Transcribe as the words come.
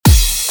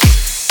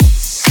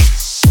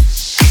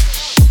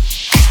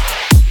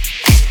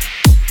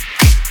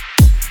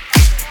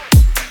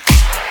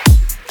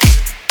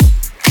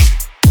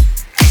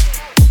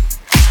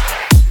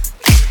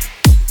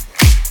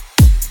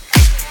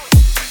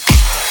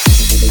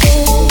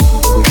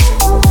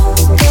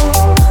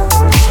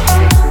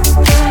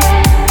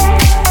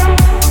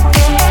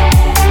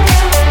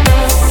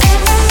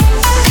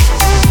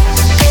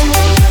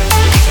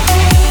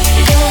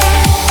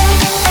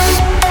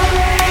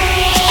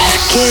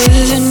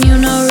given you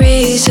no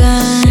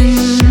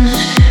reason,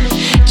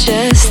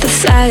 just the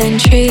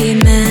silent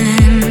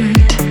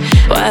treatment,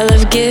 while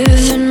I've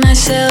given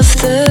myself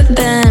the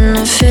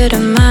benefit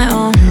of my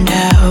own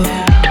doubt.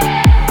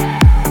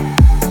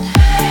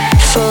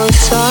 Full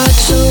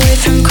thoughts away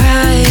from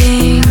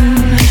crying,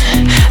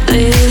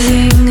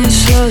 living is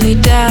slowly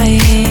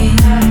dying,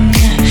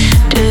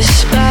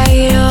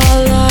 despite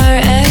all our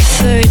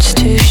efforts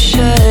to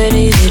shut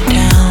it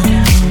down.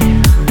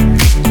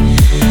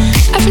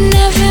 I've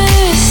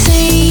never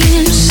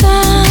seen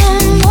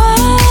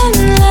someone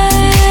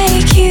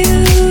like you,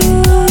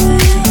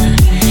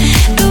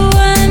 the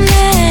one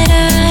that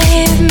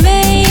I've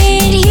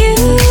made you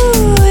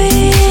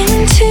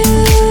into.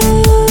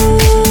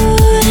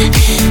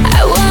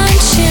 I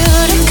want you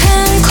to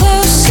come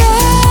closer,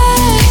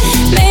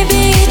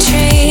 maybe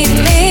treat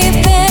me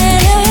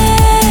better,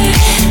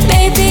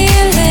 maybe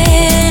a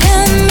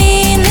little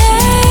meaner.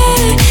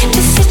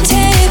 Does it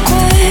take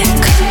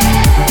work?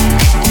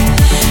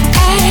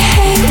 I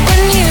hate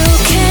when you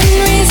can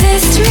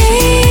resist me.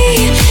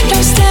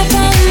 Don't step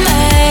on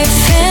my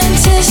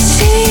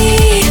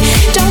fantasy.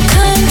 Don't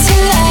come to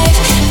life.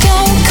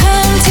 Don't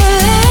come to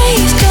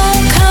life.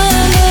 Don't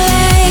come to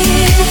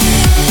life.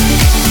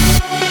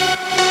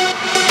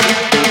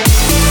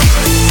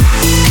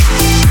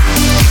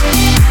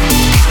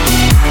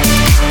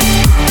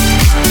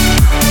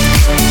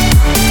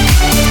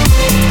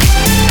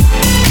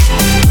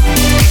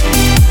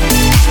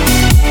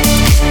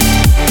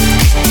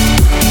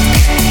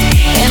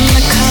 In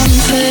the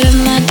comfort of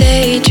my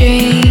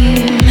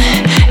daydream,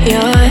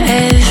 you're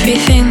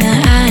everything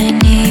that I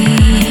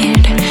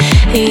need,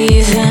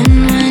 even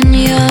when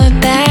you're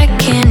back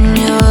in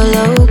your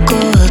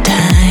local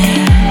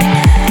time.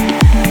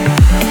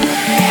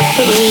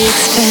 We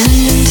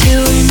expand into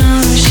an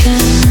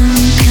ocean,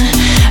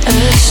 a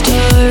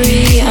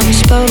story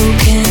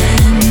unspoken,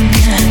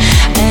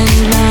 and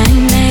my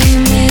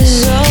name is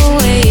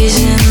always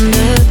in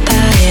the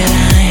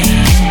byline.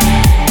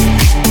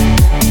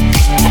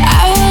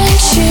 I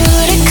want you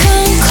to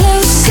come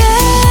closer,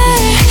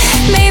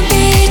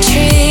 maybe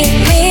treat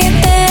me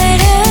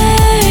better,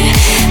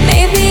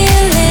 maybe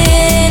a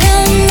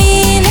little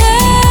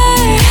meaner.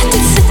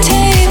 Does it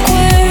take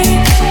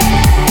work?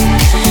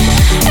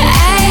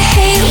 I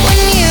hate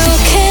when you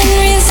can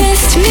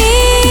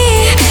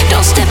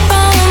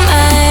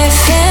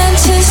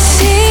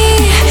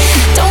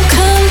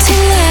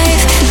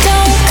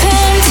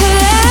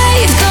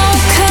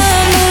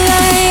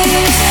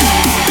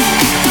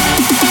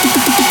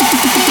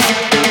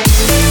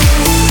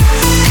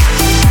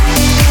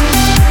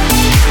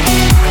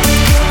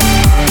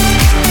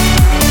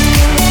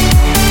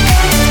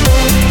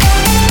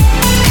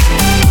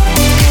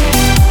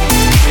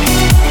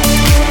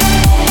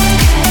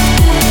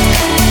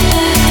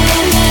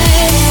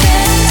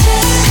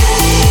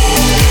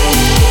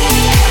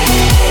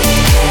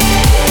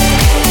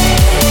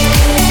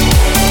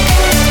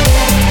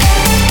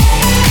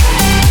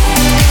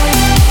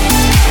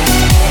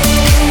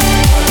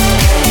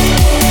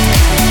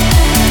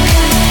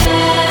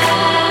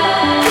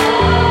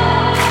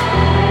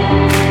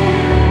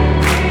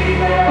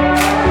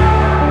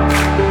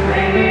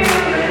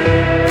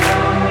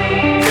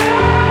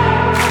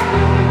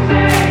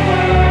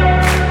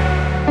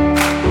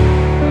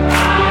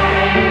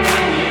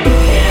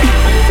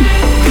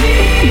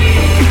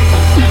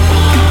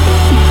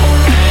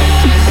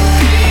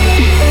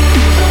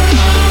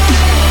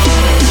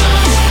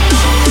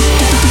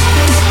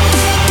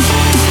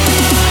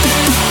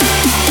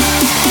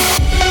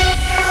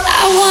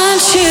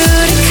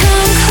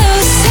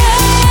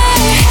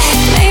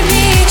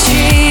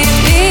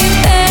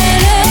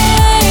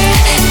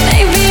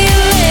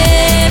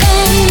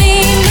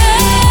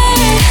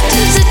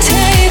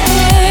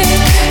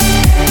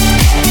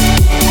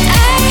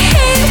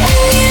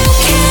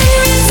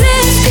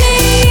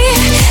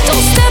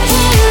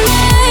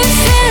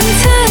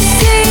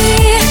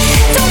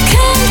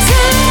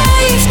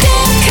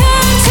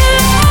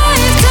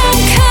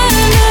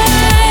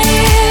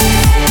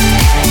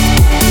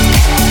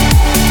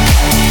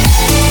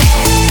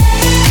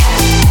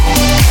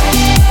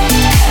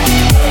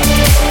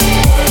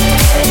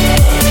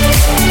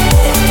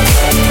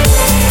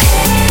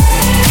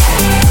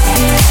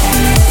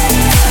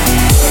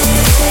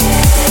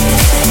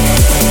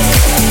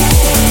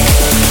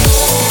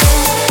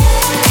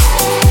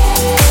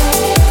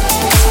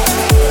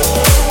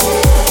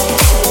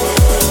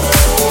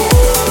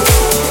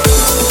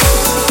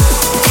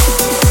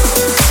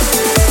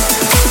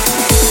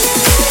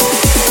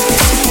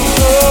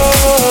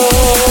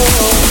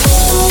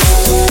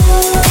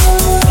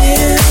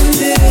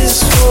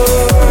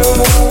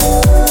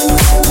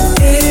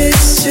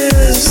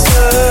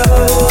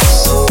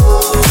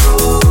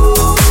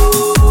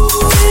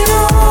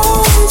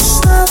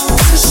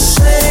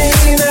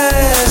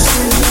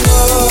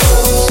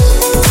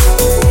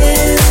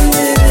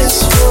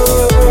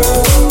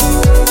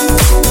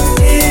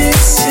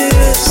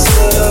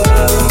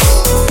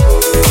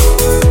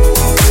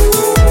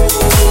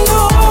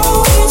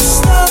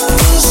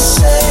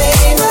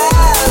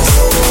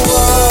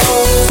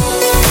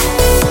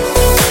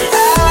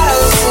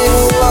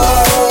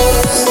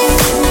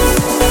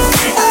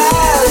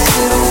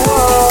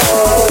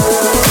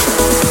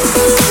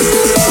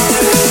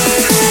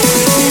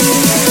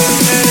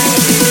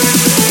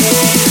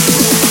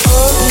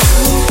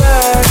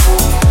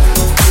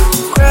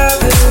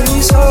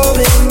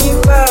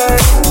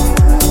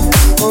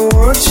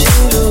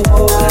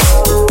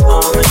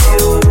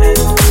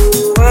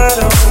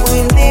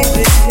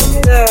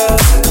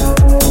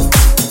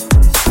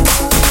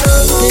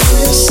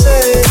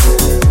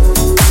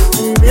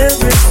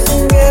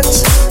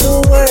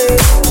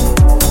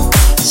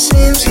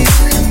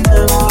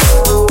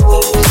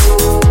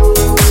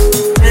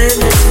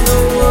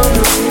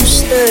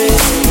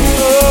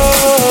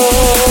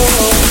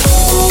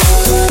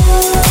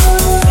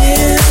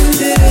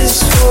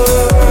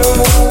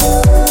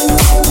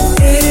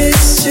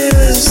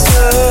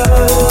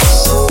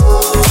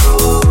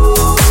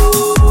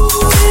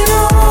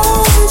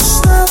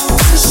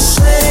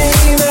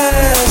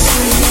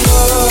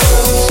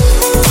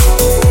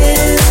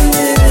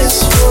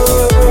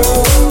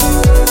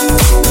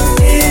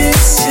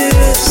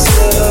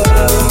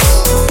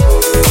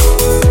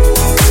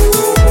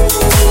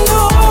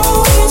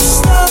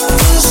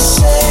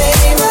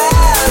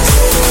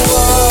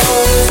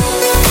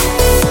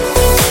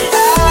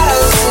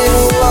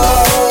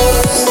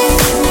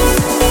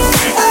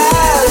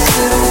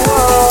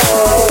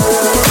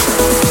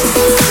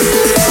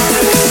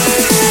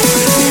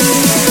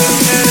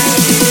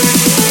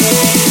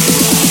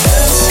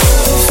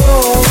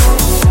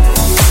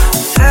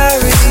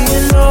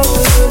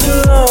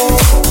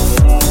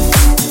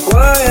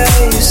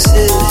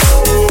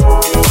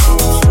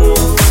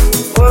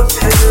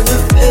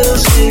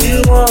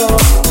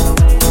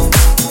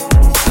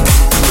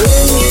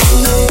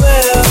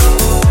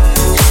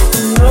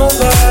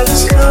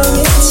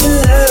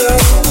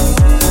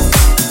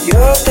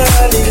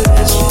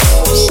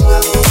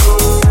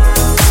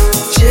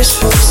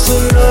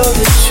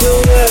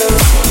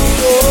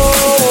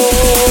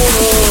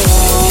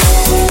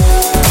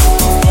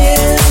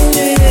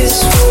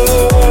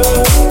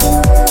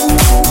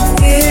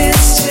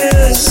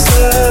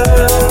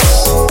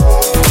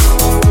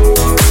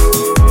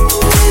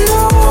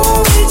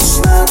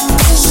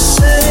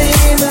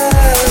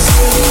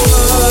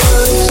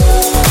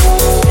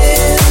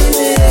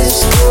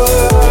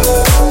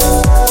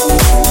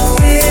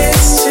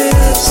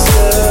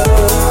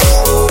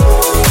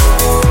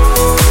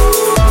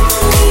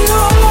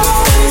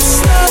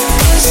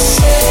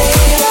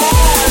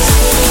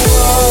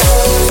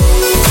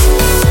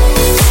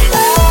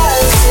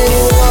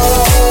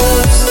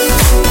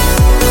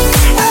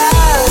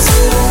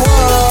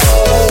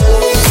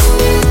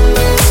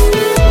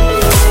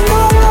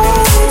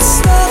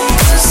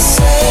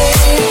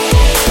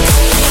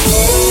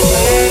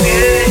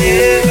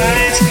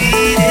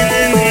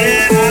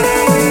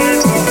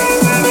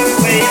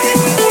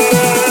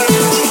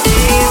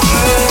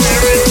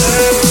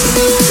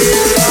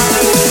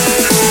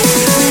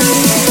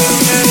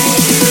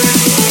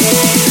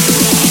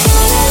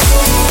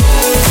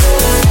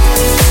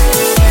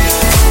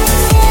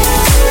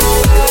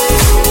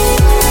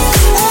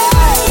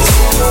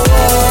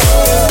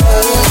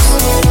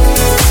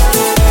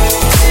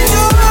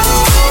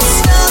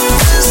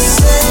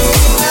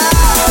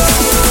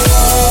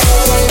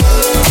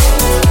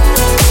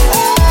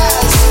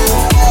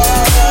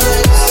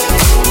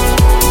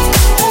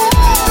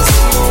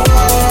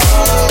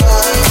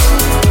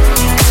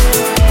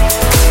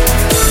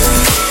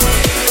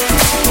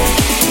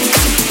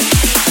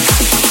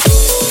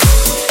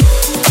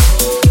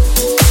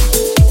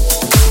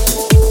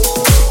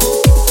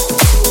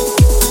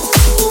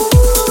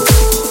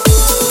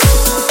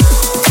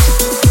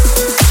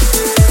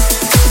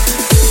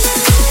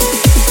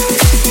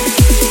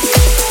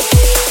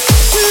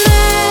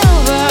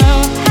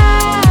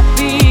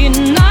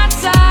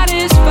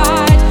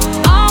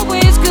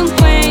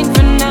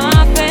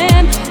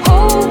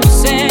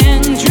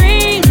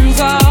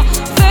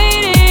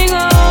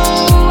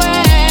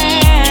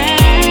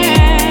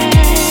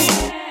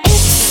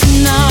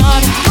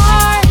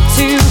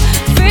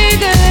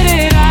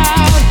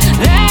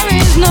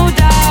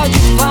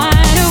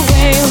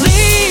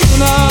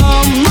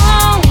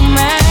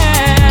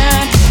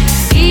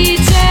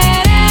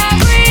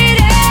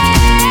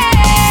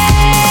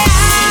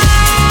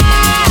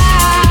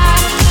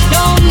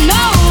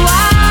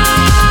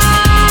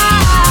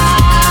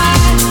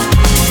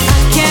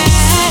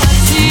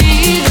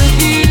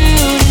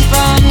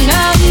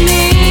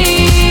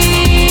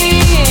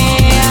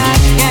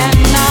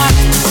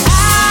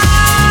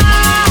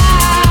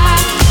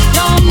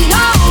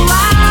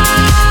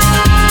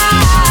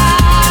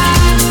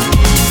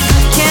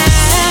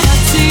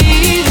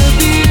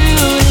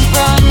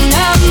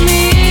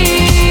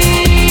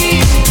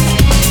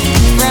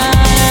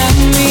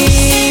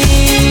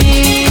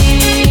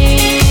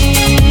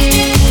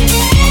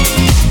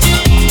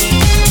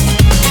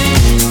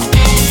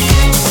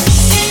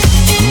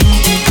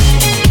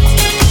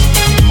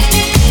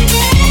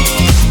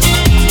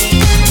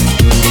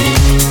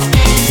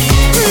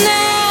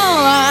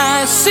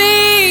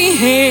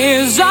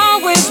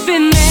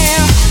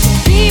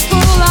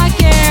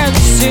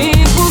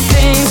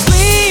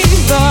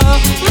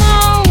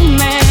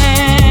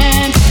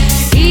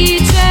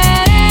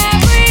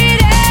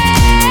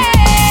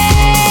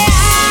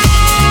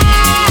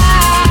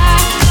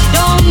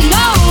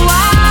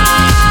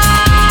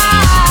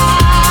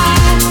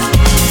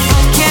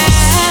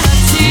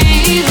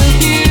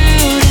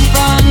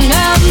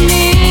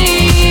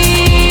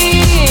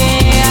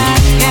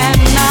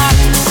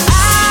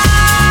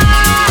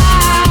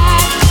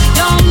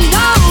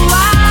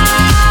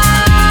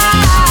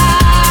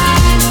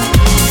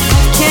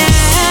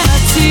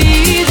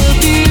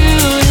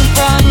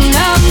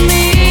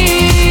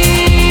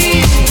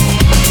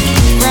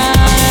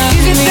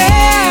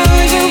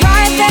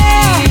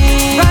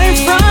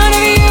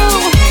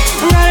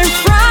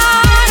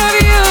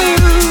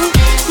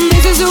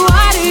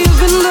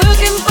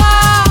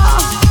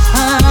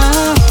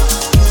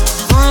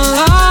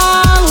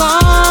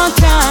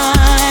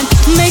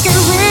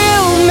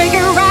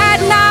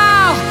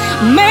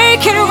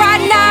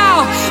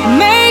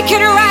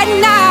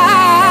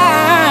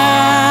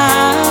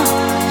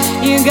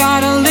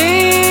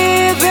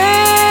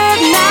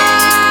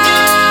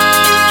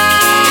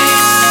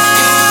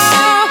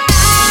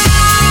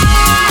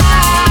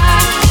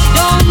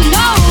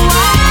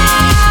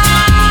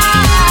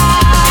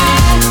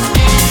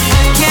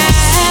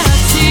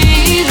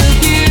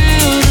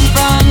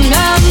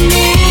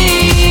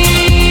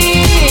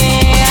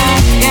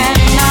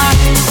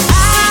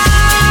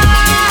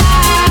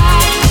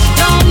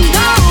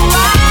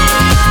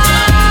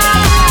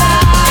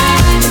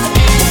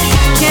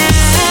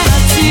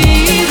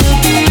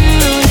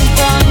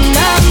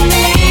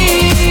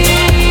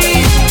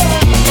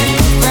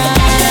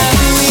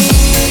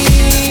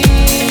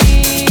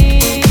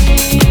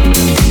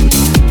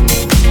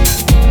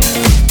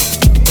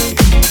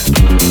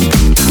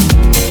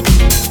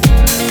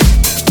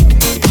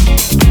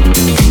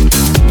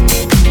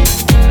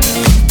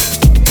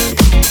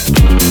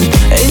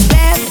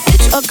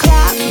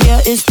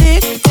is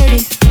thick,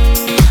 dirty.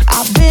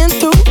 I've been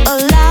through a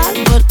lot,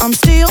 but I'm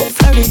still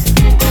flirty.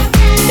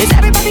 Is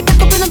everybody back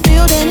up in the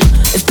building?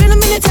 It's been a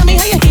minute, tell me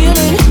how you're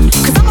healing.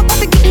 Cause I'm about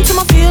to get into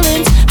my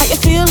feelings. How you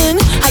feeling?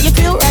 How you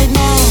feel right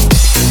now?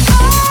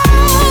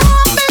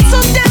 Oh, I've been so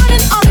down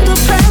and under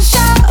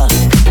pressure.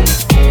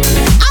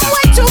 I'm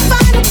way too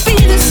fine to be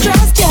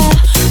distressed, yeah.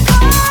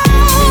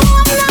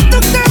 Oh, I'm not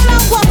the girl I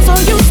was or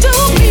used to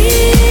be.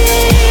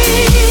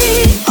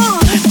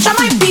 That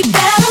might be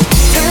better.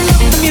 Turn up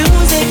the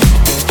music,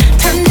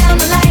 turn down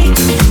the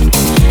lights.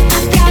 I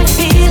got a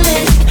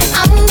feeling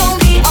I'm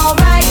gonna be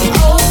alright,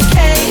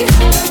 okay,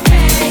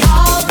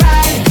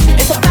 alright.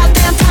 It's about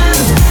damn time.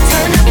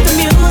 Turn up the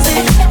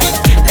music,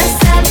 let's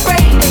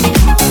celebrate.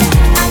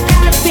 I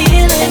got a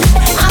feeling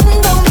I'm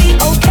gonna be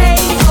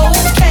okay,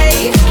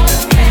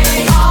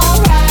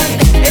 alright.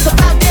 It's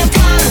about damn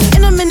time.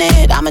 In a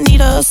minute, I'ma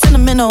need a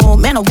sentimental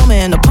man or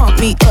woman to pump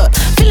me up.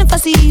 Feeling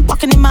fussy,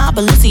 walking in my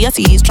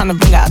Balenciennes, trying to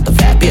bring out the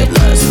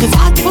fabulous. Cause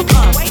I give a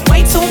fuck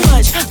way too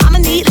much. I'ma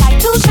need like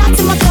 2 shots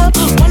in my cup.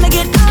 Wanna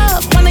get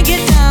up, wanna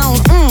get down.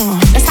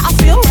 That's how I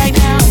feel right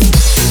now.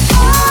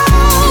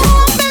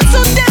 Oh, I've been so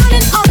down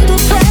and under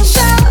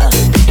pressure.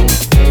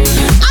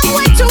 I'm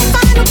way too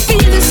fine to be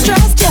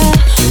distressed, yeah.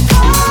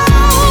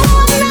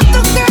 Oh, I'm not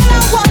the girl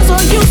I was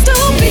or used to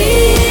be.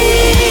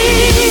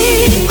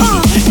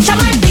 That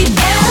might be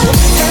better.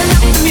 Turn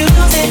up the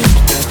music,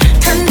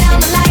 turn down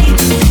the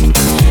lights.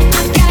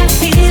 I got a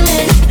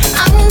feeling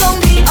I'm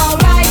gonna be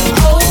alright,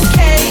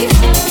 okay,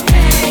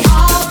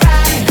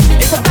 alright.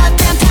 It's about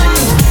damn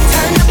time.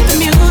 Turn up the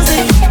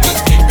music,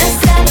 let's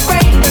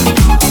celebrate.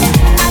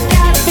 I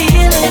got a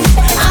feeling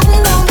I'm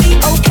gonna be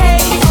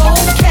okay,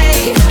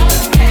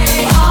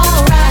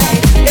 alright.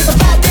 It's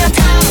about damn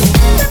time.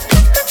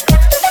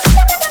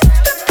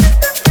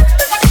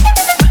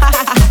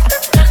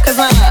 Cause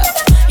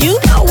you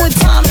know what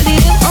time it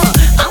is.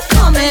 I'm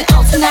coming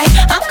out tonight.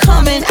 I'm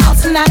coming out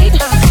tonight.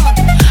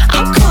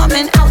 I'm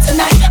coming out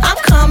tonight. I'm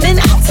coming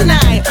out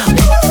tonight.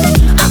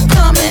 I'm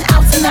coming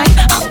out tonight.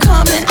 I'm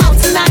coming out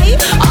tonight.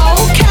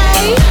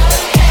 Okay.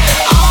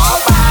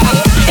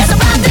 Alright. It's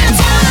about that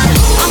time.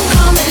 I'm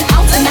coming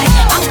out tonight.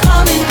 I'm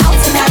coming out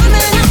tonight.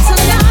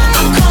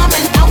 I'm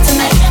coming out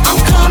tonight. I'm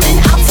coming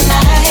out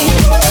tonight.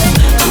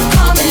 I'm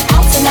coming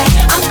out tonight.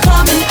 I'm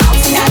coming out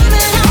tonight.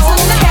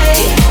 Okay.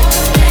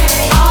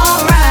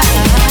 Alright.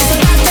 It's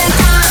about that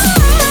time.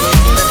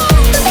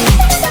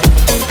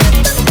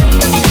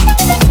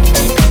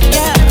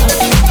 Yeah,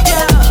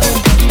 yeah.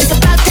 It's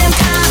about damn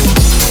time.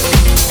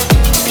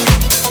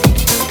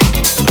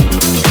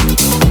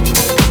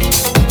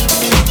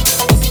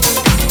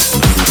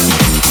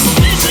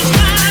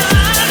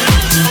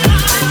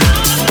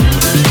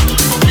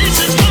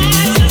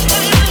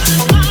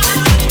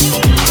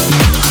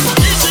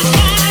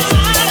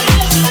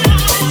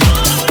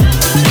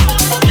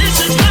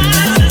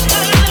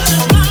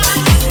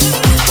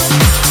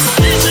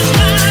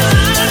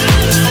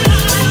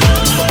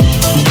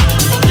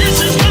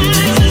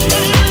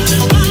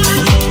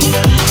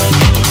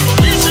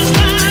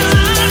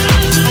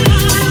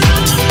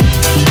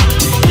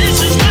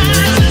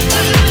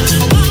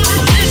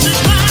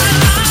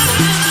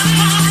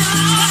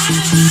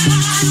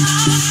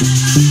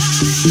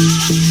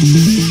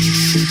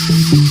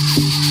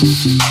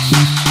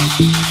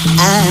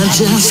 I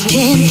just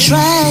can't try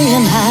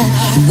and hide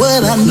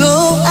what I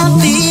know I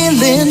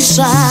feel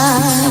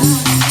inside.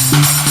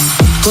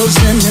 Cause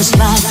in this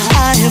life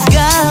I have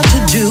got to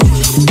do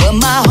what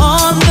my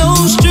heart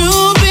knows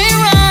to be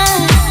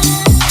right.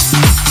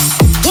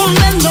 Won't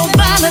let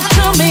nobody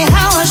tell me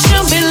how I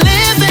should be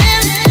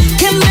living.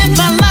 Can live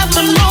my life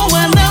for no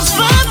one else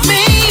but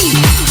me.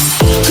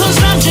 Cause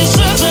I'm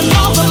deserving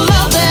all the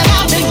love that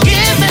I've been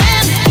given.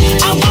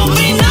 I won't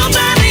be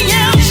nobody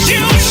else,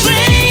 you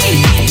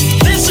see.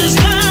 This is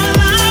my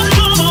life,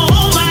 gonna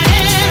hold my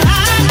head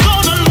high,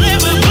 gonna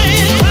live it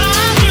with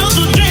pride, feel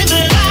the dream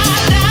that I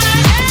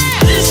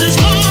die. This is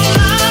my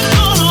life,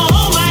 gonna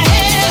hold my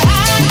head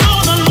high,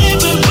 gonna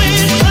live it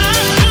with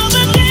pride.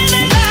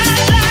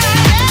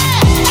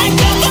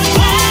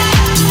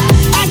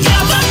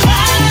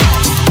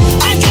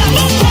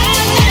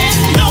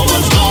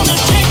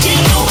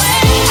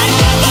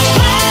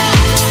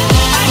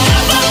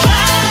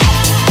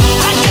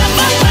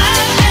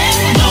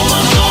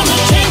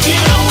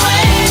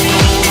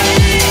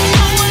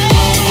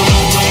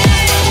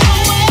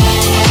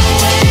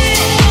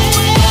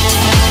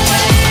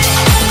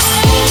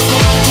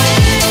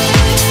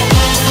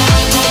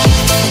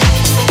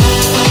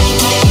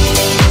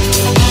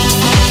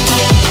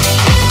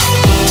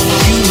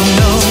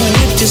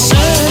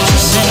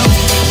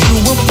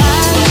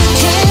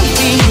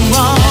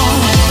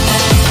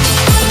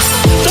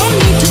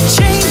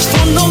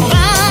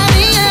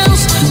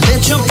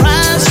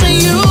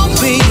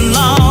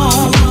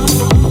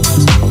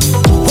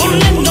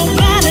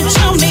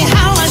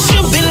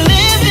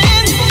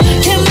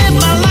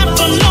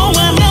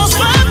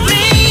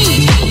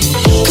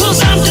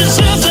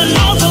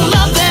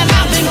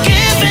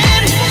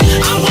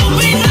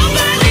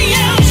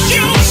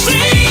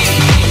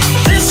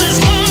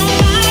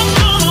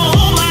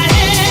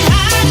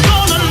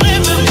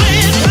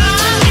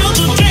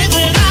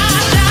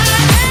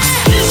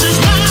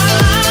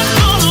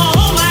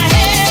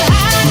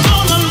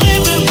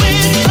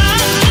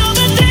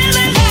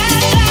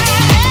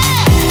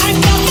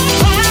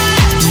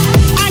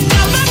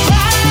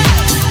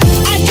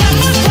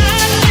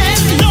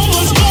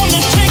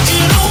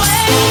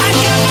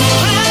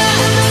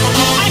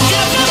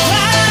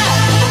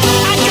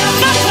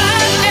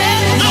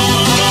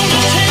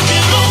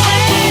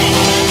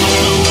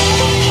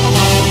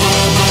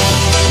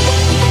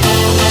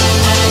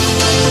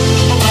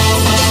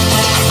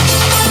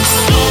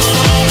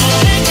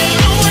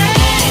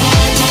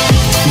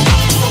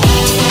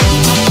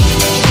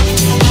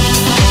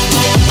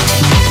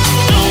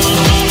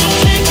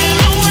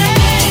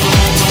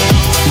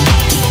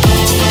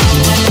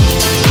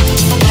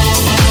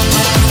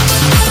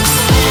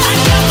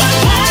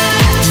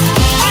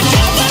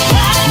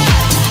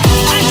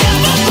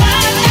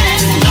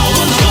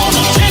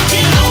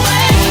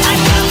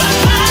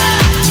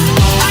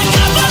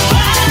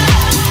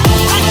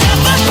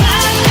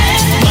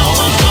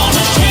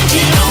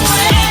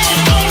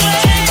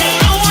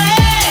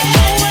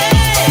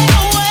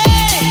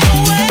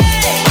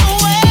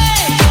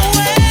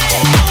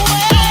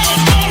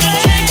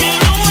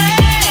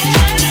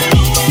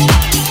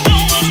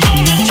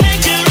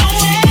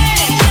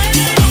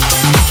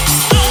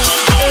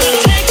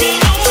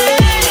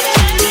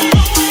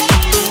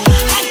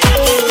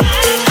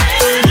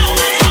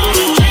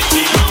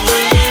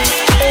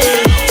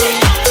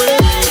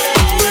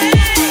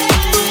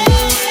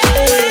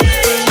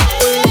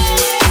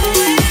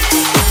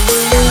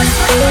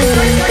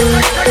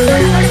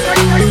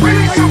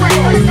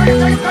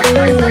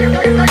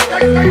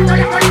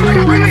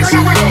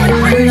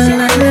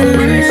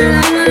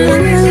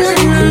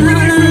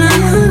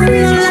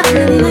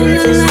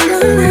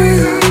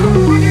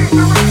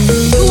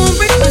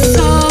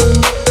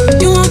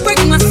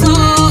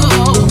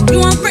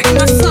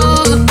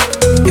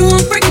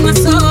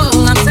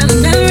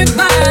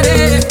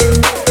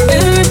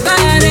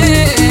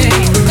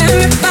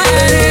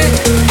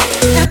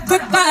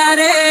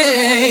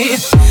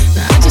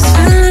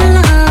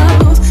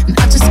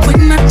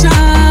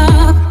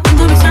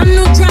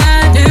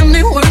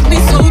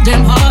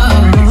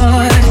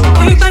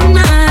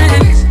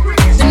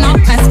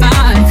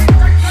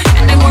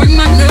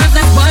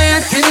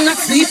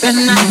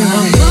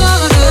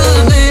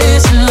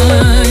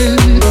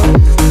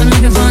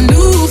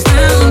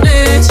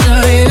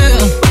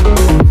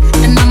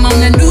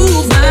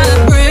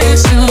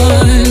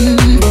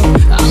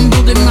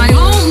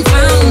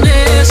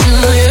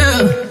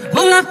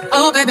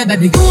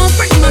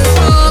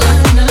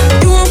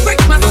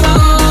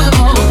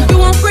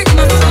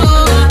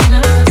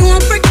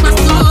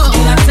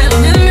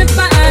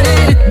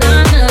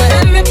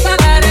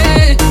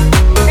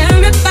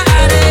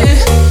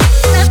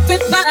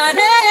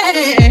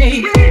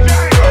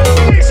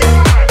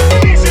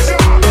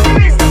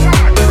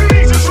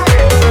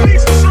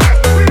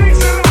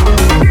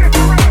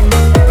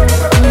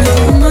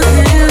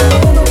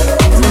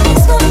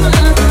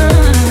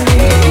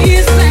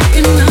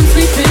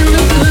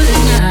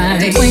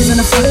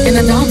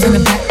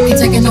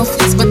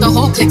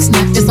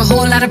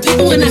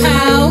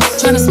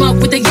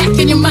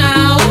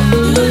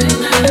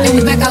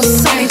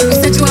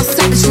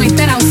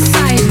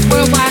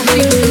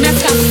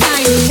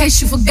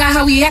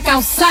 act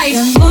outside.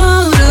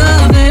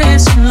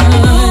 Motivation.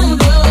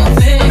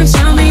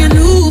 Show me a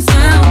new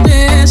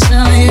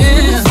foundation,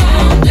 yeah.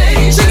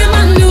 Look at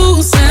my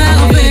new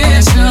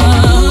salvation.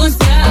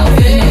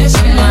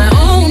 My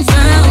own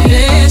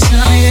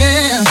foundation,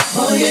 yeah.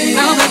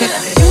 How about it?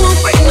 You won't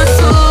break my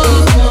soul.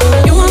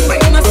 You won't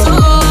break my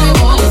soul.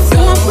 You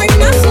won't break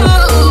my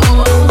soul.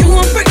 You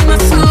won't break my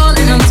soul.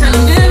 And I'm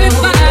telling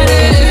everybody,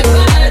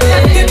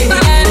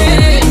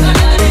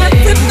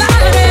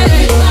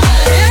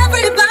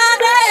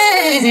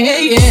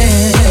 yeah.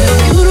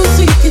 You don't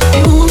see it,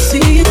 you won't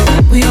see it.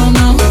 We all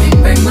know.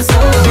 Break my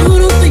soul. You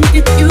don't think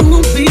it, you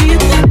won't be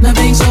it. Love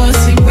ain't yours,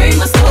 break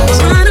my soul.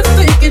 Trying to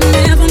fake it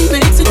never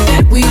makes it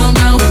back. We all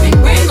know.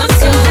 Break my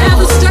soul.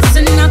 Never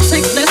stressing, I'll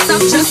take less, I'll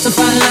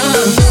justify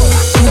love.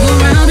 We go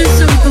round in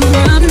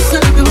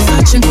circles,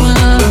 searching for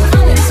love.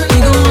 We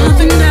go up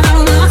and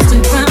down, lost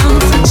and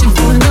found, searching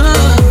for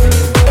love.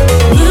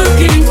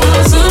 Looking for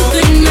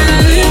something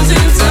that lives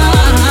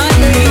inside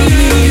me.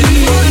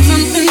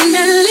 Something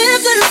that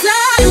lives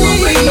inside me.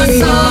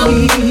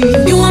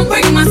 You won't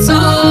break my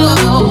soul.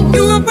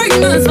 You won't break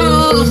my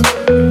soul.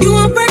 You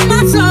won't break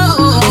my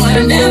soul.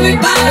 And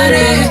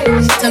everybody,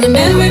 telling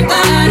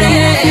everybody,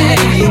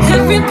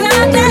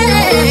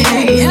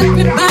 you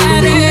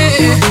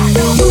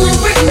won't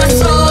break my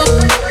soul.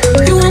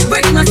 You won't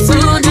break my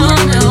soul.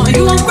 No,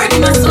 you won't break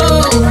my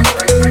soul.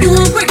 You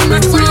won't break my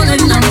soul.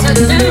 And I'm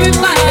telling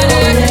everybody,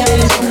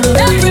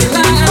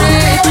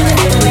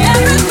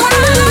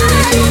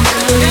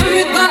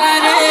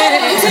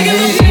 taking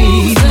my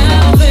new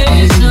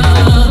salvation.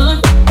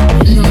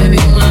 Maybe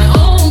my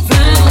own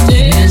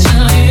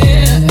foundation,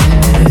 yeah.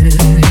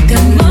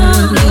 Got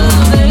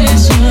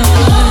motivation.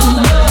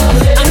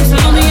 I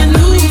found me a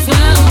new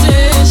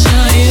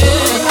foundation,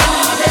 yeah.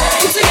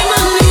 Taking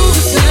my new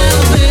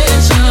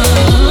salvation.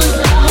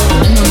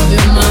 Maybe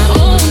my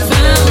own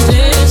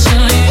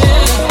foundation, yeah.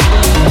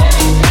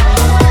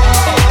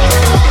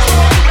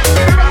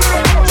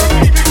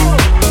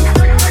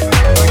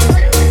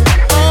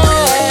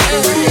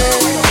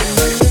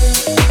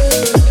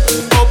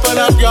 Open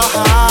up your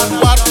heart,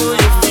 what do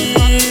you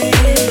feel?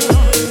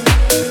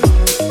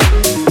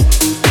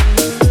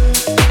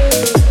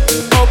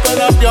 Open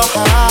up your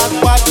heart,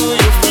 what do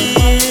you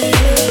feel?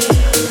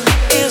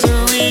 Is it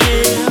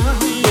real?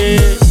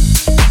 Yeah.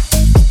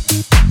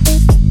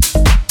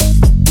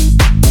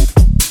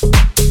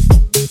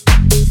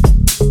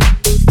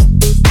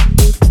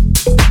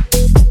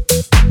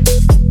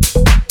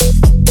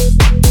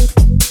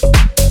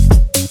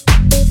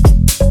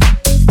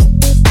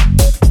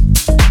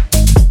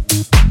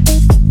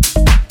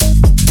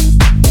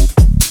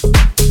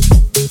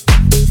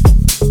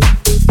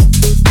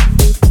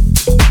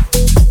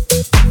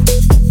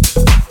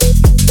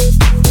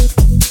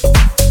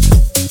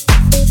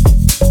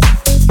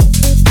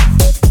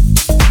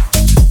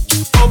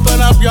 Open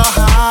up your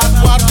heart,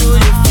 what do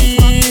you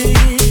feel?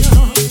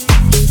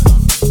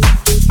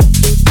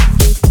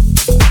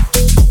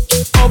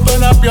 Open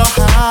up your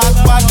heart,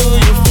 what do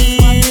you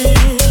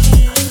feel?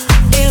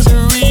 Is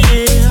it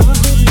real?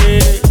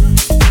 Yeah.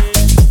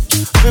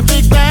 The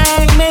Big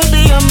Bang may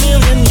be a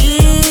million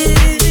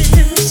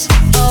years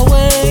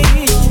away.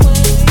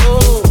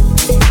 Oh.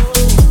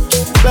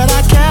 But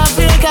I can't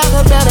think of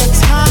a better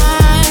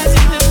time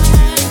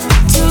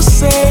to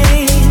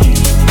say,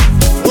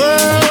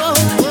 world,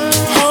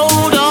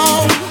 hold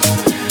on.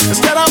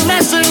 Instead of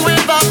messing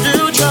with our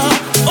future,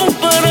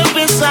 open up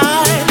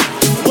inside.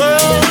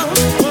 World,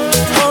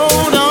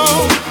 hold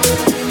on.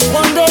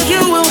 One day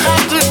you will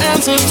have to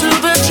answer to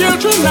the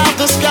children of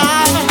the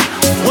sky.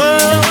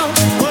 World,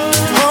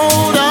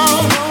 hold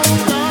on.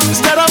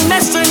 Instead of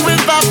messing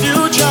with our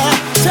future,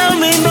 tell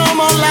me no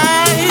more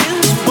lies.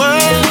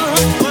 World,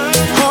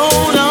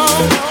 hold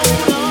on.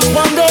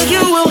 One day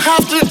you will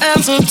have to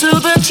answer to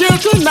the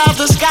children of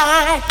the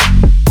sky.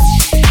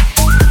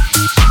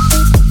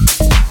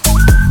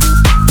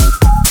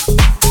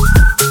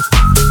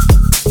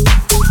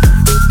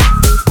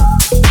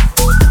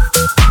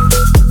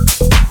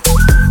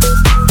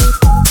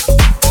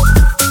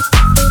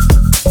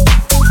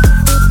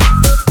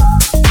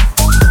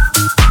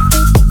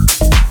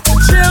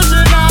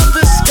 Children of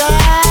the sky.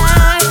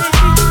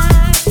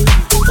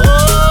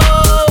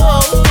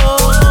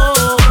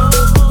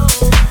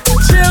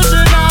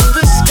 Children of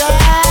the sky.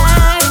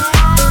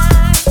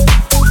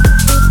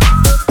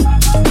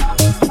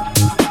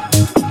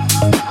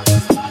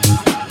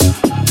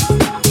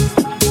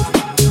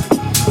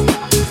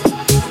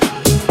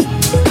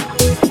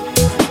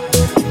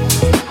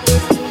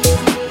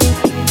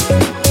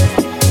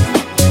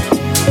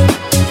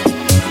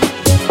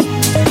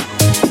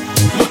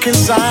 Look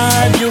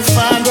inside, you'll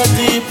find a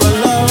deeper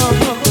love.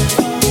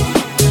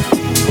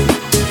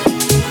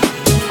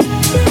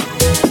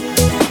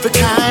 The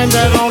kind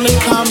that only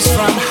comes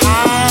from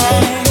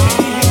high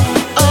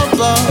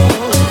above.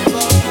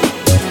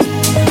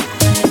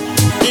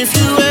 If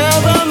you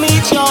ever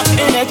meet your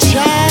inner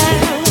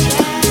child,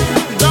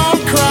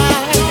 don't cry,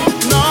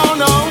 no,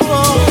 no.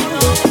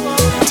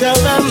 Tell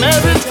them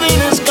everything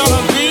is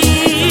gonna be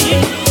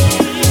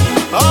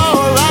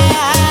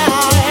alright.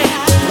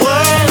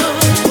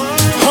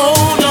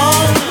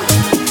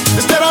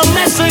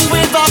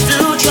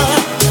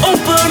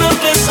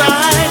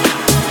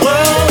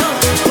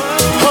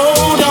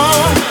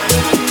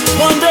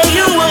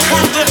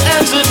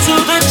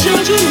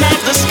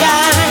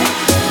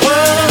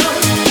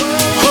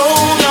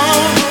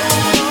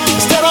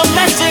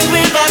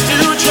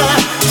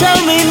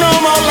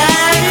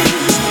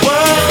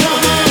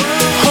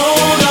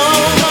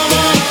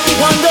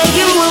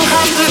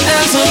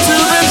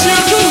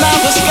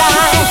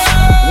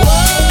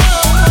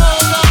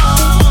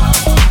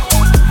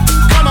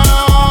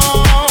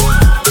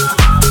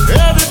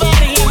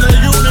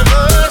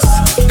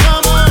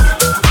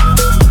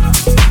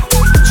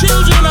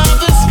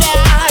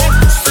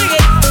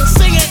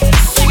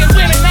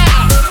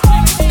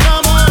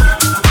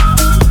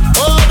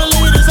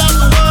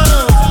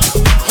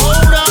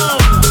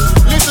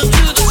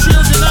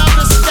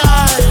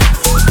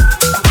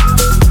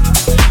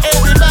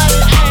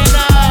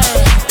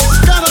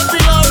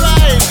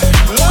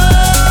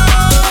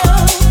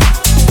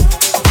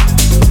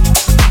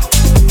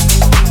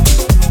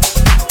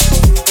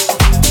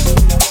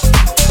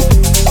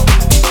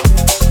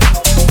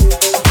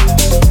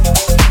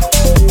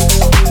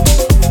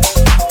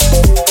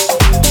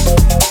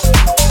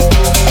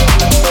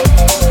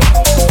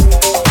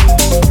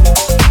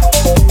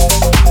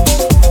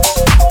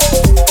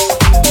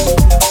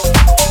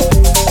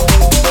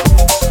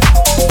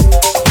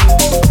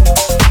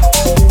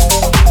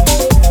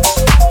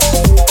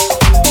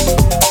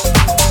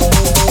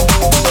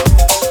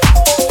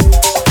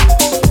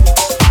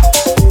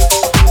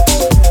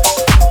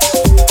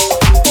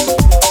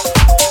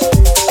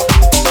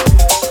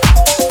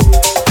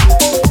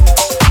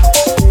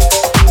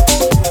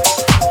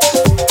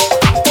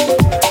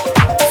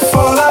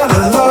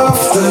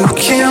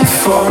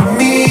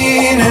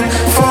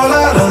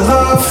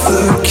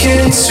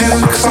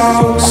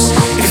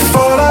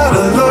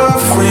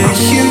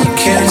 you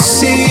can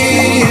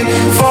see it.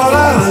 Fall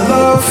out of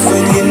love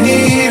when you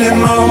need it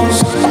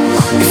most.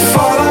 You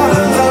fall out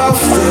of love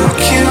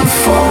looking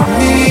for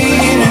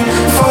meaning.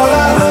 Fall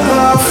out of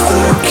love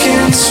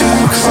looking too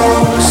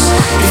close.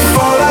 You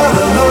fall out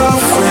of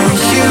love when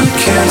you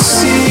can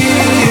see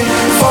it.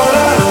 Fall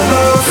out of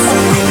love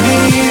when you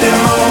need it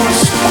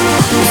most.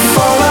 You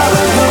fall out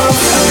of love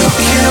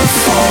looking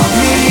for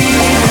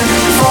meaning.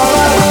 Fall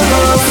out of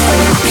love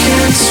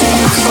looking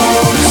too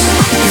close.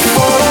 You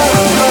fall out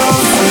of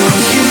love when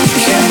you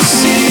can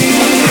see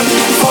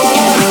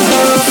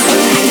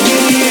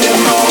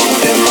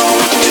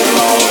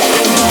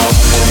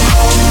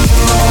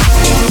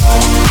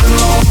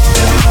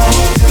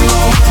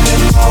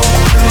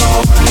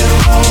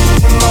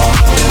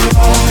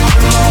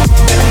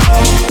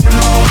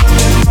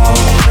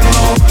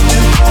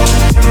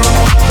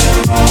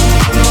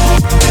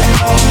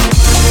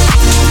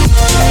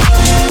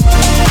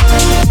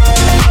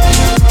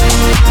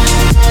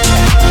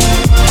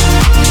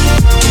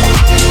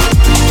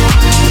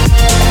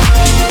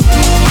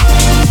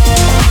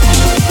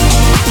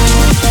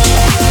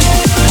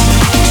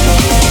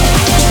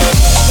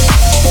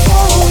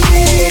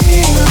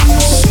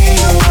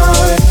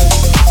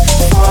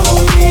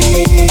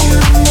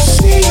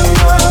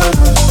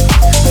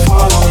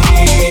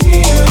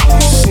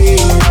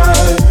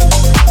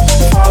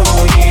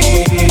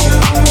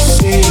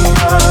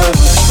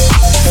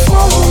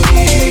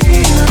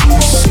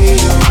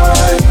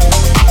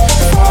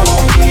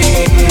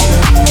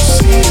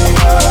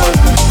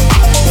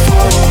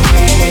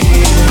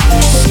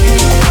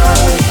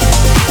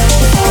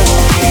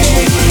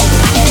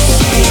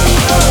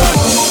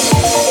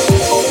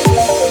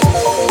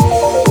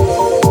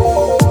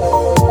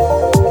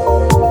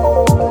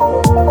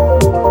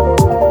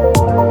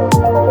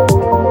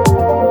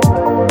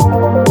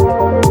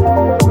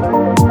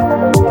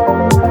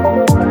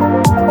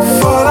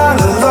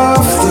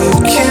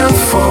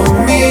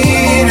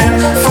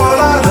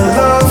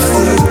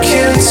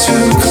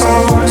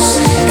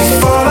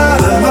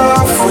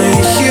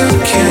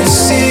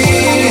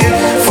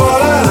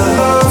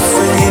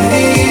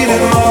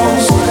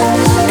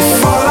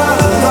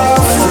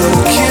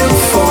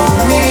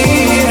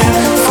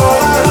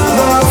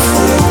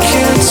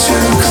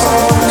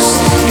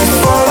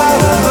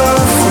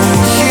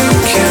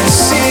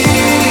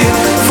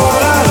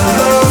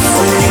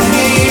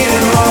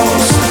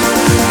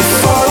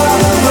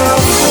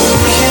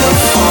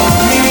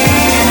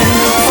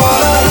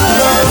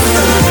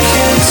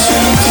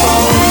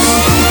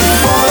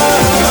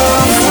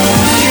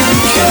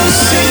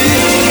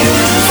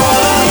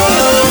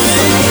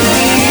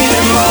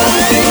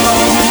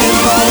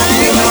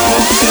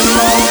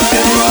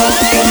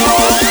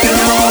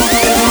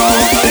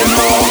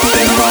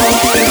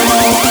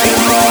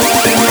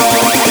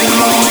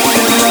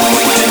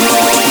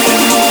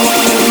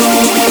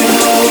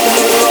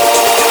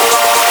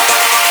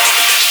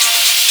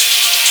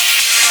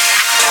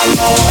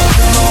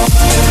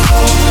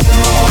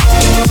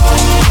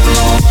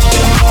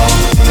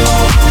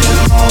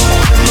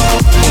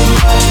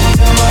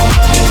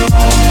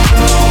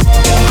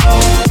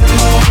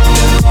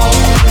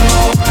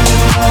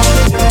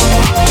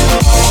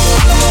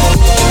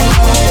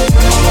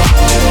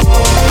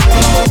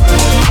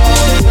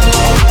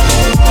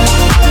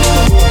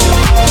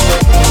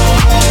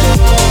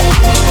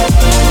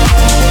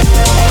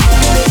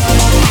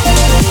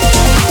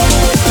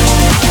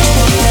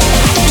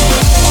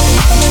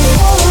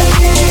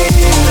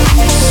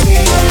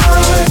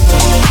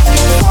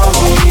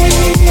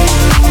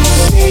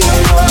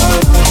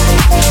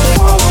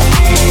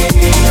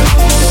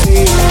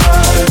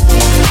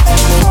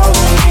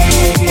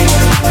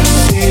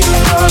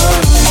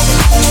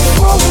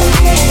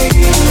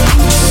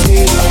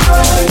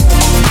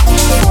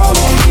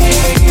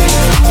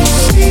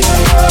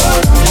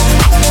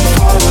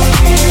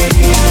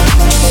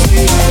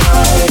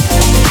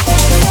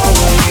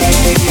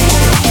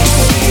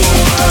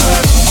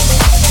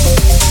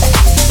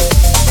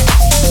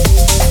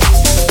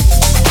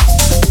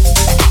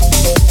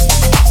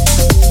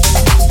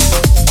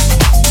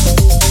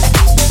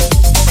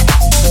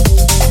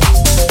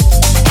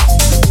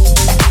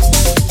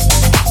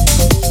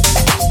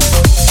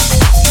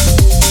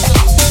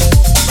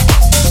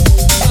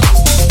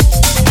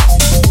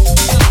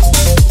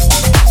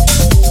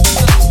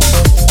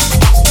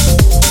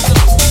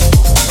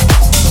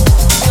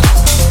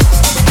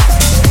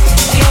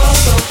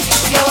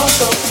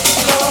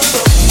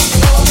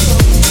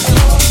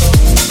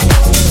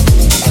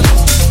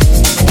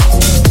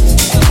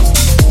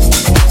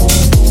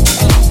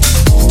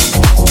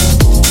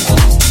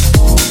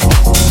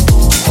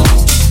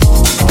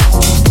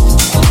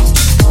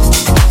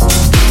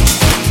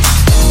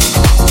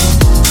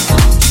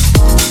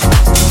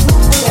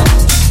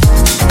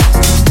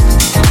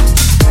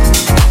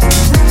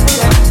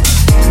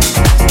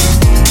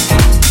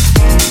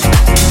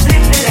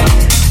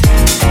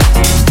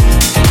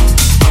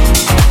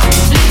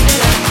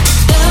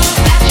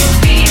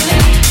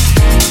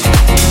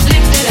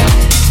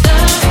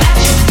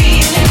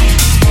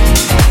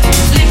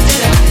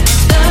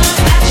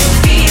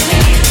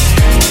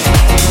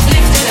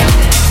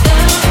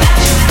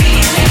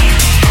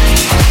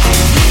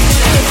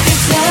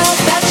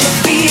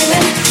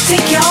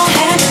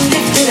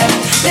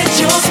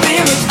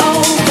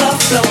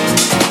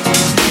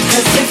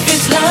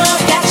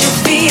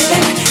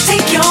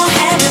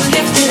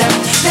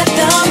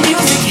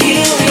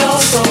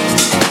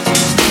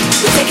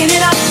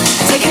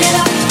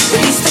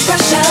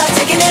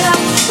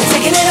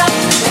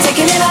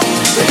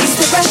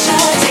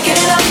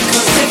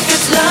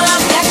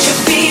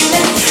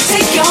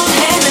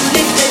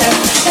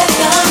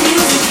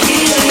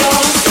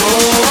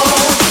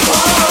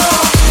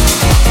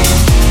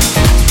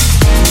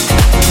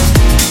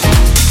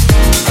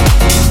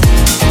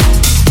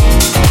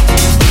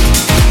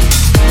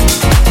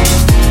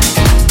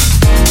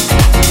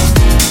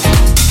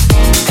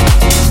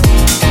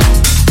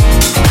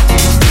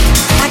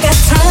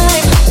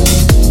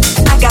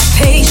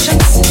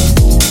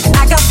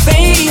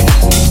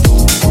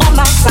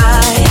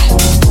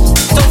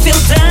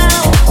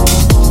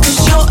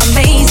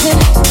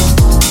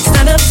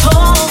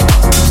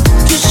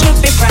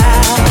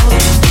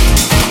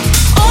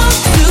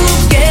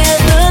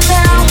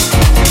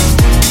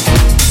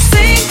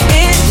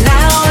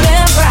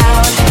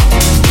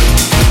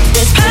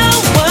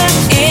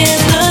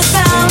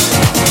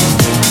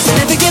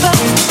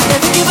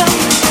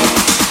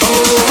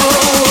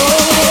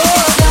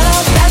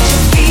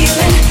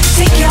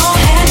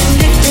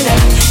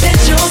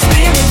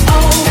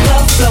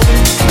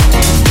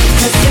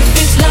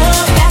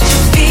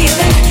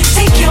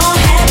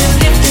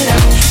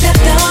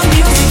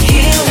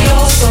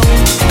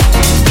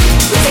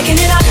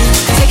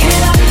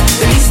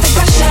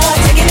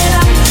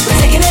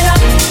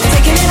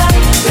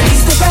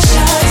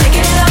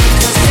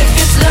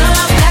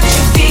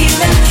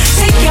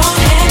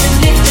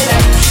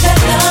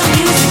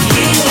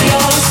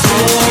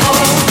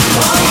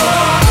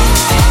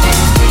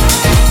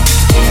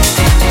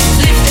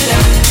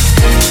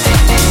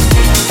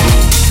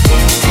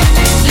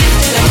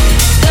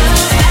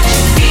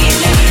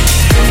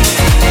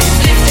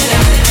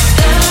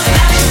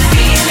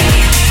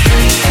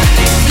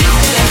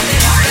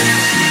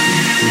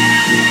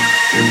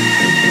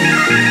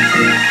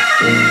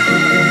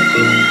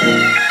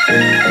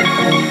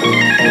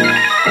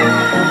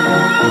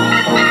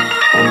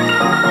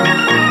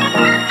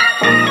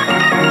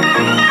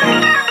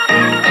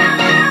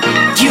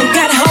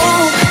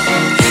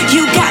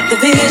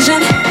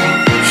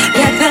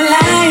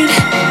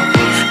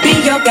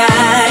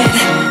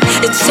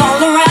It's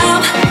all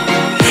around.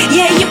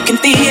 Yeah, you can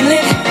feel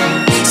it.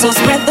 So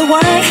spread the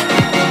word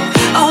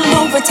all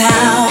over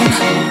town.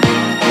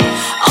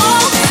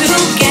 All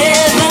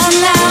together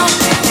now.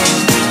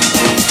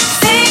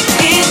 Sing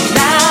it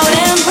loud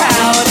and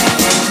proud.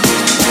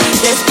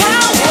 There's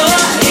power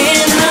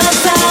in the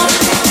sound.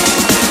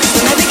 So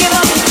never give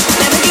up,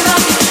 never give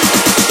up.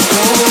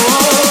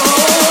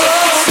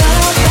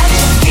 Love that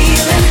you're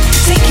feeling.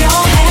 Take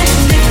your hand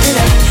and lift it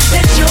up.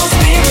 Let your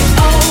spirit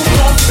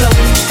overflow.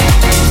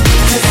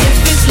 'Cause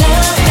if it's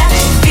love that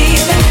you're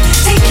feeling,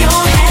 take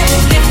your hand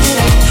and lift it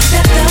up.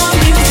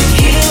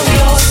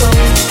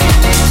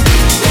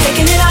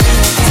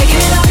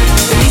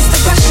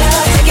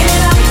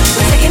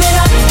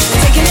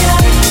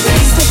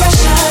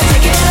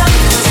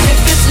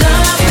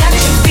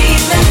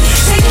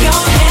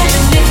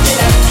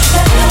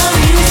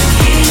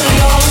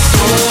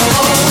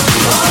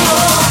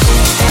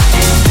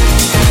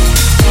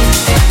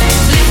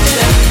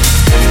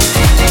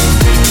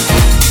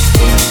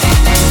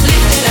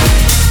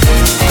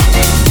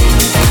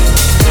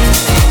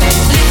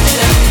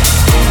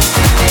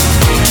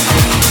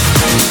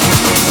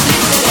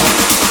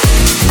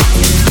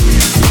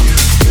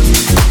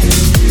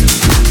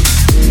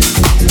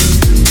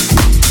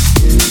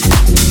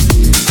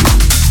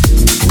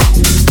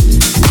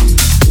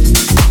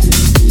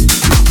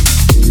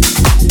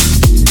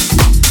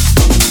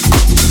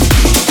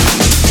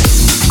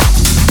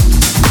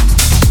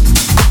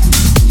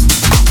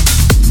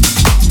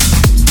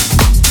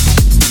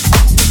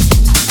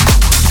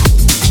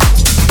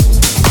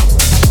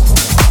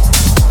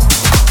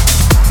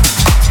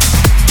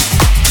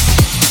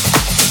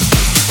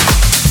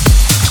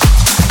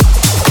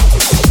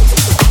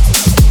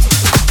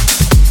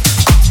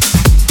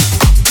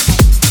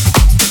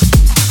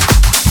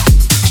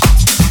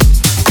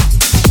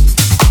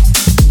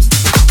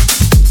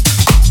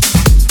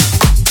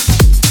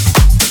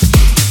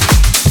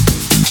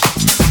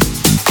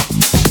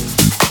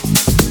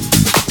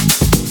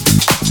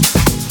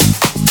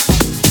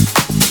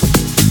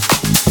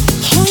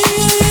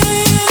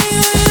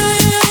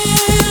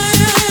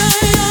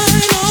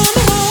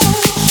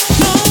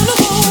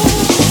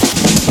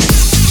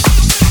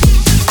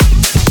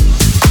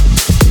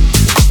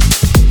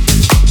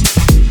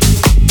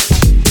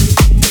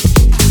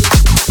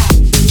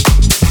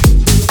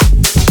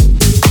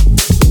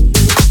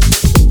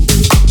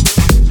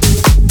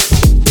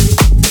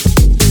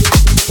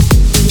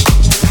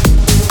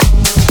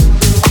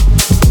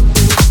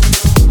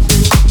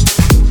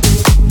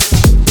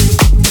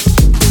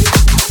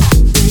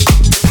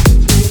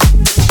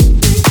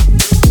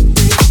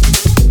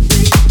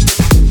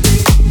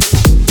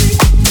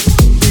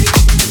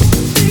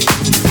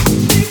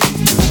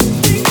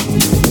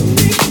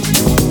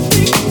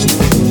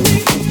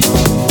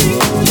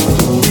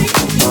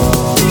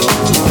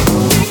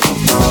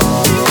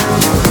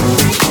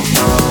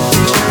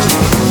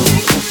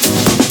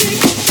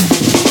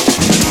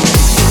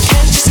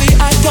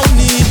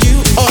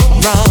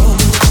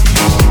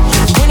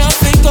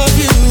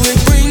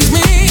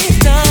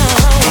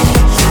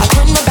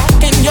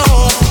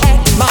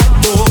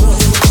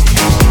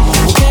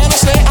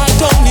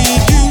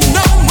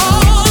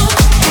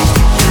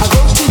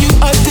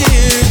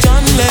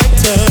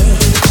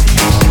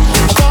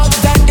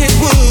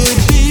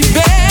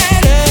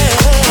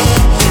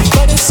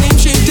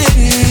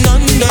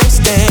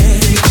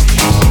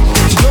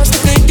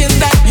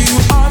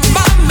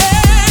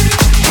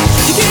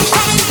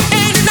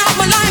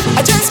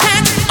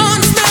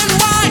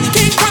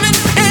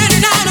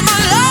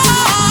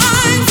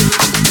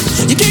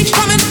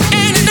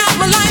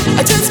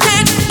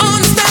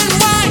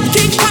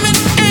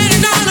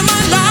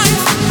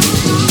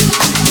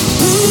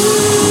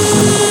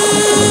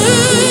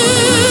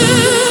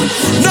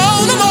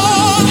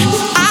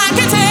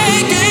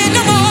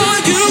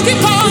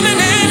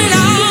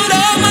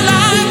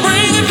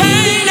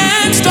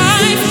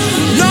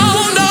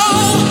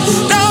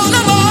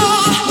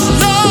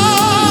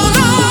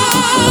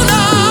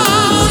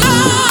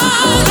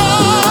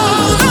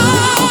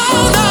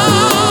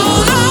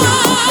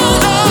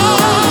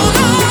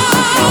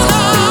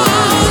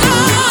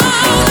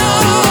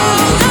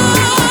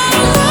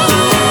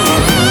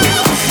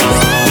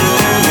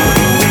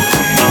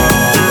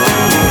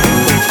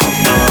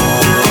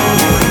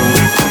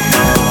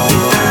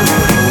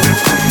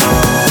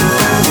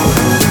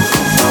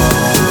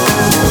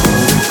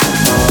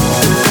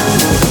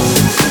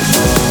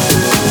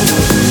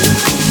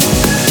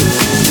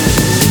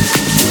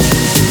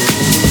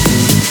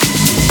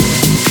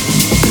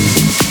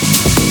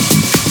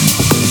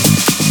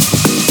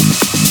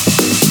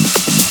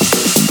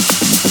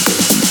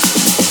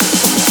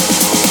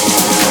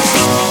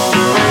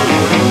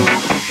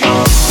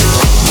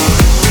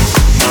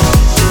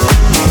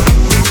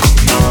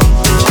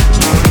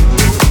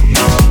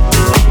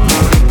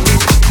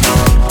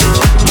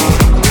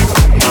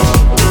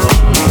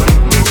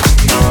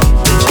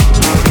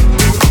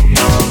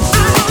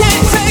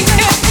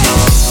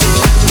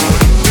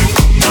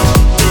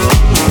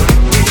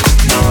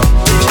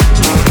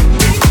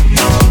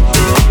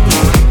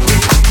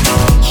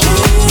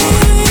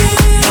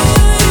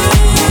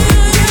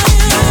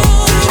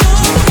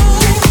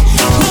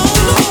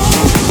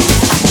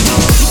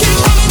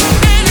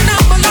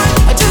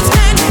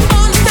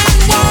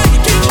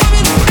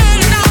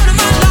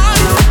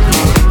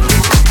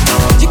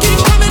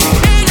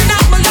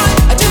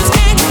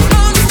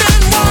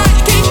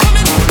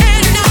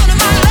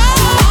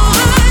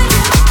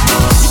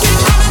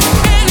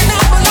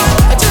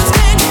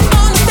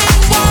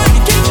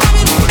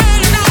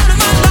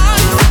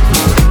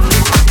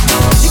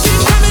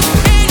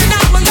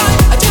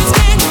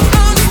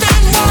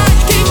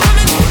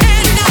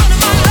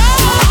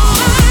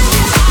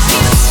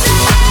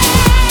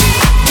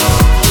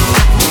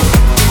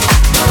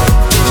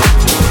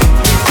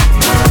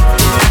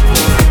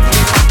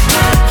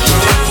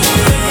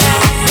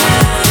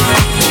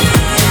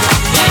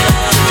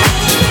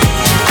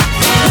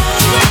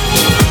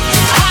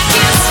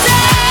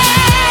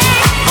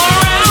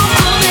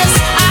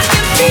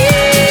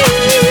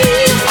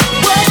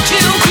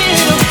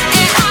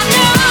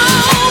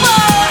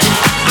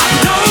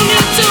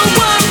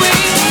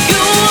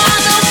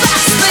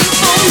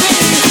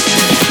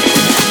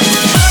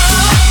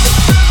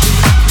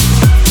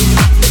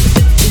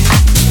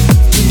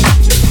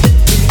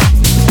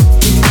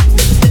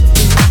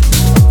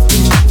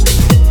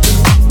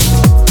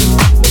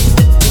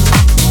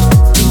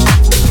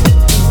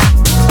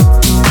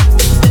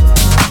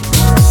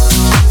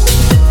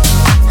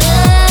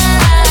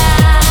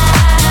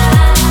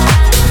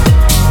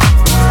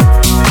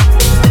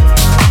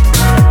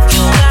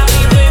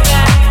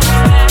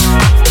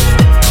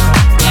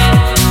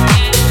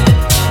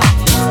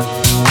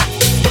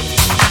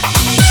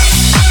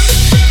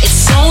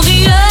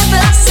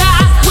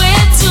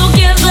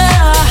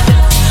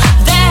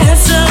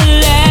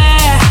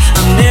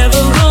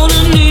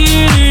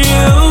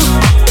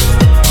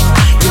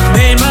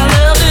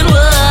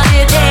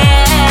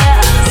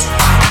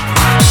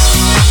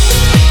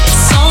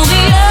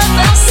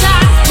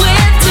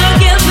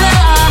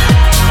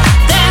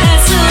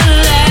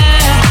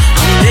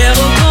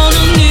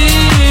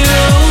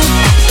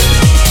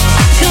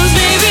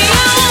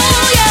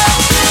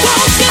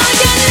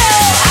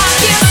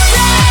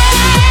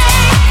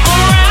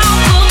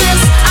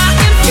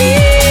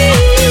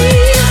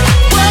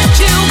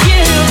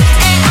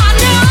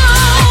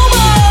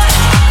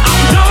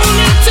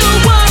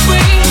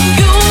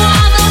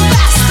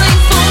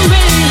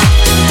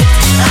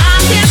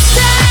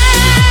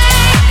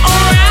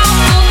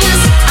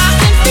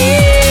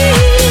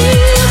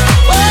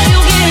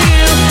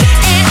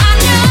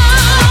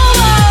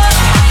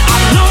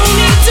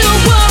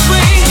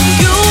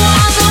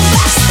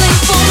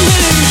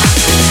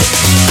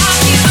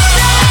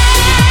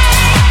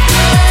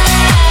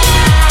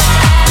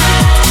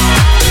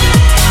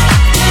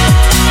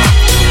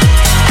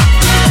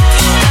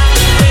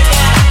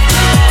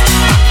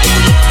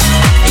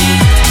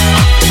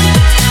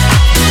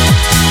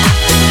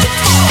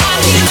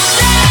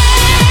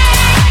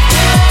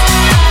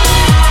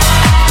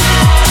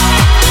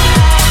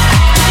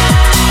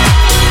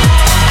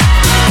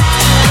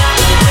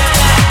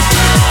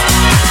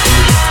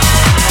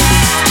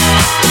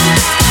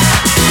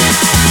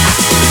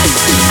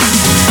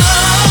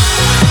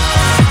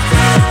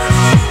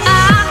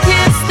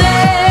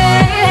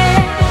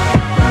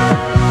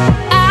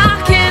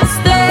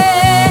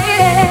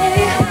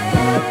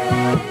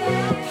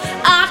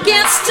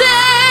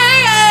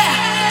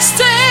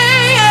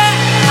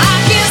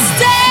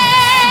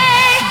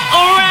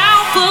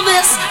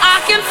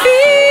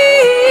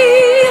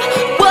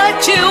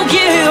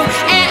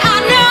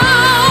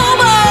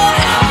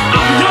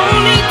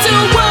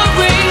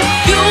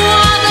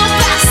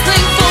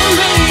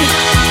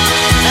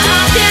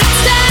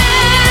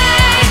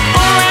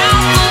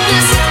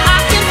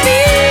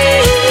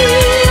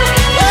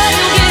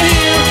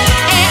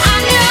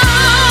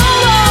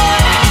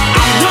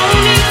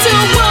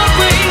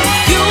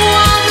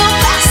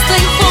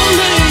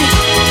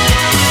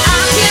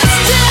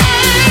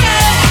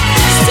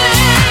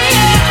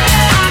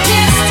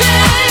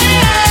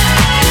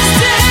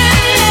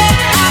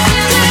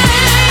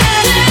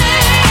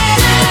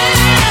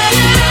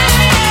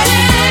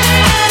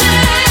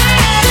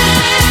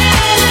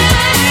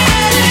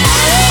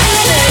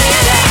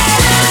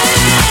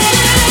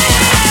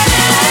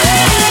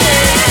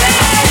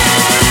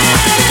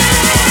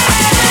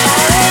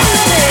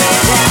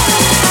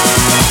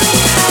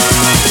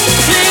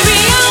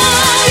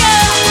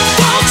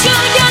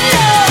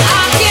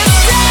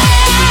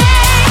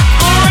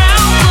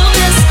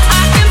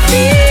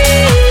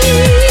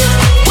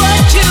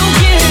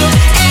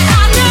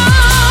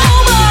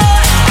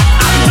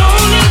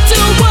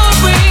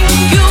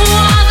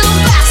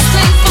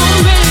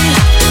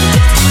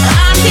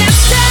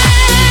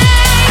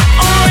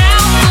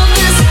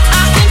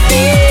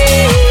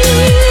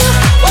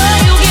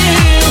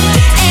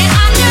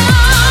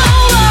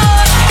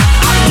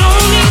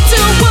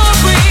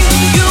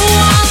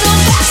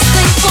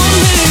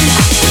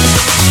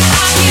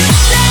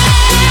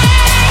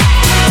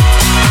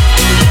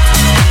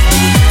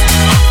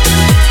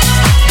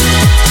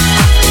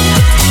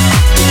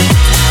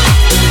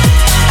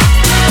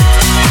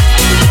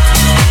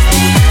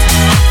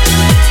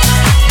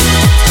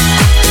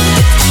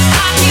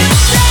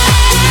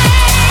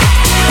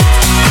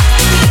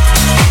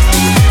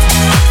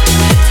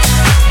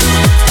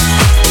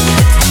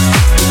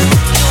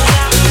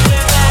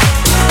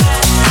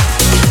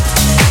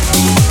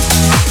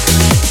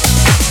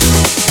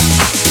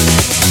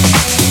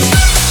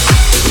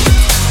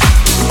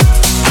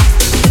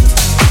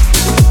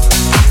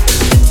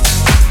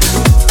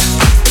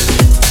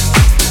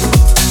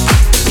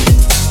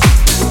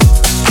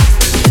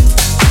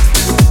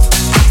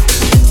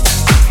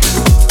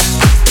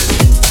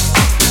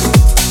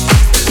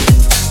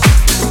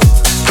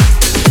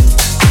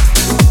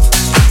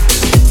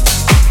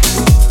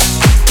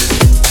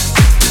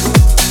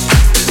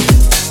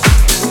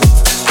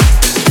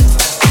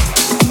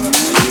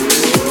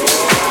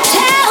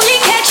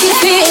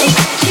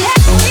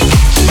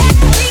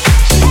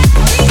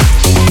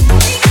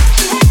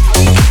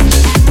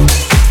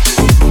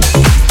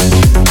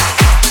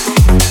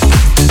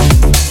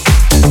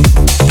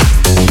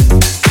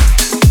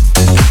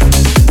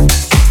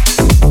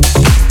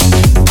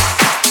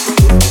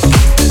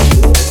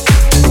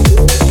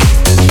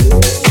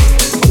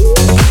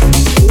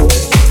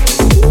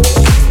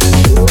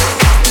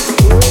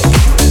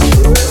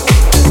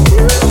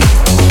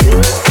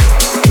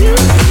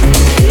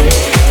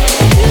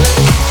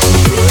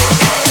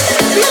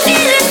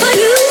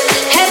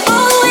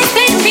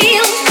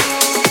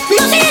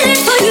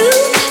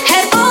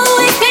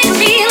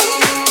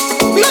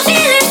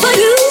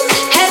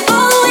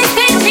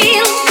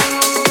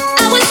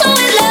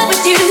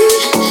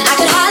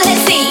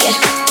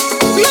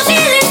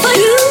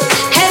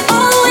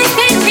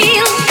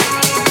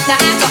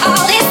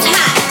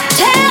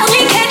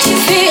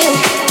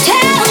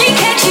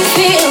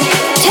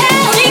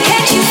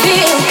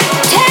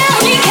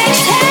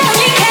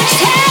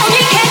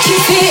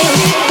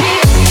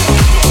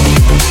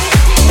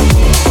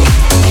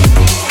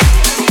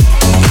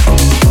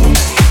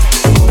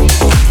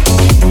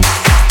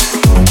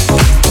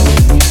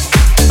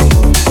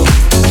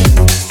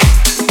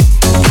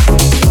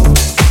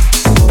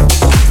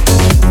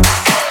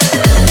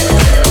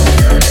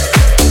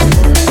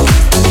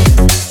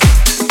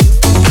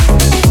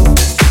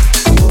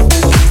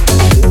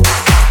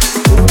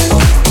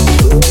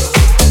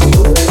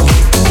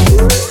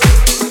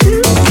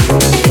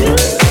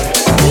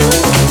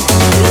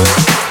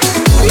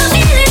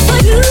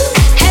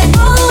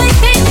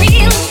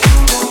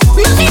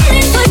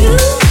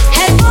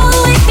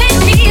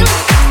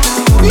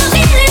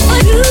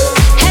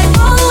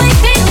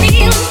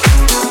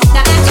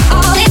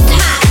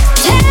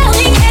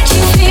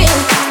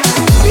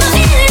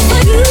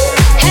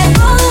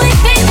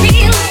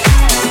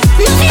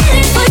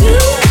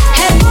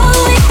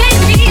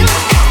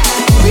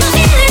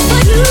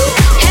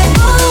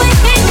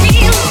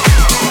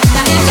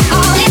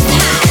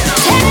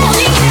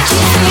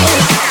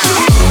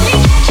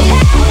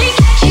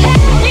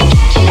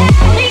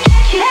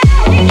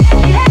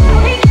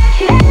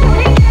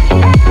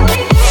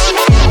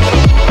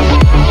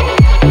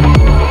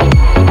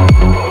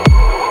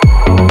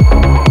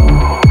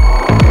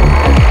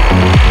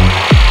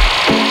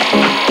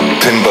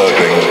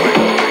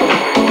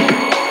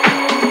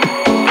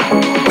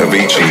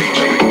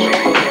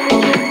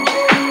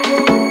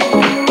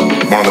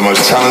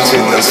 talented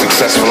and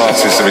successful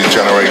artists of his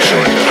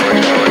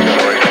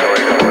generation.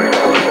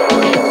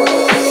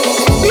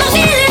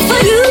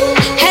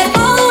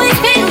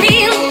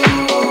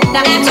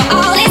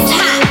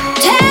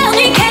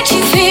 Catch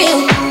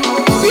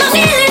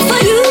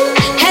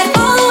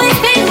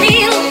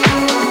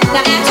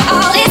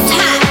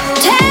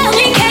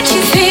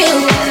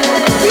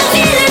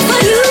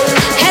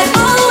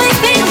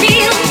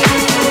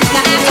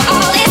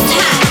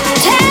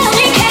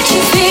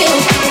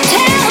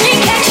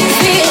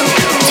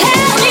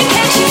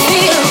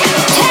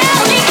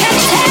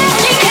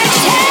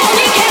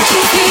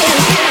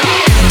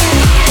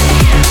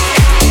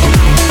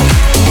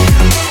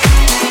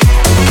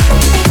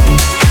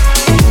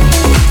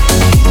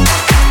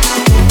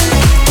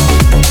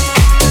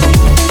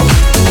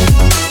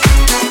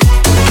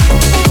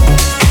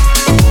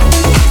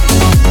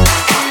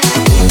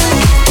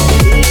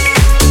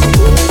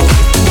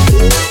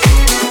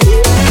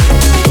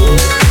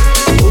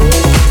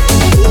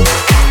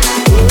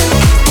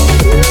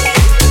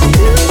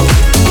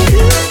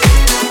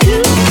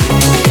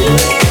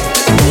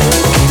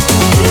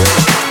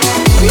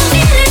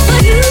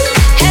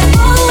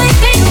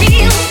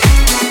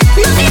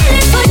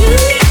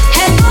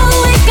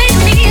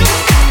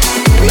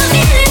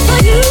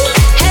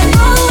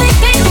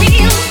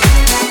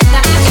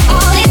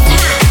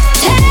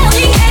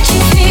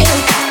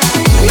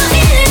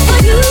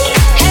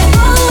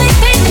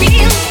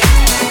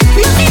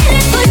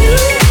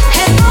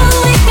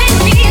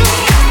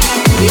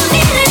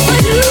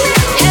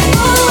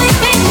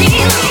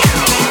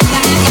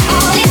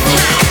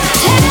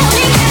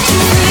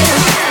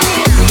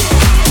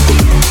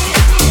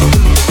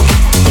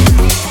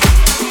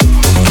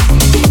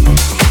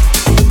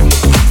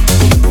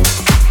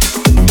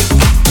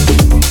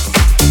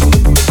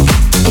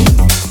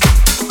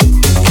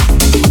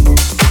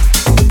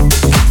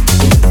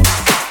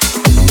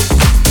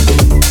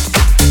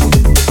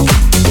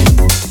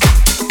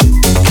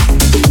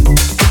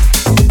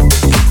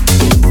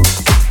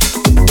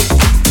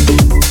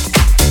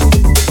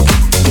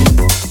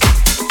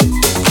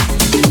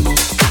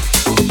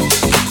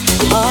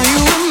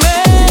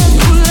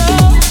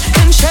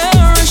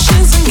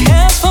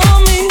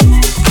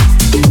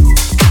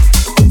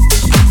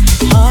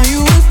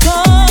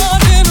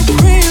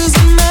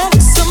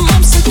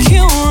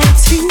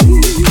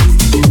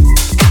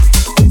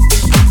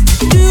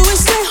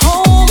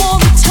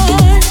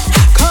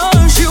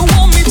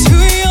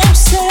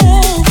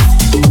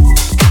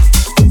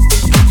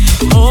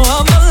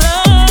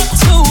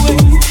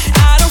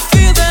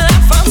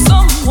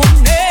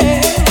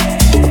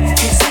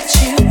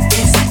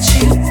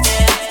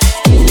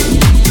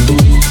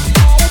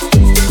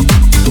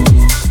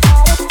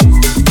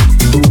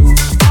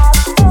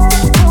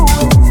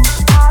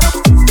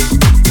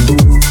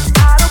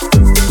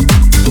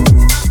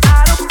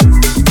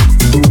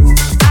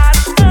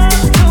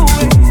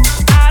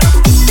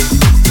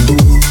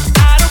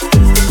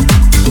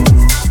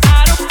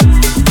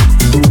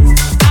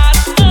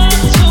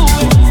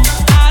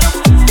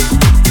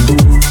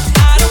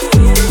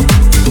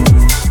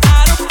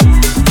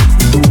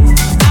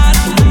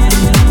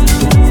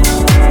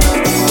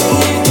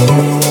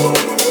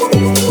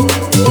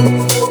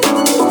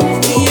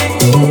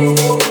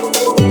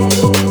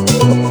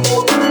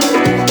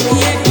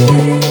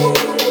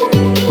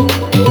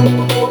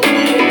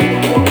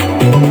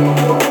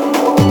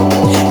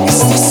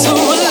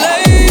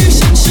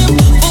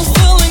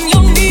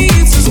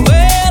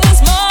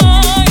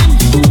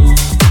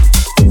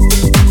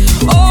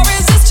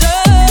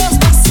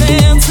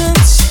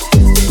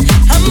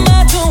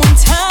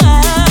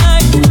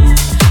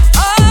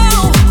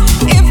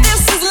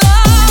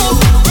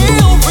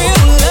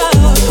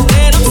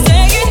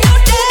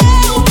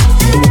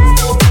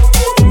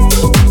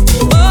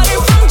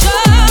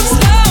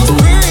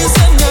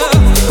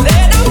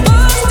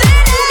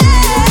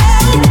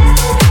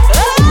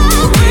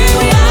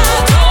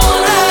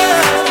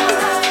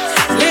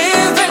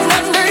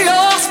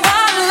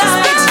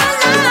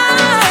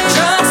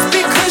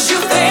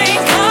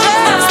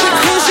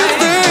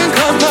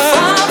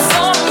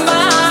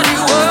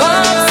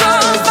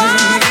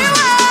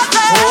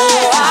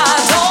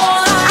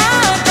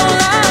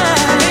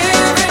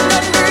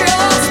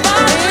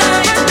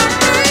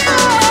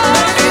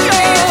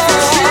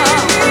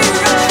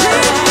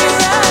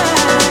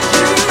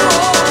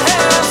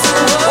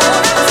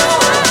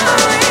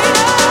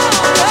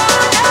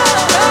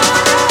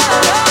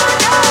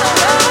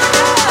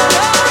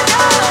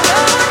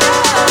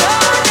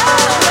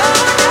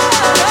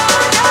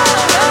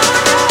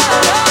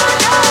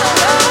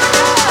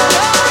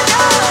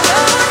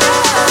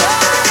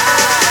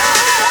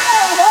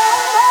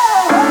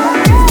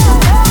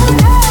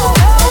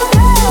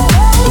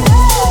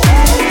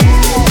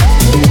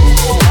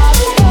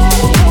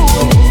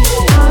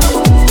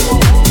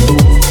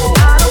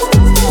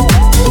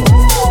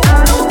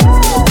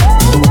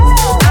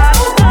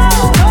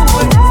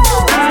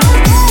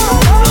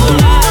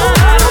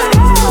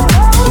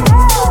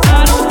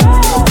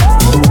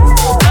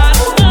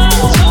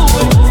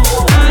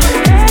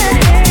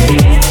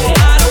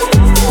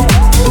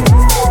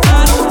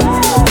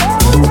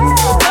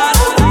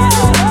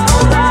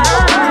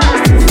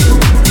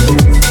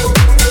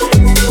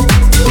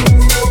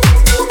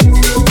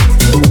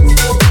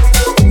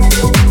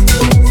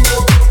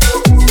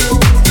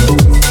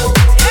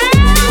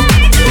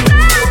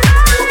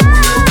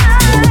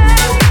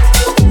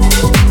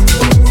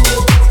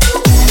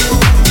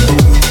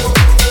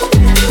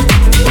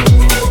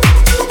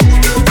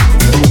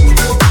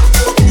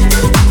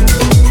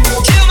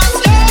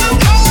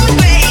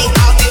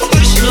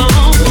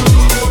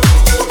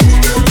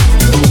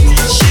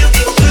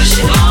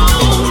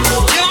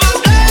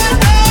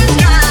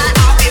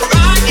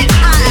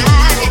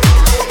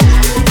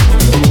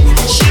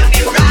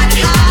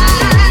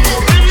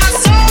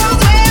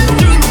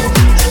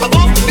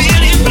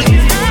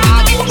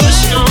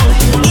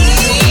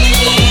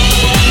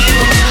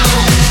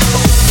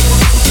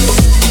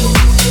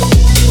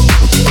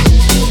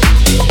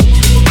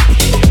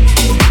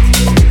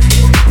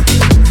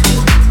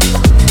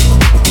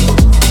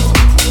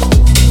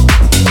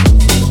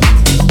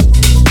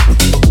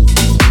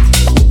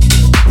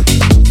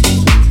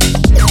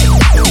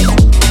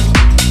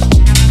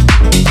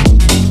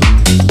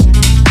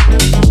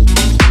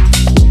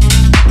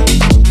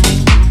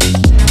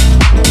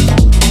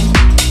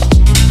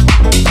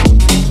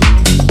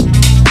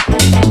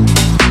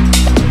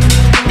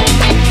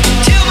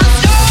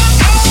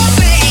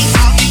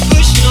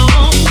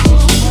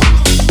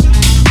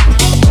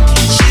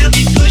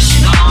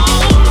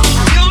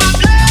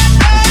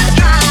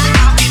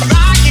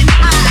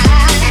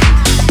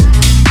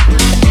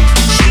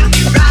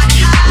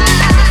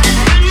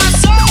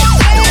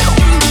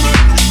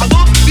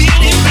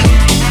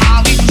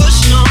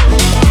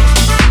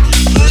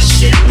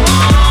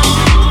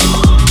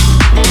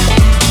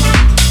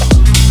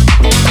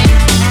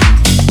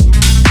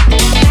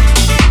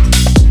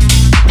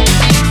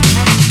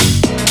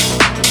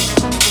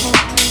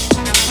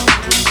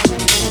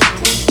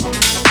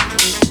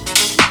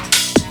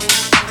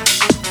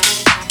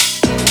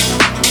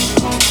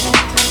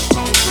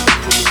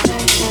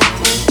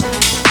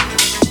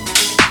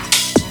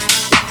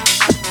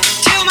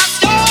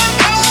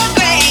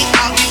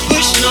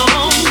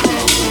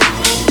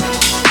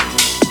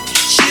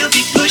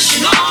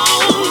pushing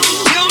on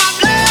till my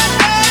blood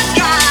runs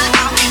dry.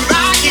 I'll be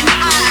riding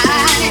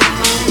high.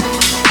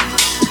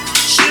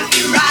 She'll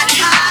be riding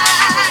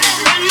high.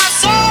 When my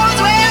soul's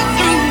wear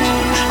through,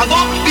 I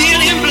won't be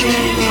feeling blue.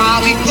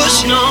 I'll be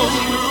pushing on,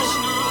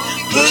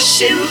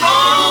 pushing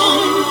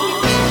on.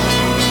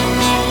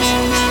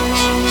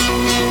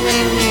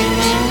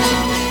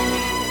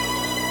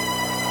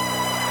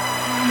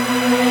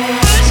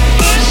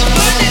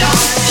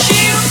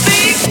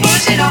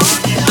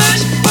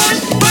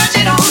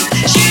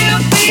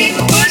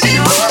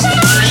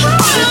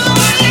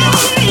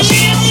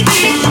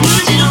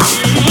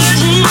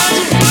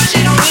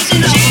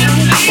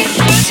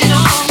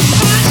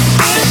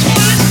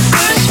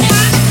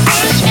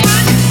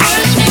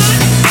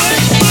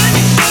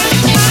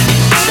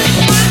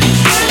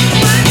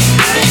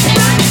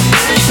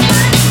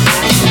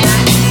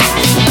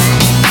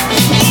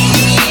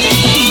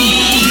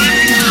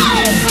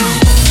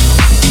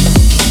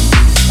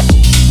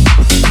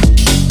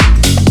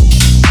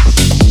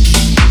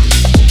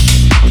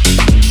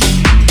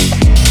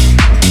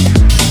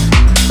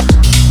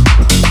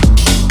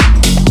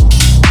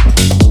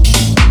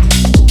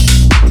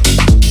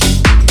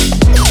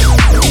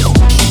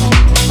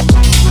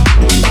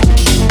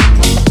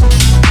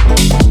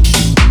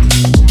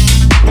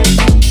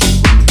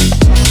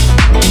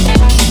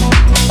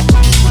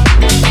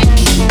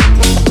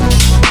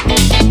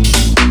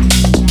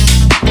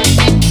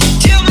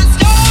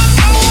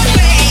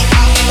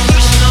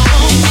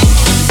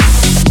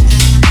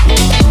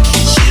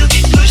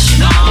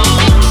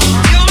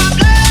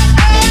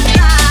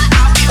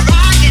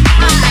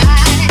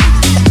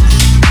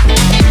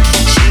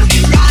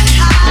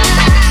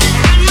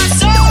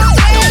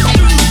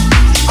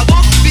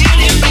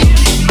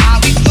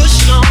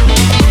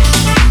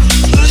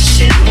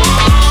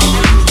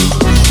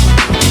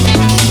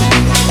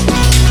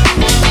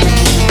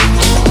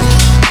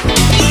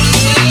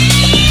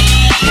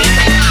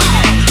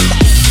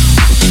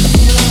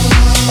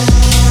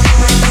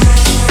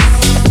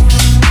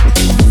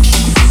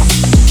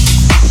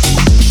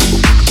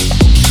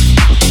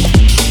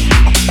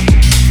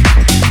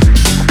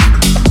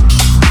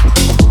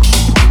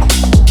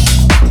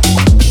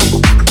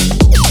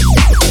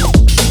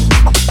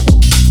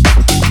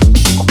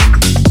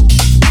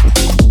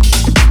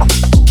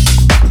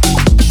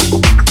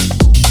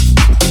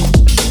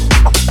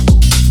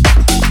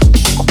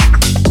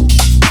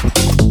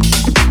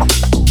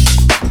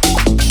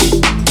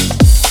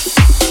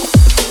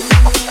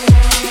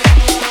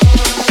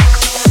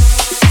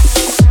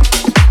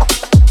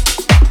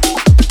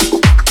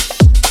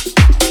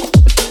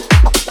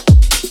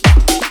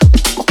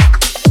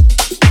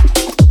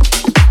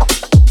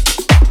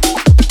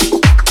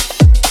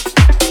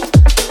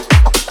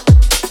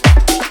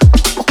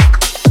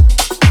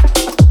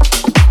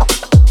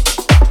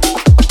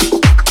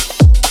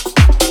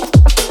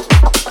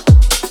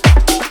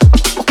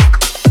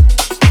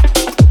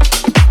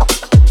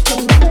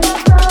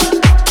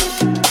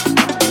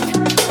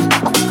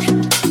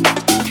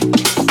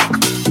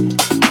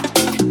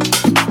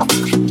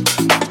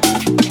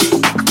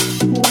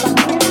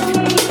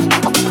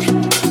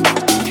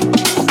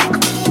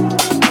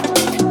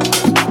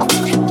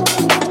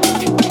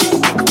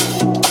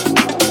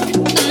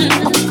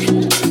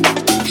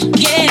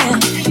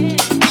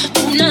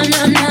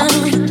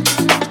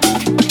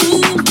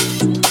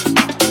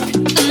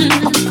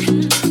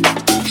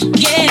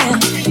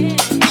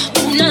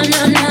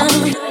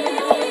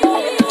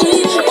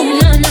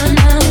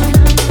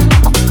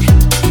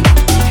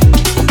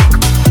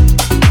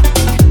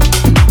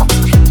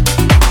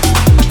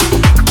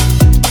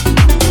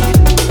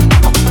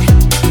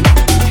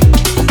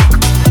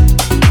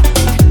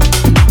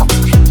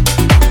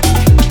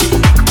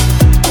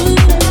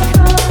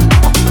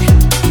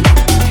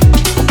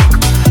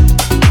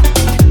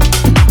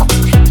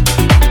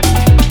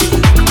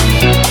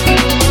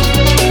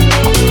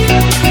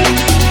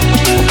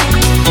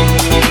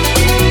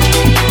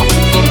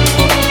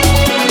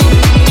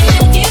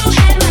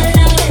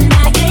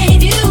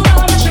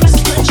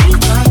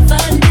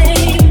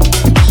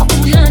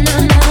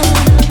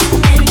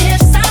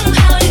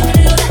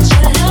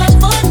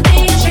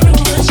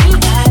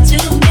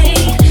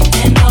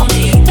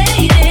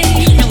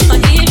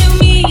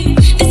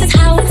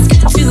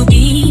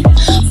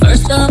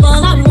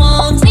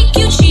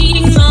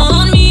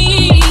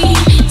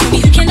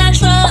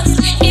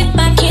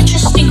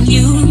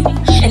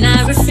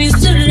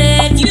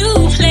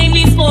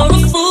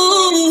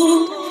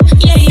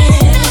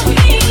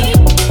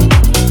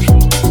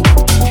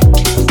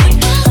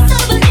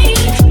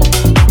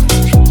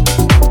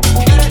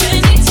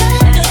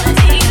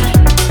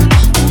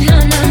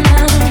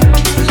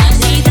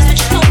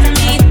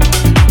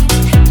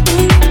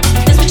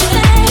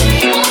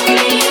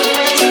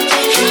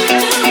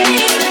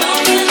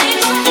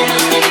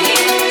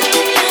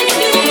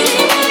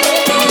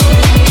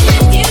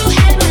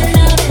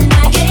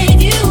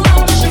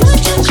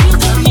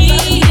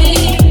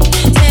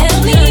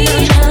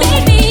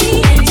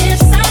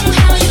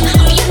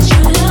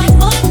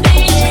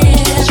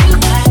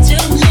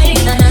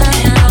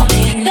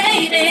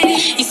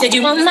 said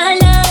you want my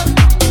love.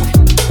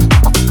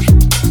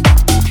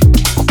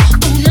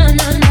 Ooh, no,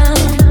 no, no.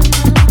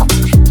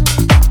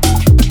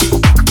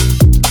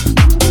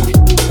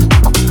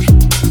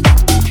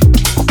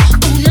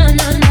 Ooh, no,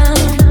 no, no.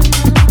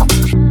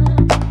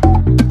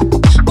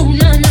 Ooh,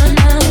 no, no,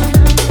 no.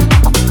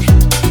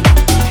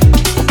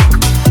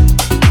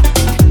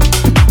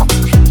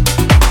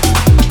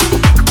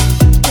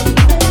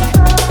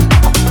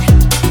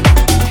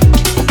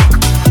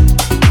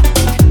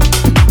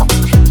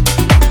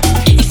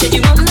 You said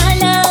you want my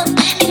love,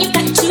 and you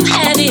got to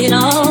have it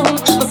all.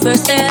 But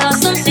first there are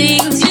some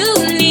things you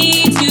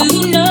need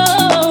to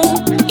know.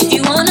 If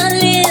you wanna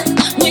live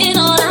with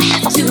all I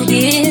have to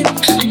give,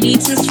 I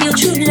need to feel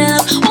true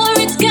love, or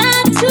it's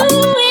got to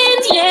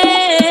end,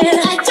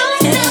 yeah. I don't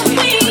stop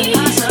breathing, I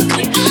still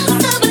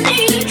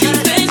believe,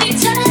 burn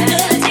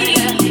eternity.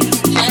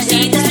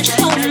 See, that's what you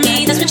told me,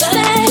 that's what you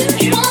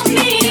said. You want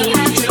me, you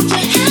have to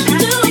be,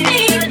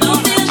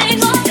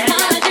 fulfilling all my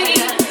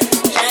dreams.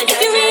 If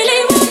you really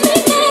want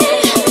me,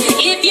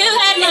 if you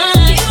had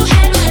mine,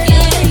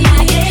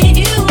 yeah, if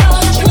you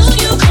want, would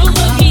you come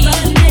for me?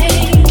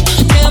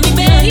 Tell me,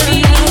 baby.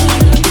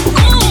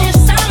 If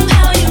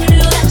somehow you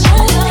knew that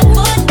your love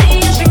would be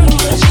true,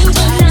 but you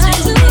don't lie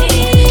to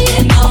me.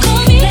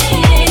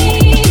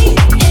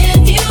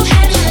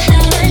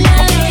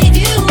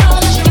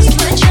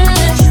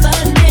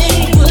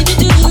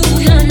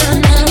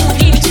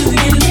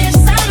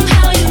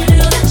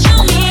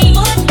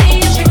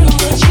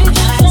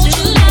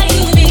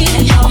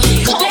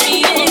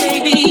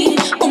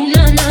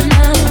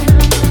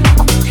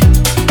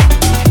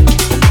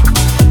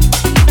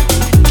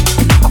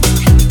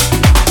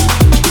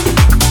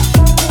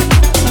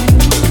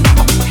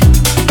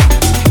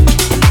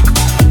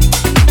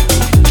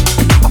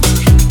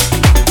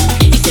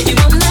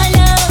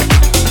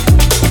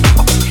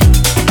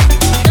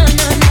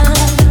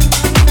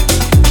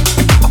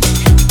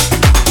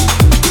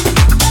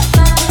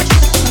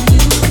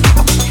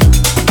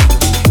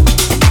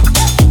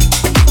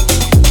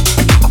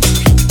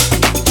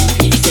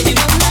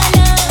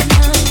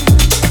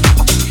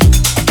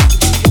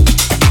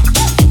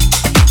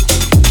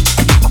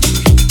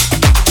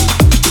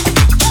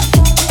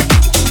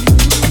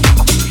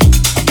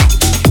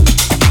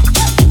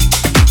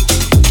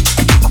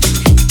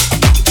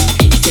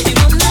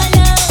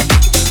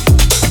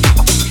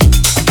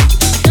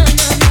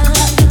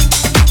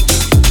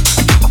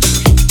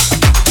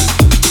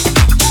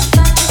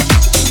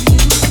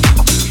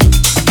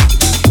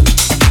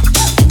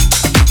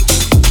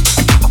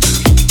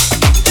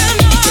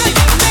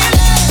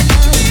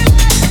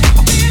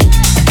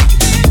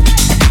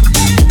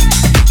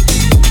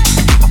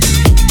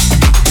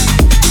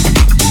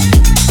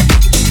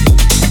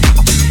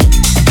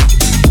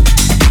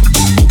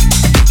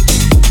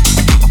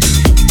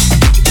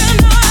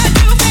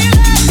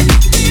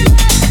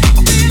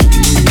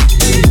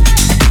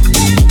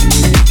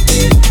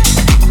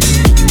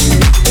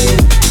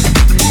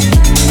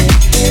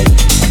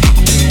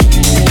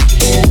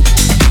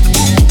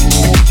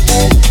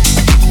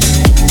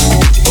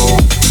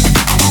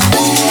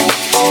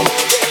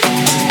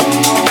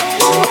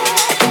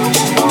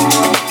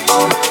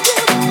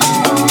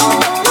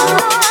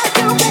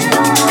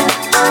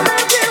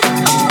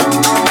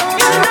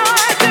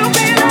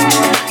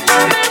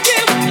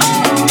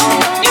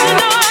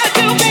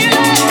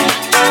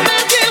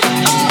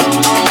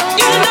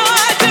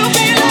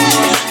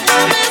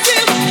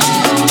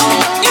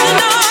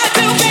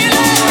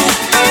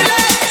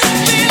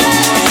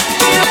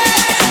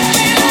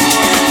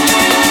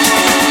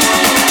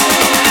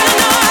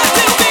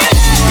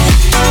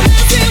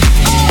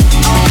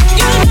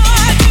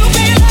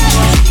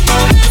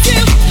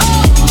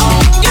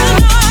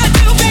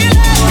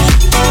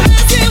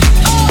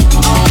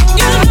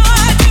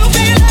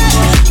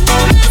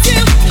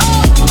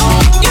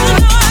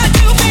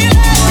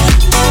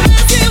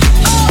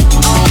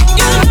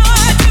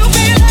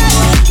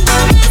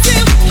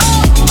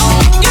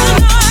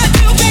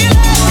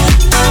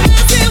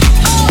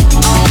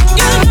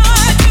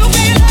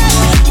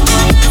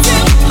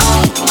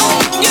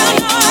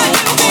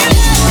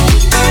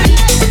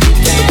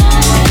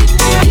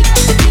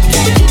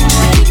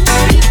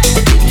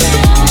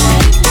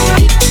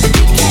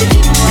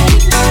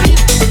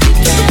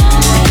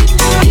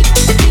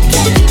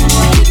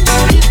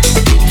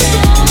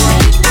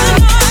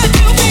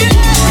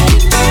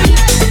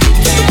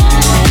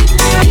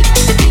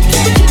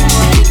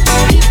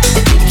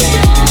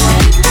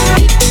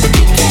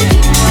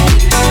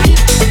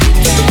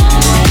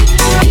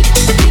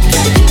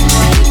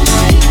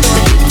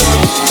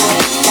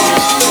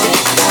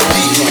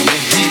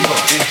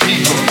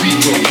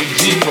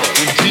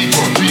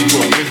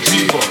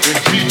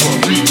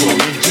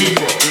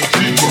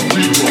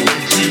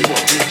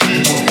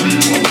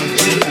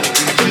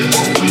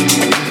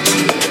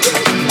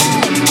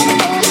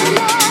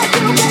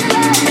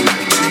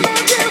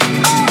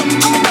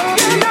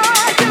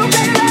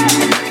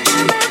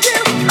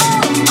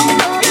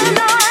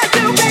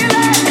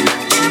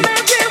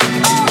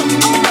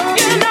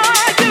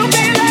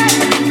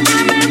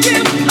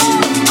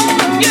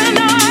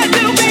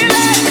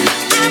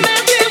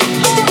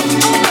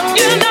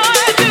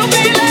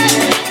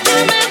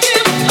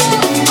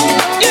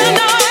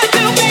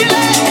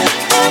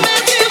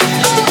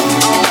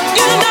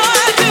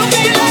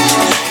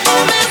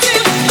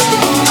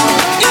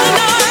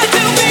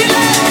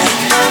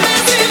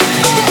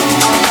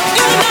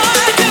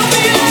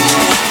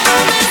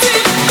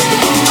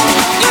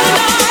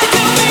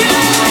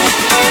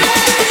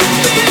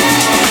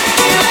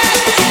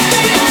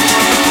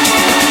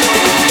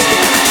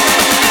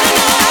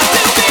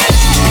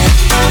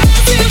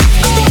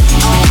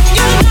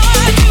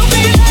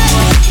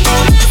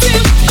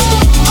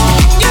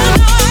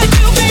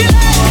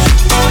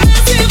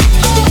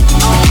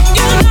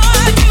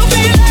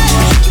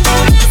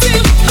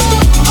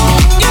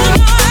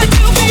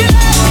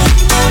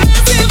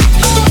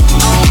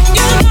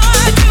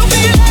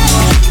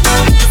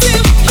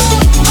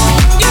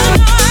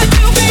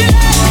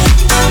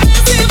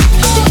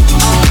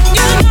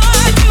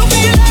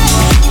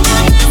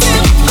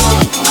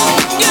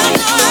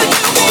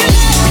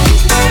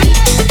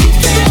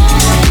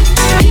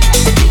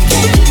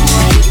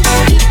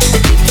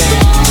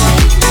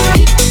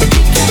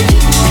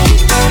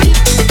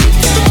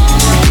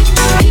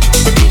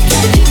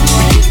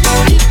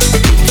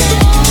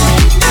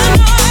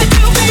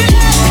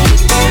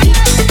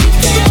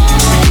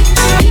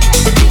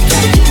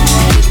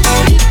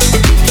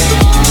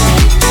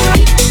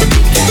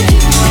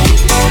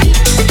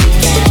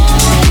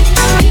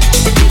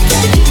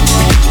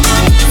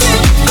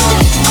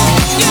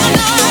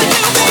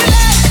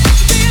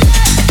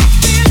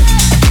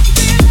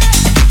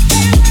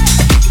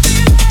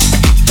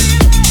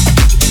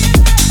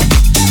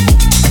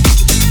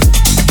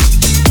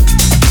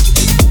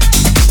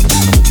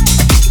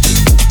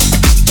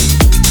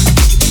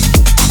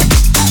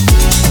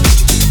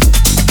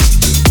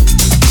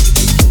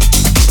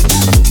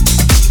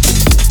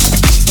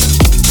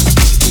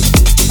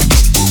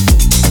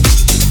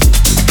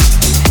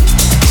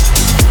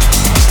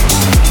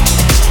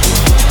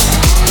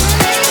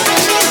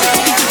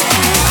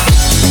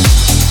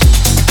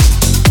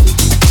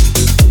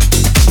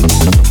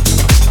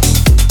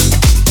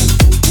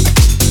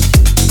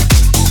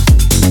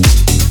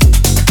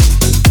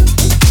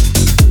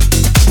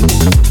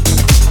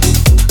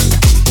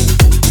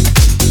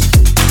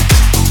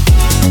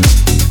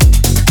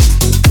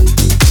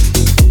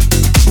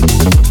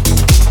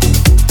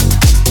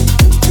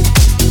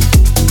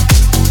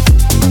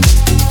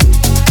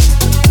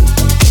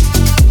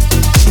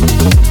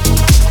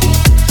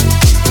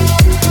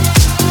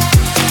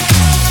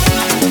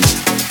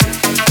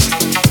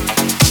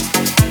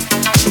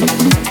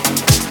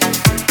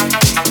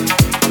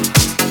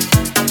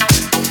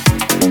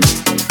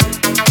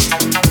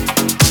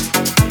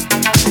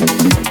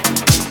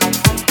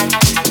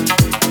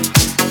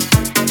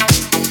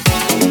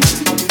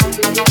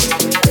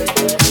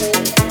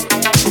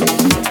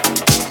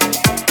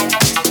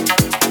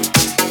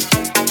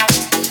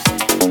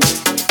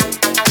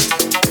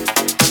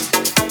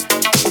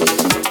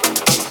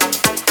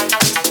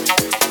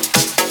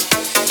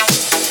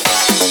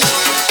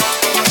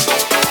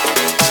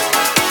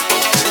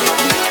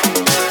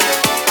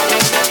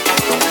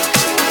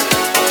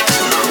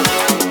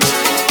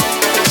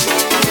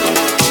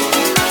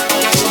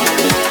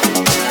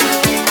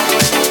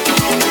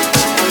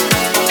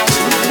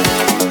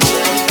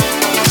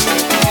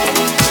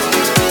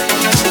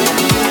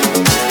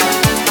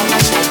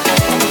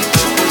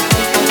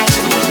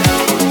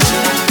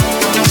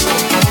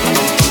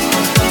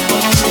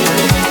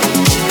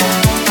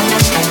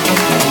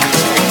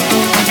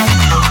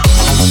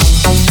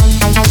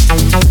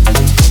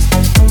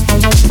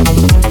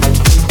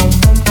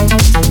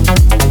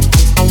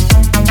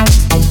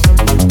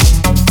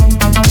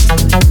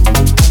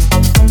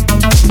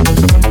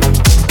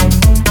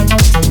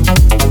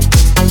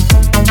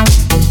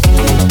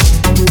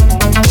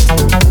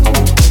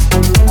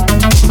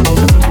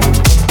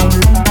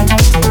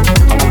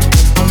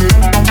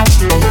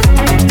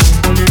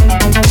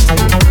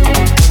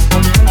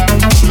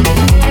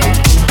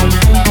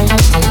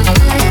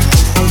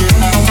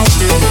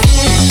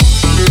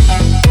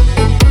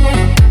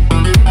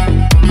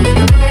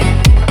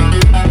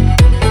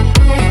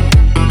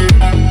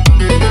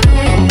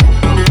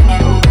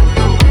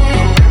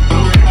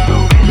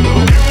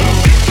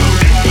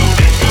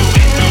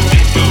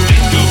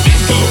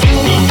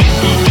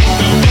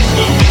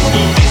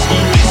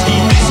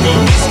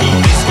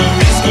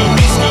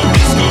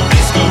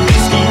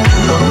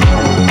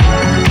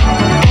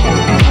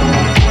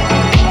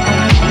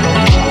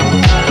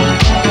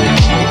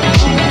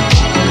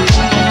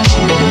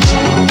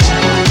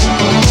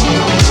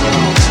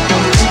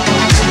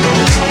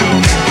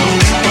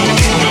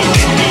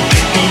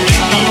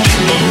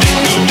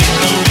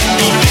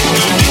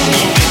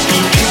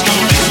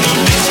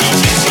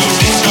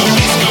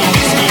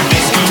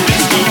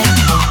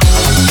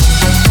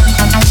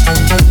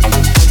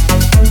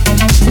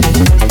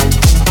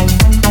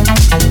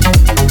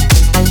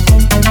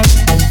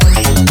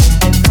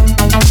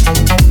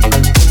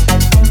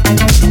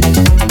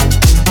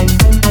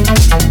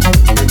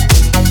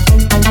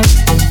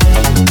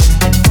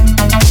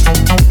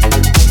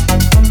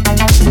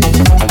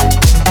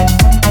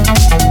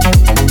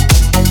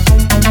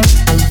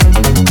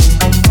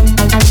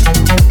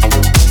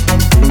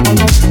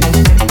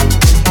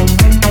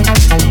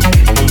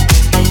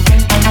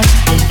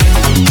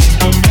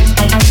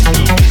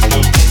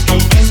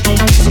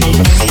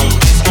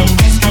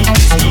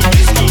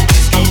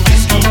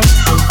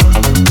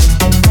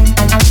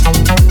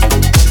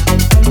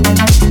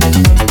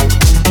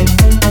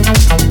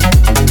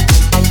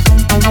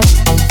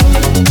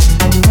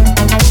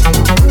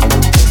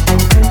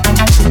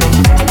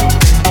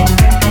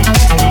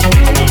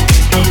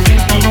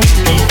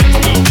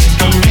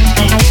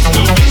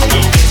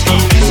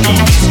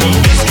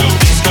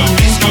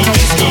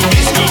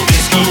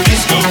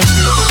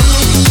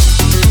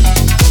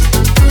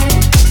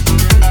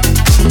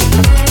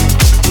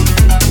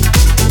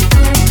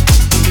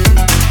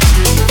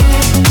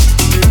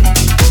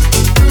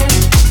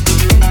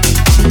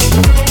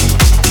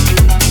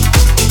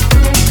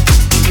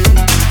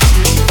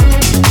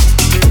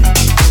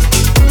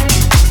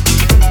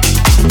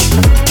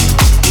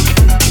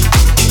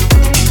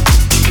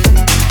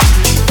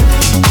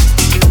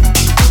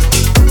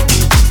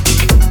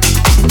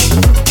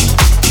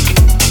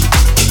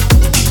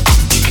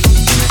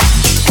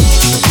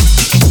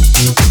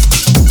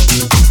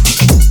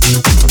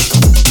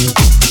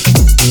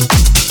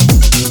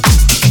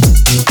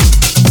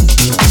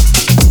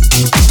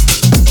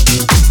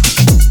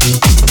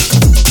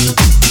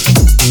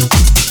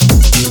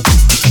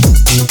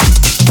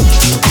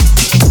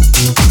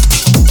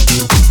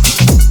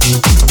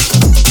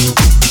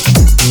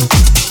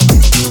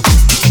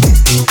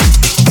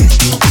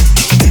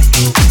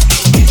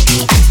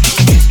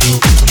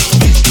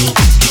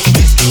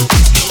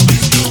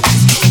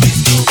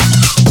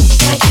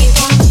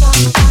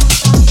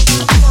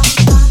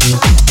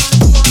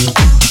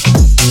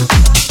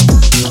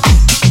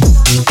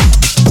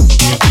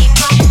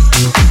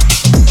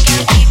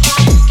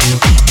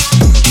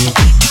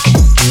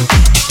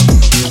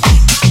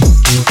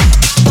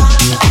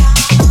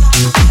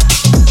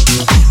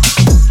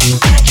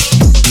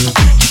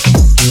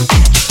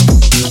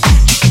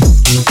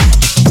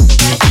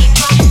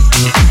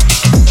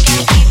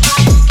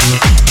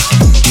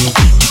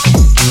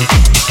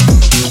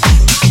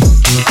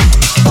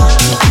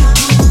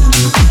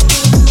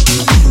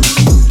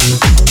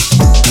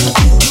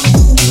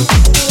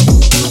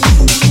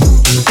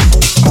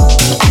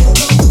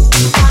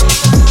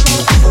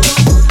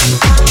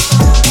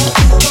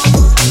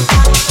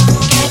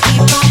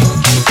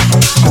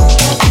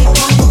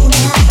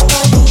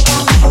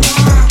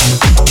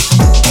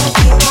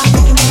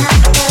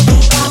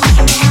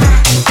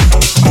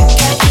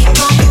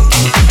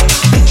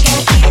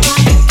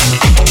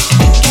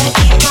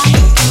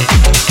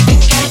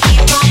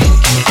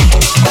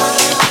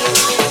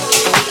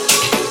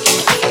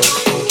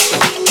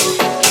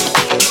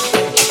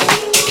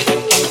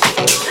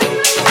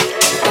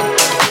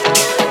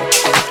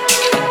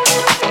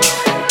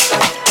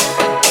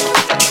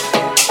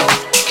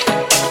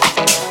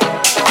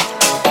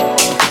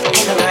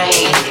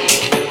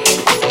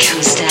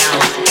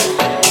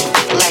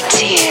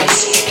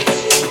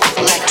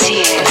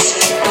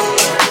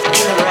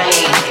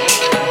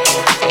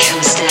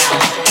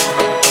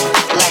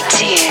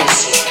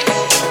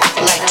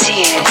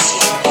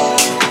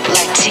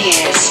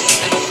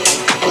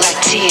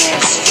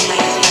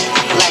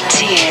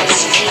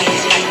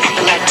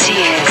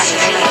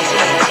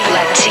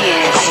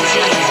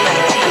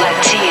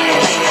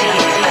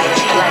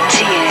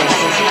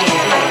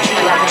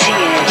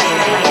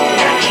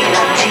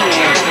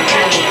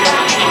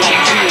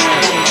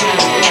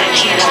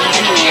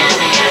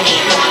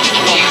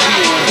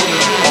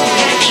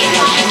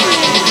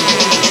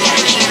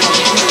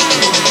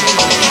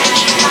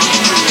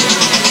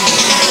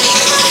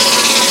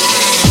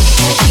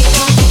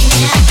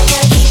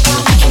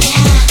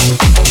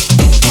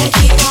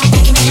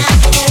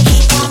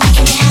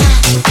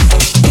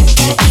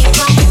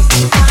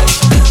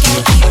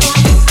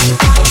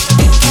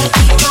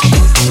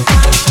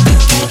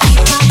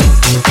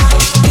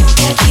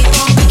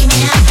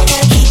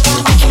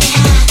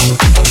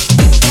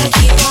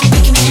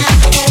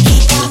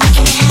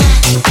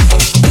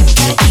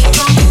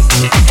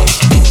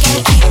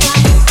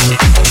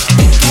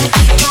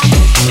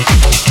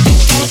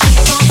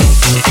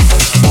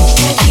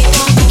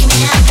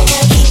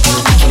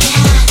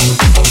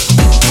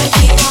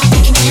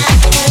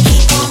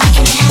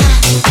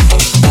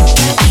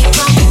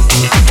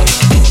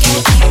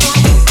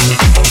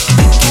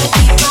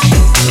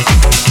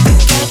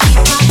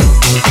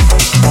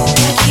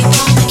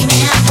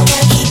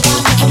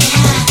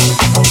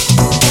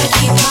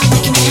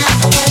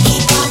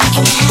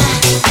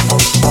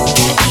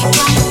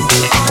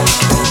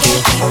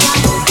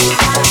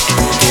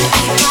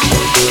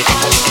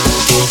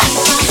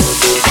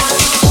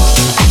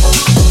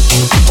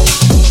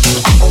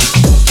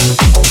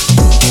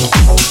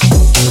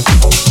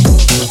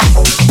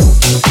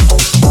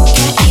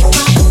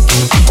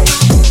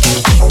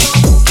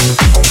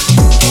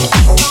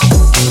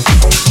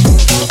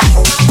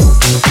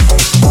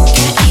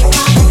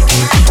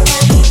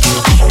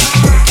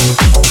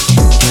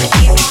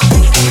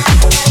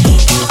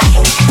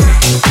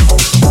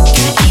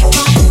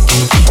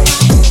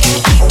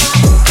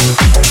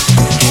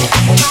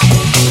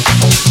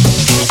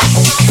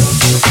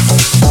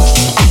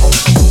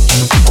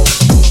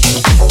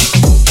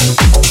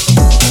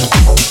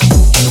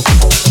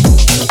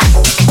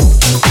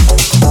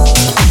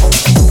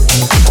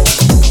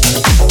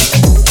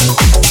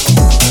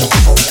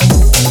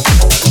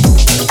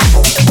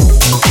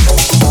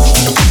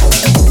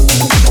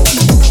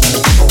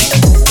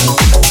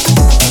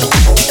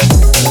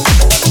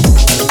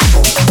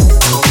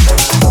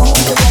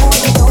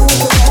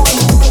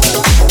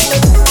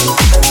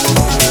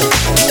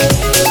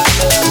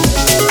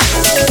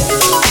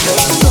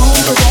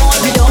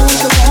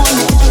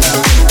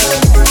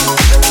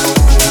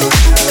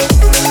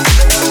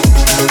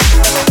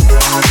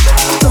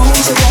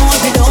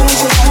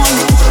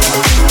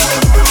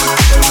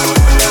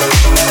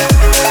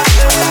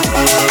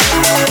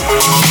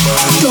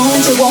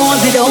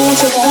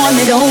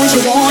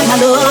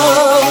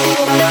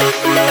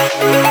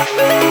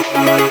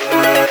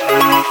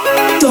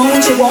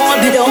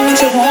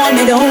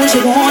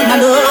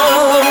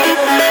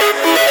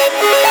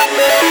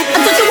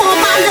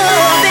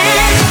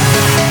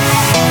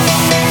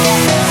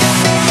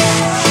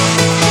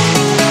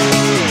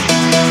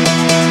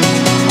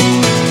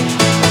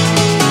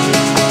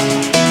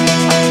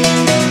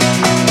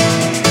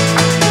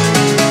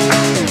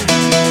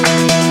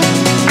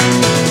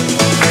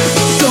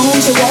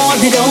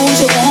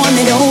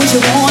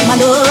 don't you want my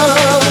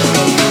love?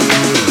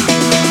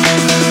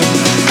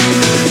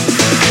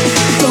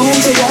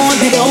 Don't you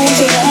want me, don't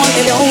you want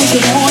me, don't you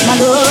want my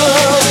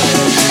love?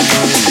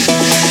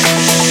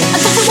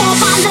 Don't you want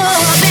my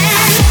love,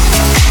 man?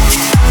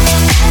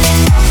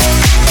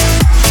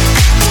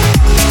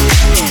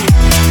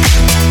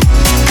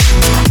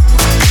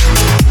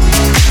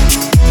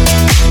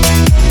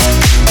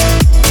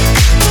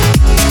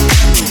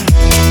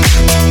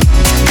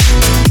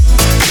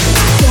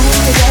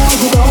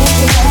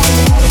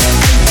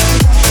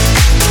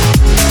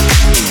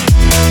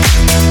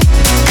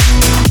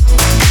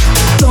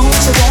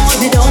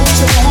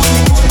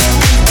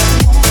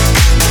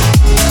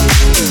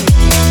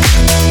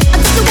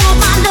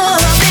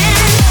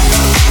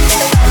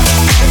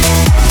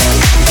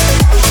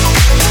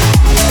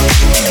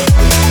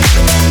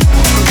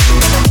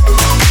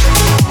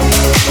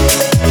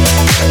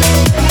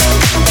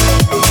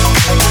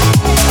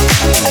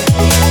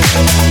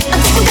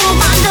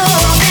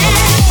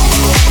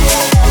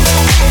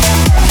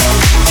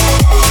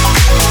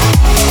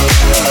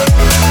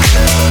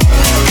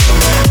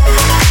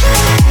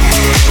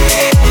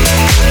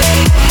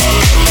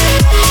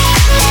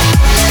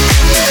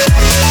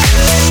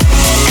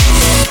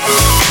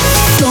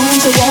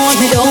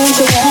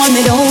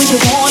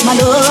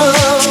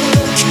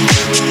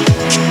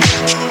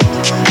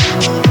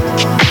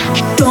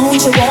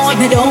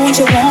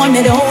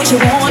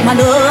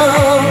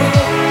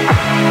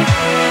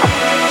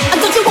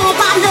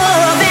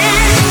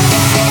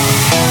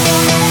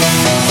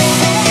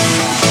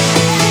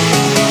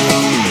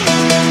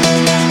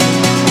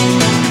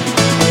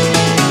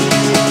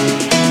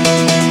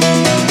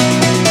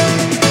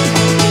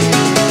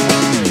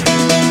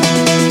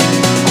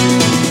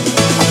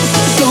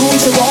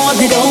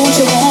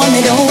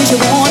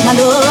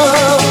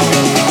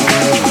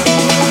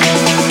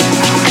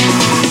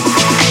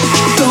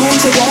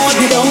 Don't you want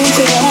me, don't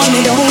you want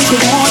me, don't you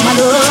want my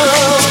love?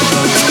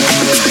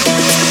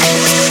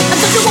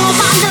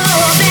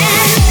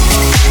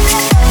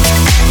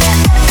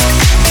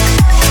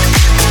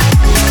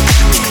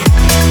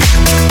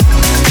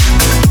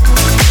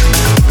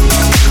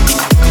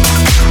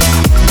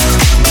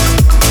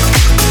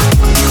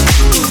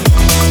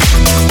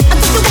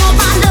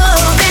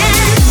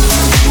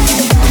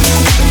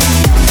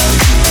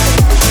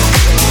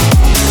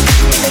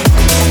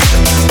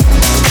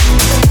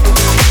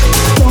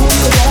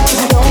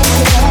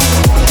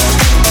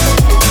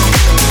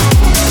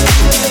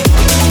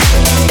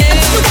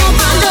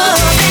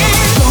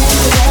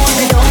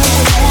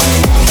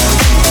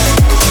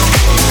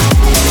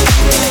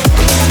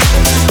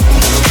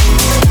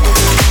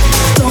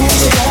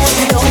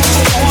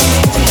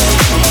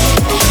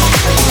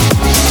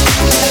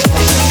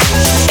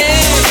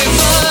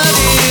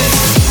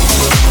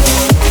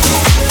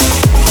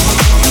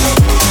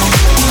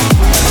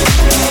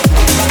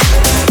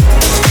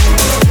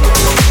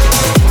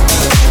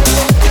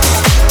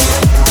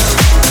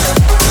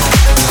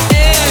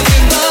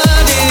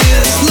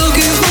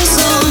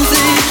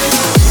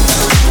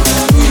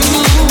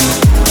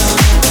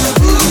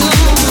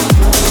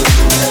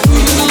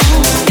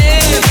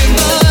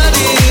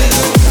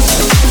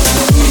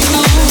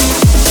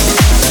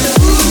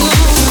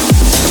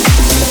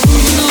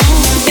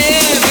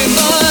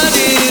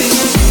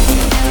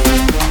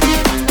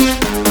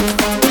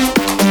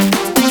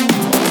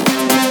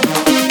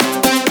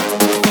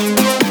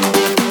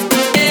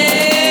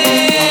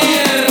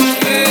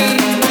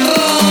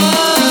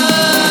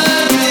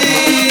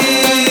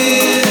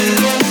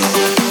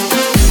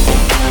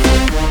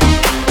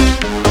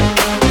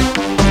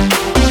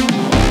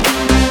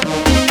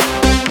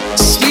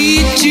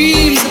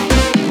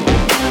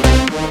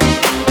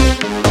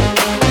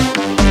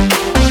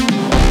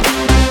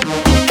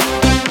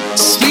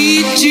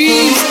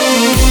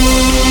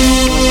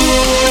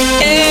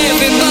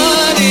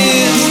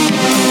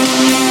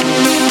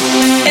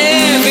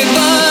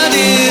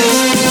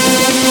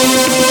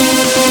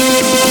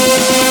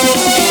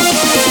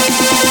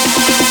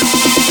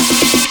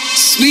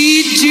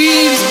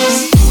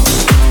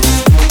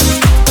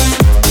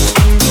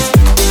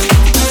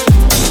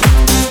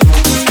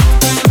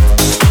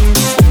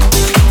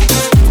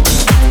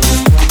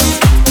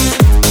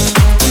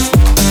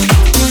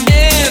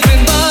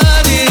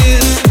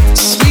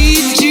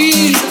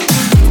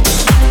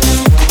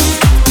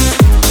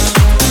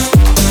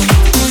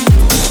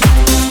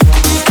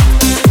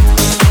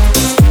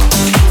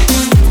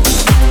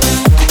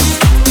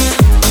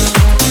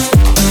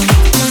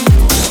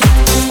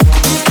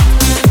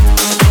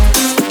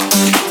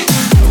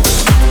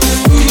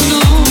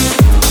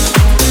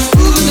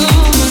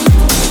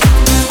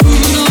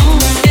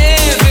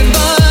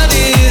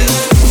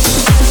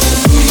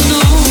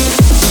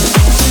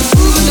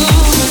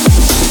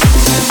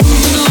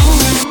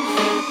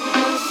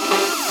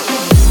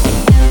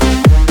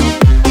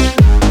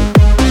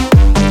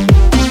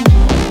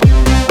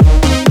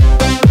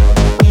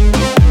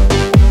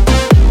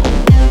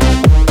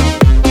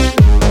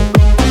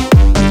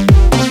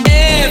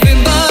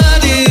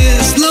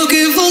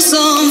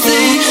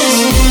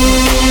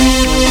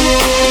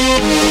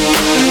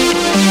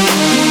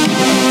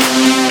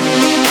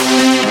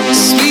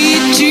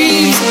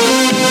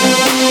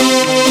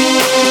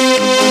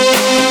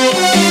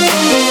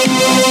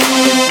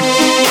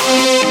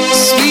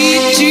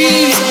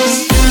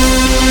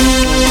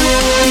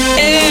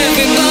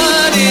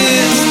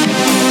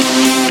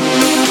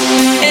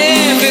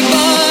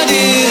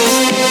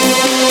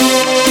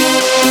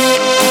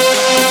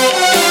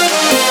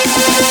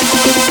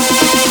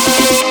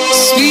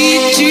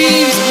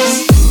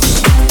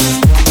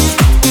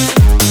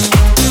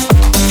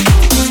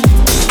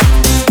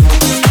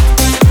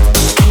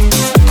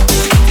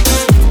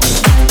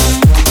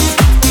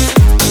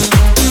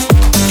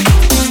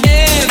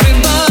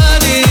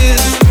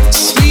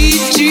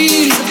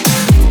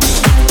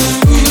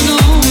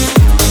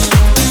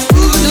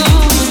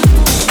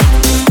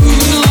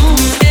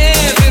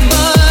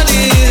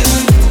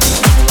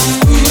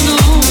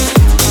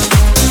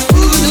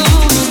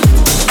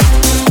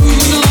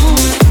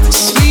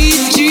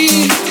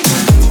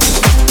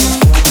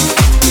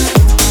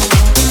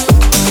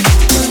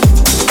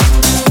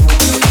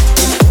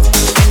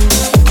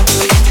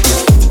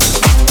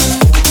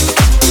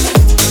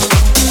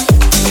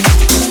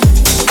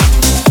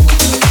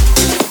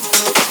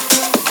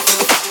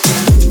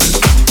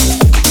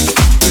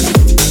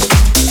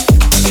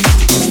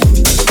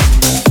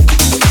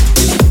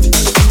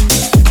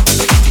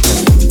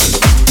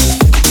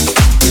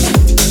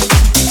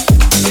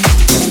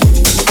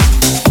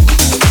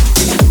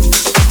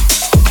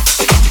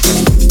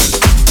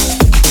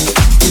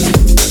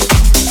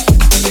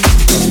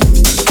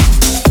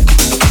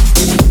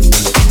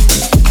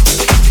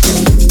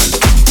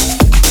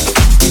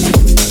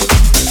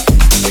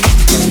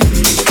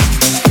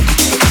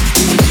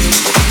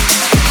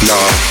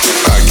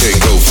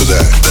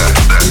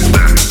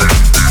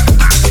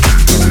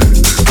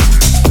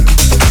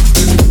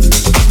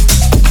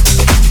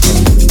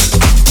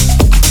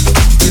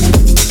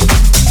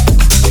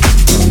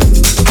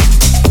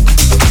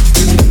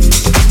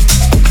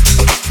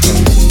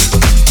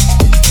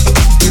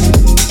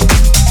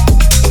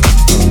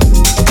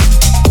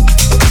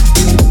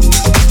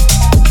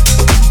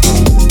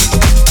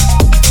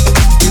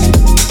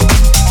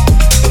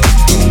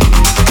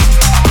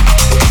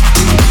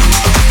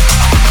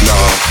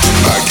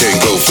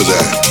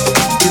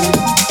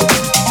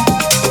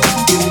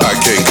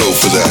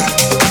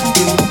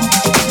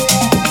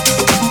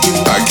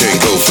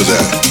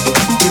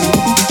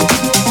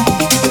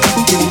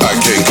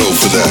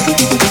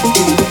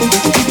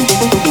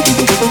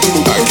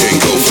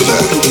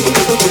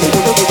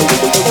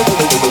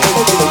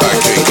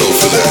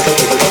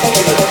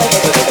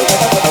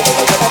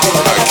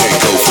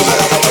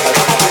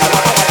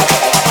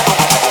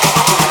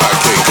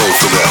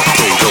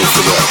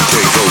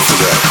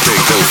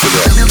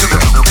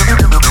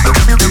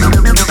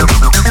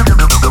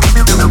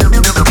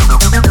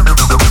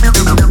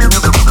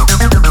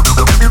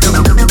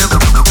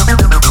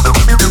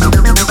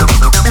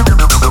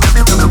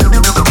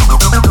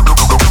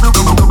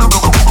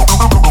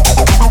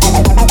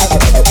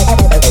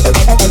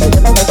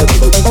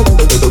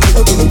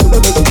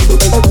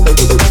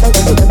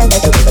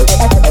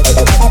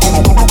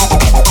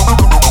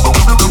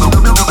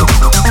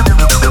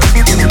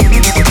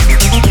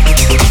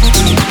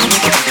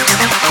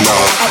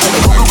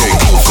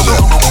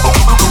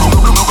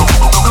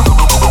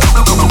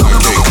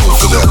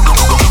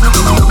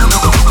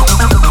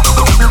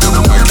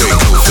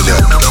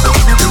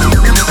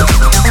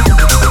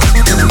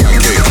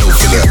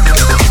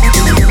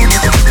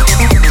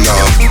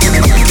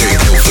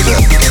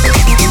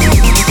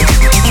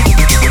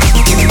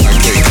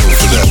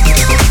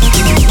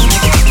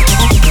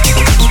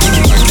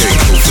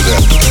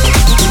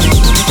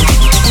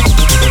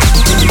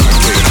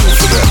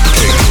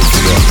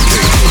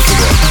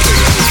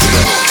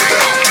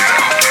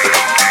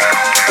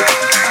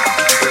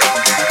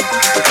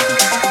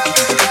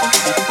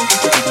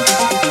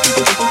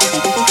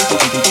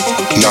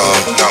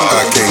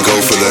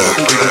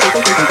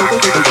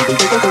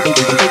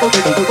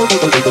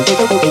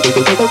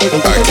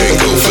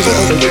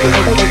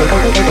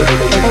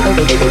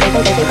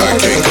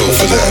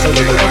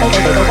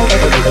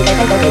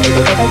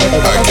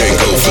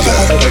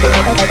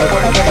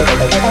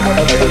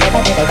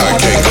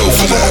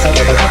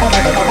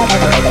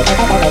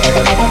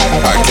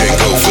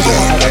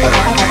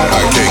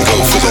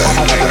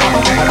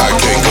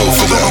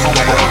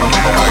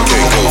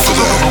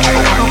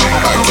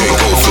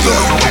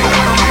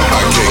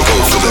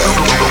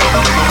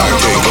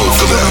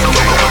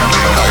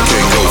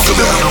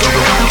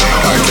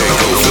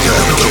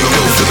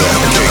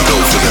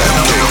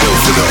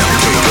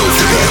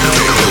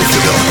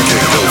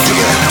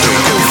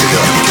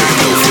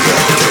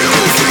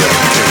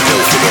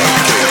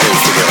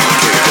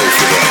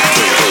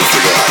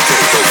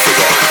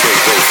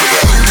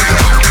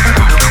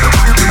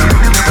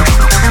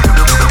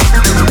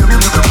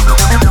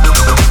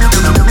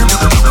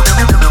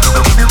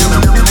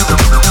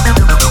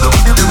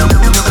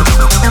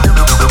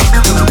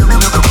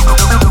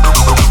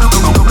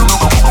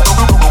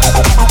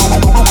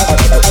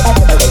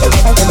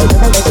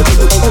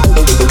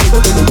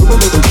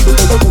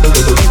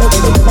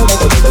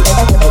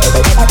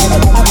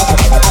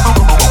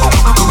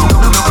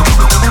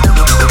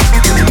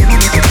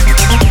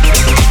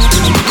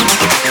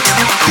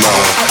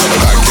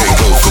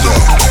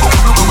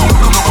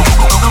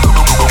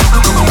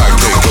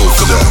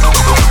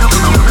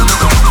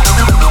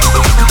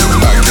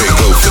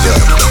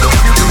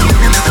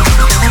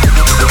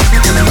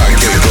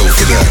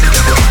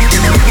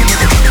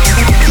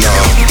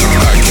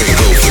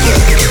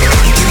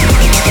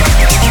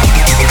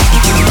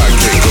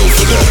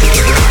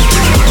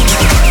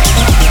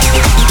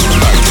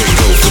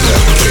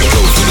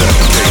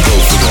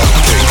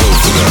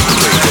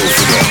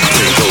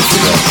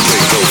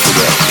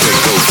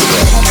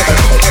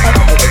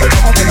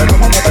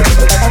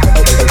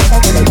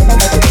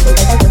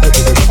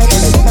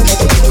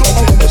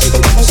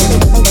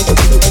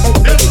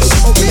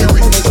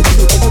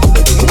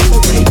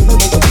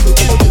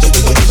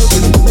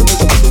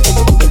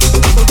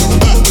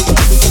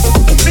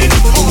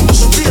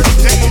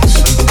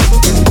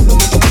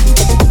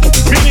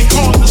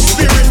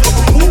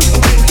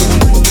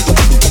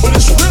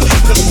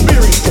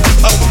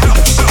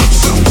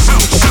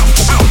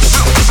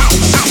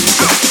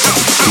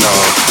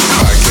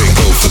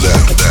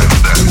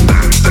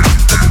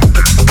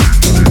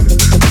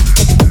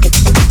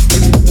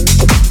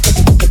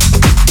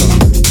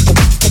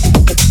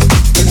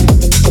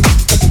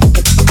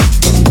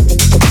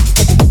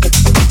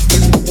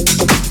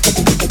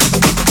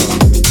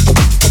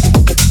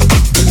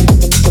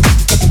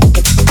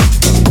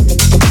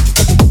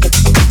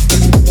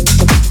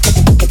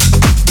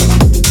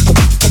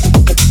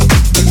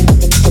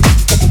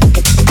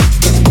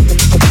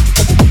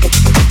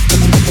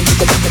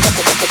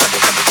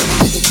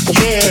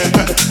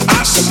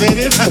 said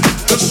it.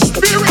 The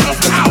spirit of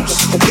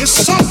house is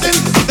something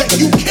that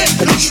you can't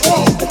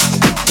control.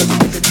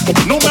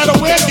 No matter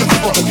where you're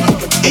from,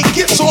 it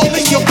gets all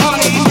in your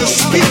body, in your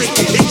spirit.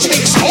 It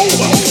takes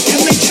over.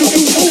 It makes you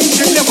do moves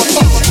you never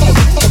thought.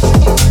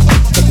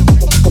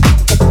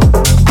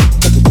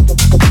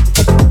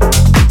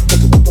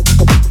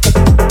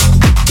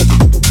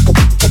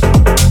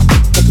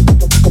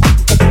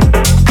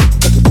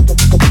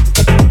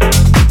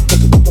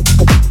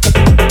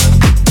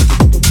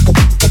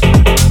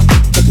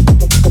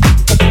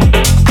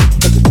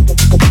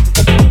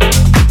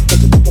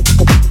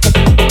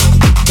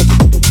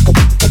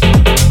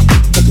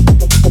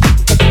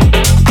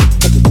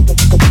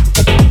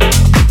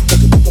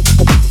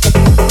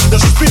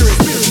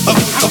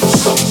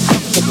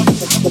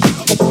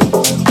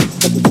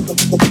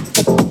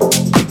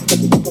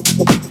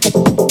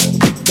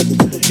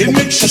 It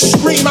makes you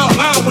scream out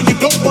loud when you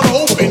don't want to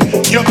open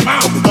your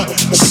mouth.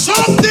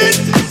 Something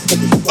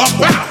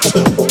about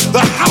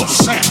the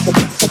house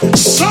sound,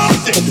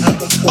 something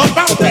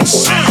about that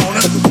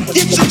sound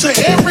gets into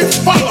every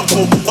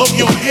follicle of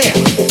your hair.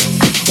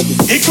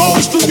 It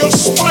goes through your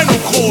spinal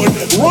cord,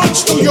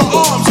 runs through your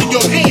arms and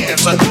your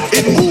hands.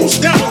 It moves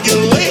down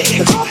your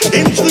legs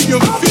into your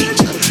feet.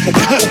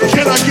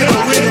 Can I get a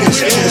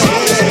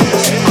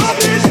witness?